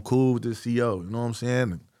somebody, I'm cool with this CO, you know what I'm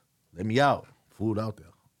saying? And let me out. Food out there.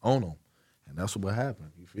 On them. And that's what happened.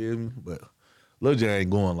 You feel me? But Lil J ain't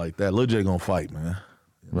going like that. Lil J gonna fight, man.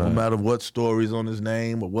 Right. No matter what stories on his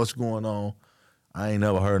name or what's going on, I ain't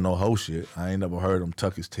never heard no hoe shit. I ain't never heard him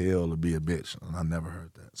tuck his tail or be a bitch. And I never heard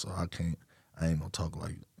that. So I ain't gonna talk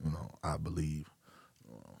like, I believe.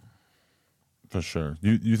 For sure.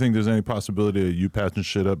 You think there's any possibility of you patching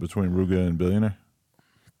shit up between Ruga and Billionaire?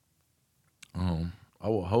 I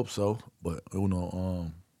would hope so, but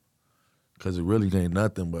because it really ain't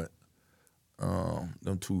nothing but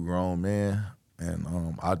them two grown men, and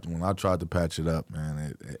when I tried to patch it up,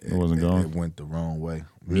 man, it wasn't going. It went the wrong way.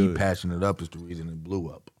 Really? Me patching it up is the reason it blew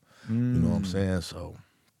up. You know what I'm saying? So,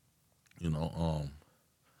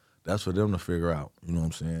 that's for them to figure out. You know what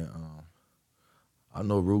I'm saying? I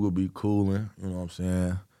know Ruga be cooling, you know what I'm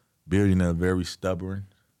saying? Billionaire very stubborn.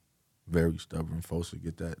 Folks to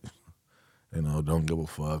get that, don't give a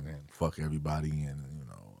fuck and fuck everybody and,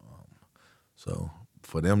 so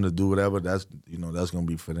for them to do whatever, that's gonna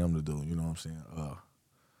be for them to do, you know what I'm saying?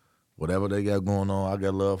 Whatever they got going on, I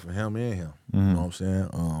got love for him and him, you know what I'm saying?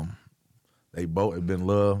 They both have been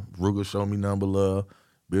love. Ruga showed me number love.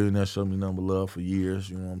 Billionaire showed me number love for years,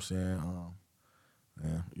 you know what I'm saying?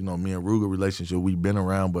 Yeah, me and Ruga relationship, we been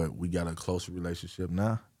around, but we got a closer relationship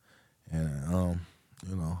now. And I'm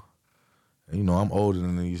older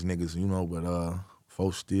than these niggas, but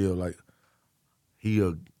folks still like he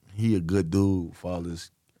a good dude for all this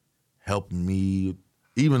helping me.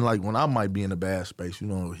 Even like when I might be in a bad space,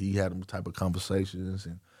 he had them type of conversations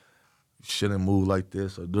and shouldn't move like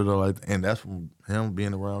this or do like that. And that's from him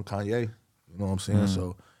being around Kanye. You know what I'm saying?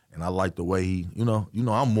 So, and I like the way he,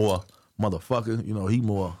 I'm more motherfucker, he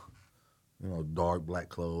more, dark black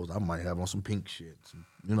clothes. I might have on some pink shit,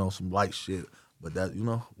 some light shit. But that,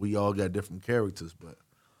 we all got different characters. But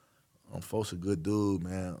folks a good dude,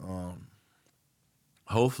 man.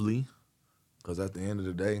 Hopefully, because at the end of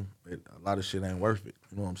the day, a lot of shit ain't worth it.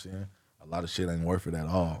 You know what I'm saying? A lot of shit ain't worth it at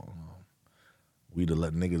all. We the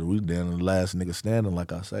niggas, we the last nigga standing,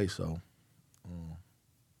 like I say. So,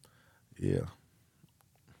 yeah.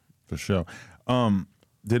 For sure.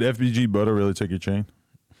 Did FBG Butter really take your chain?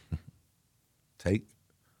 take,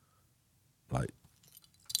 like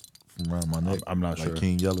from around my neck. I'm not like sure.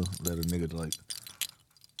 King Yella let a nigga like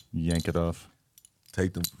Yank it off.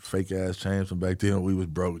 take them fake ass chains from back then. We was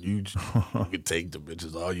broke. You could take the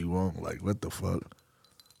bitches all you want. Like what the fuck?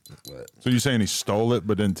 What? So you saying he stole it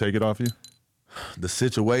but didn't take it off you? The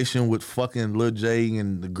situation with fucking Lil J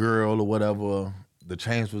and the girl or whatever, the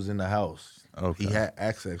chains was in the house. Okay. He had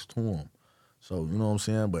access to them. So, you know what I'm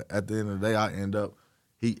saying? But at the end of the day,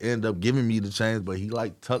 he ended up giving me the chains, but he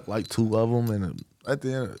like tucked like 2 of them. And at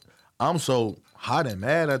the end, I'm so hot and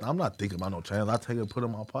mad at, I'm not thinking about no chains. I take it and put it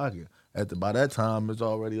in my pocket. By that time, it's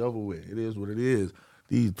already over with. It is what it is.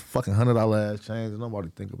 These fucking $100 ass chains, nobody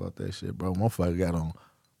think about that shit, bro. Motherfucker got on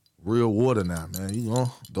real water now, man. You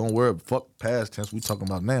know, don't worry, fuck past tense, we talking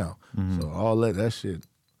about now. So all that shit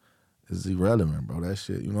is irrelevant, bro. That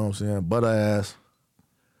shit, you know what I'm saying? Butter ass.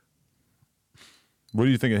 What do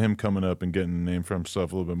you think of him coming up and getting a name for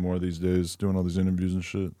himself a little bit more these days, doing all these interviews and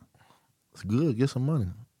shit? It's good, get some money.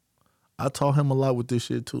 I taught him a lot with this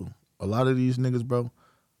shit too. A lot of these niggas, bro,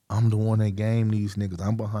 I'm the one that game these niggas.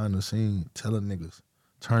 I'm behind the scene telling niggas,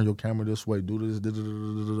 turn your camera this way, do this,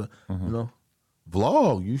 you know?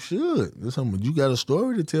 Vlog, you should. You got a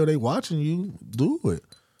story to tell, they watching you, do it.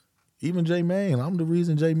 Even J Main, I'm the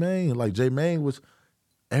reason J Main. Like J Main was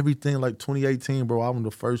everything like 2018, bro. I'm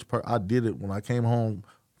the first I did it when I came home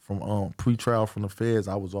from pre-trial from the feds.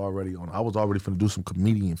 I was already finna do some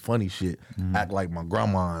comedian funny shit, act like my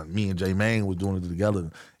grandma and me and J Main was doing it together.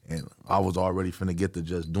 And I was already finna get to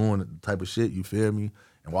just doing it type of shit, you feel me?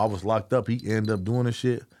 And while I was locked up, he ended up doing the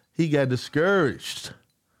shit. He got discouraged.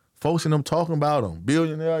 Folks in them talking about him.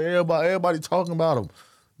 Billionaire, everybody talking about him.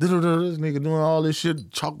 This nigga doing all this shit,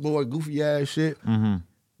 chalkboard, goofy ass shit.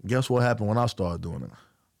 Guess what happened when I started doing it?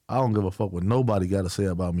 I don't give a fuck what nobody got to say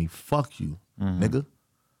about me. Fuck you, nigga.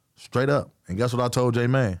 Straight up. And guess what I told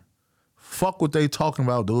J-Man? Fuck what they talking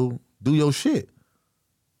about, dude. Do your shit.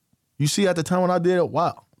 You see at the time when I did it,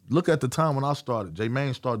 wow. Look at the time when I started.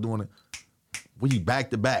 J-Man started doing it. We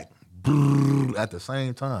back to back. At the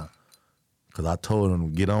same time. Because I told him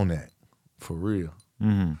to get on that. For real.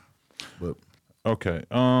 But Okay.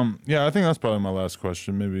 Yeah, I think that's probably my last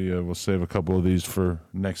question. Maybe we'll save a couple of these for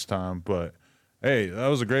next time. But, hey, that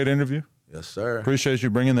was a great interview. yes, sir. Appreciate you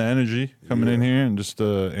bringing the energy, coming in here and just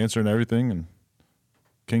answering everything. And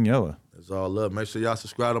King Yella. It's all love. Make sure y'all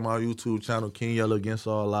subscribe to my YouTube channel, King Yella Against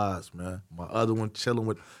All Odds, man. My other one, chilling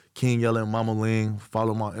with King Yella and Mama Ling.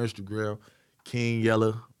 Follow my Instagram, King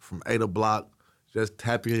Yella from Ada Block. Just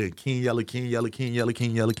tap in, King Yella, King Yella, King Yella,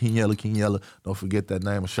 King Yella, King Yella, King Yella. Don't forget that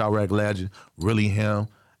name, a Chirac legend. Really him.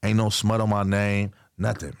 Ain't no smut on my name.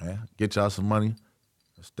 Nothing, man. Get y'all some money.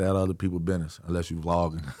 Stay out of other people's business, unless you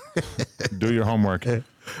vlogging. Do your homework.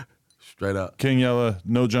 Straight up. King Yella,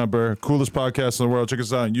 No Jumper, coolest podcast in the world. Check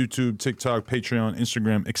us out on YouTube, TikTok, Patreon,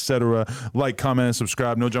 Instagram, etc. Like, comment, and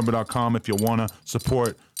subscribe. NoJumper.com if you want to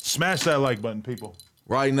support. Smash that like button, people.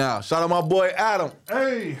 Right now. Shout out my boy Adam.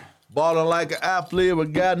 Hey. Balling like an athlete,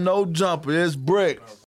 but got no jumper. It's Brick.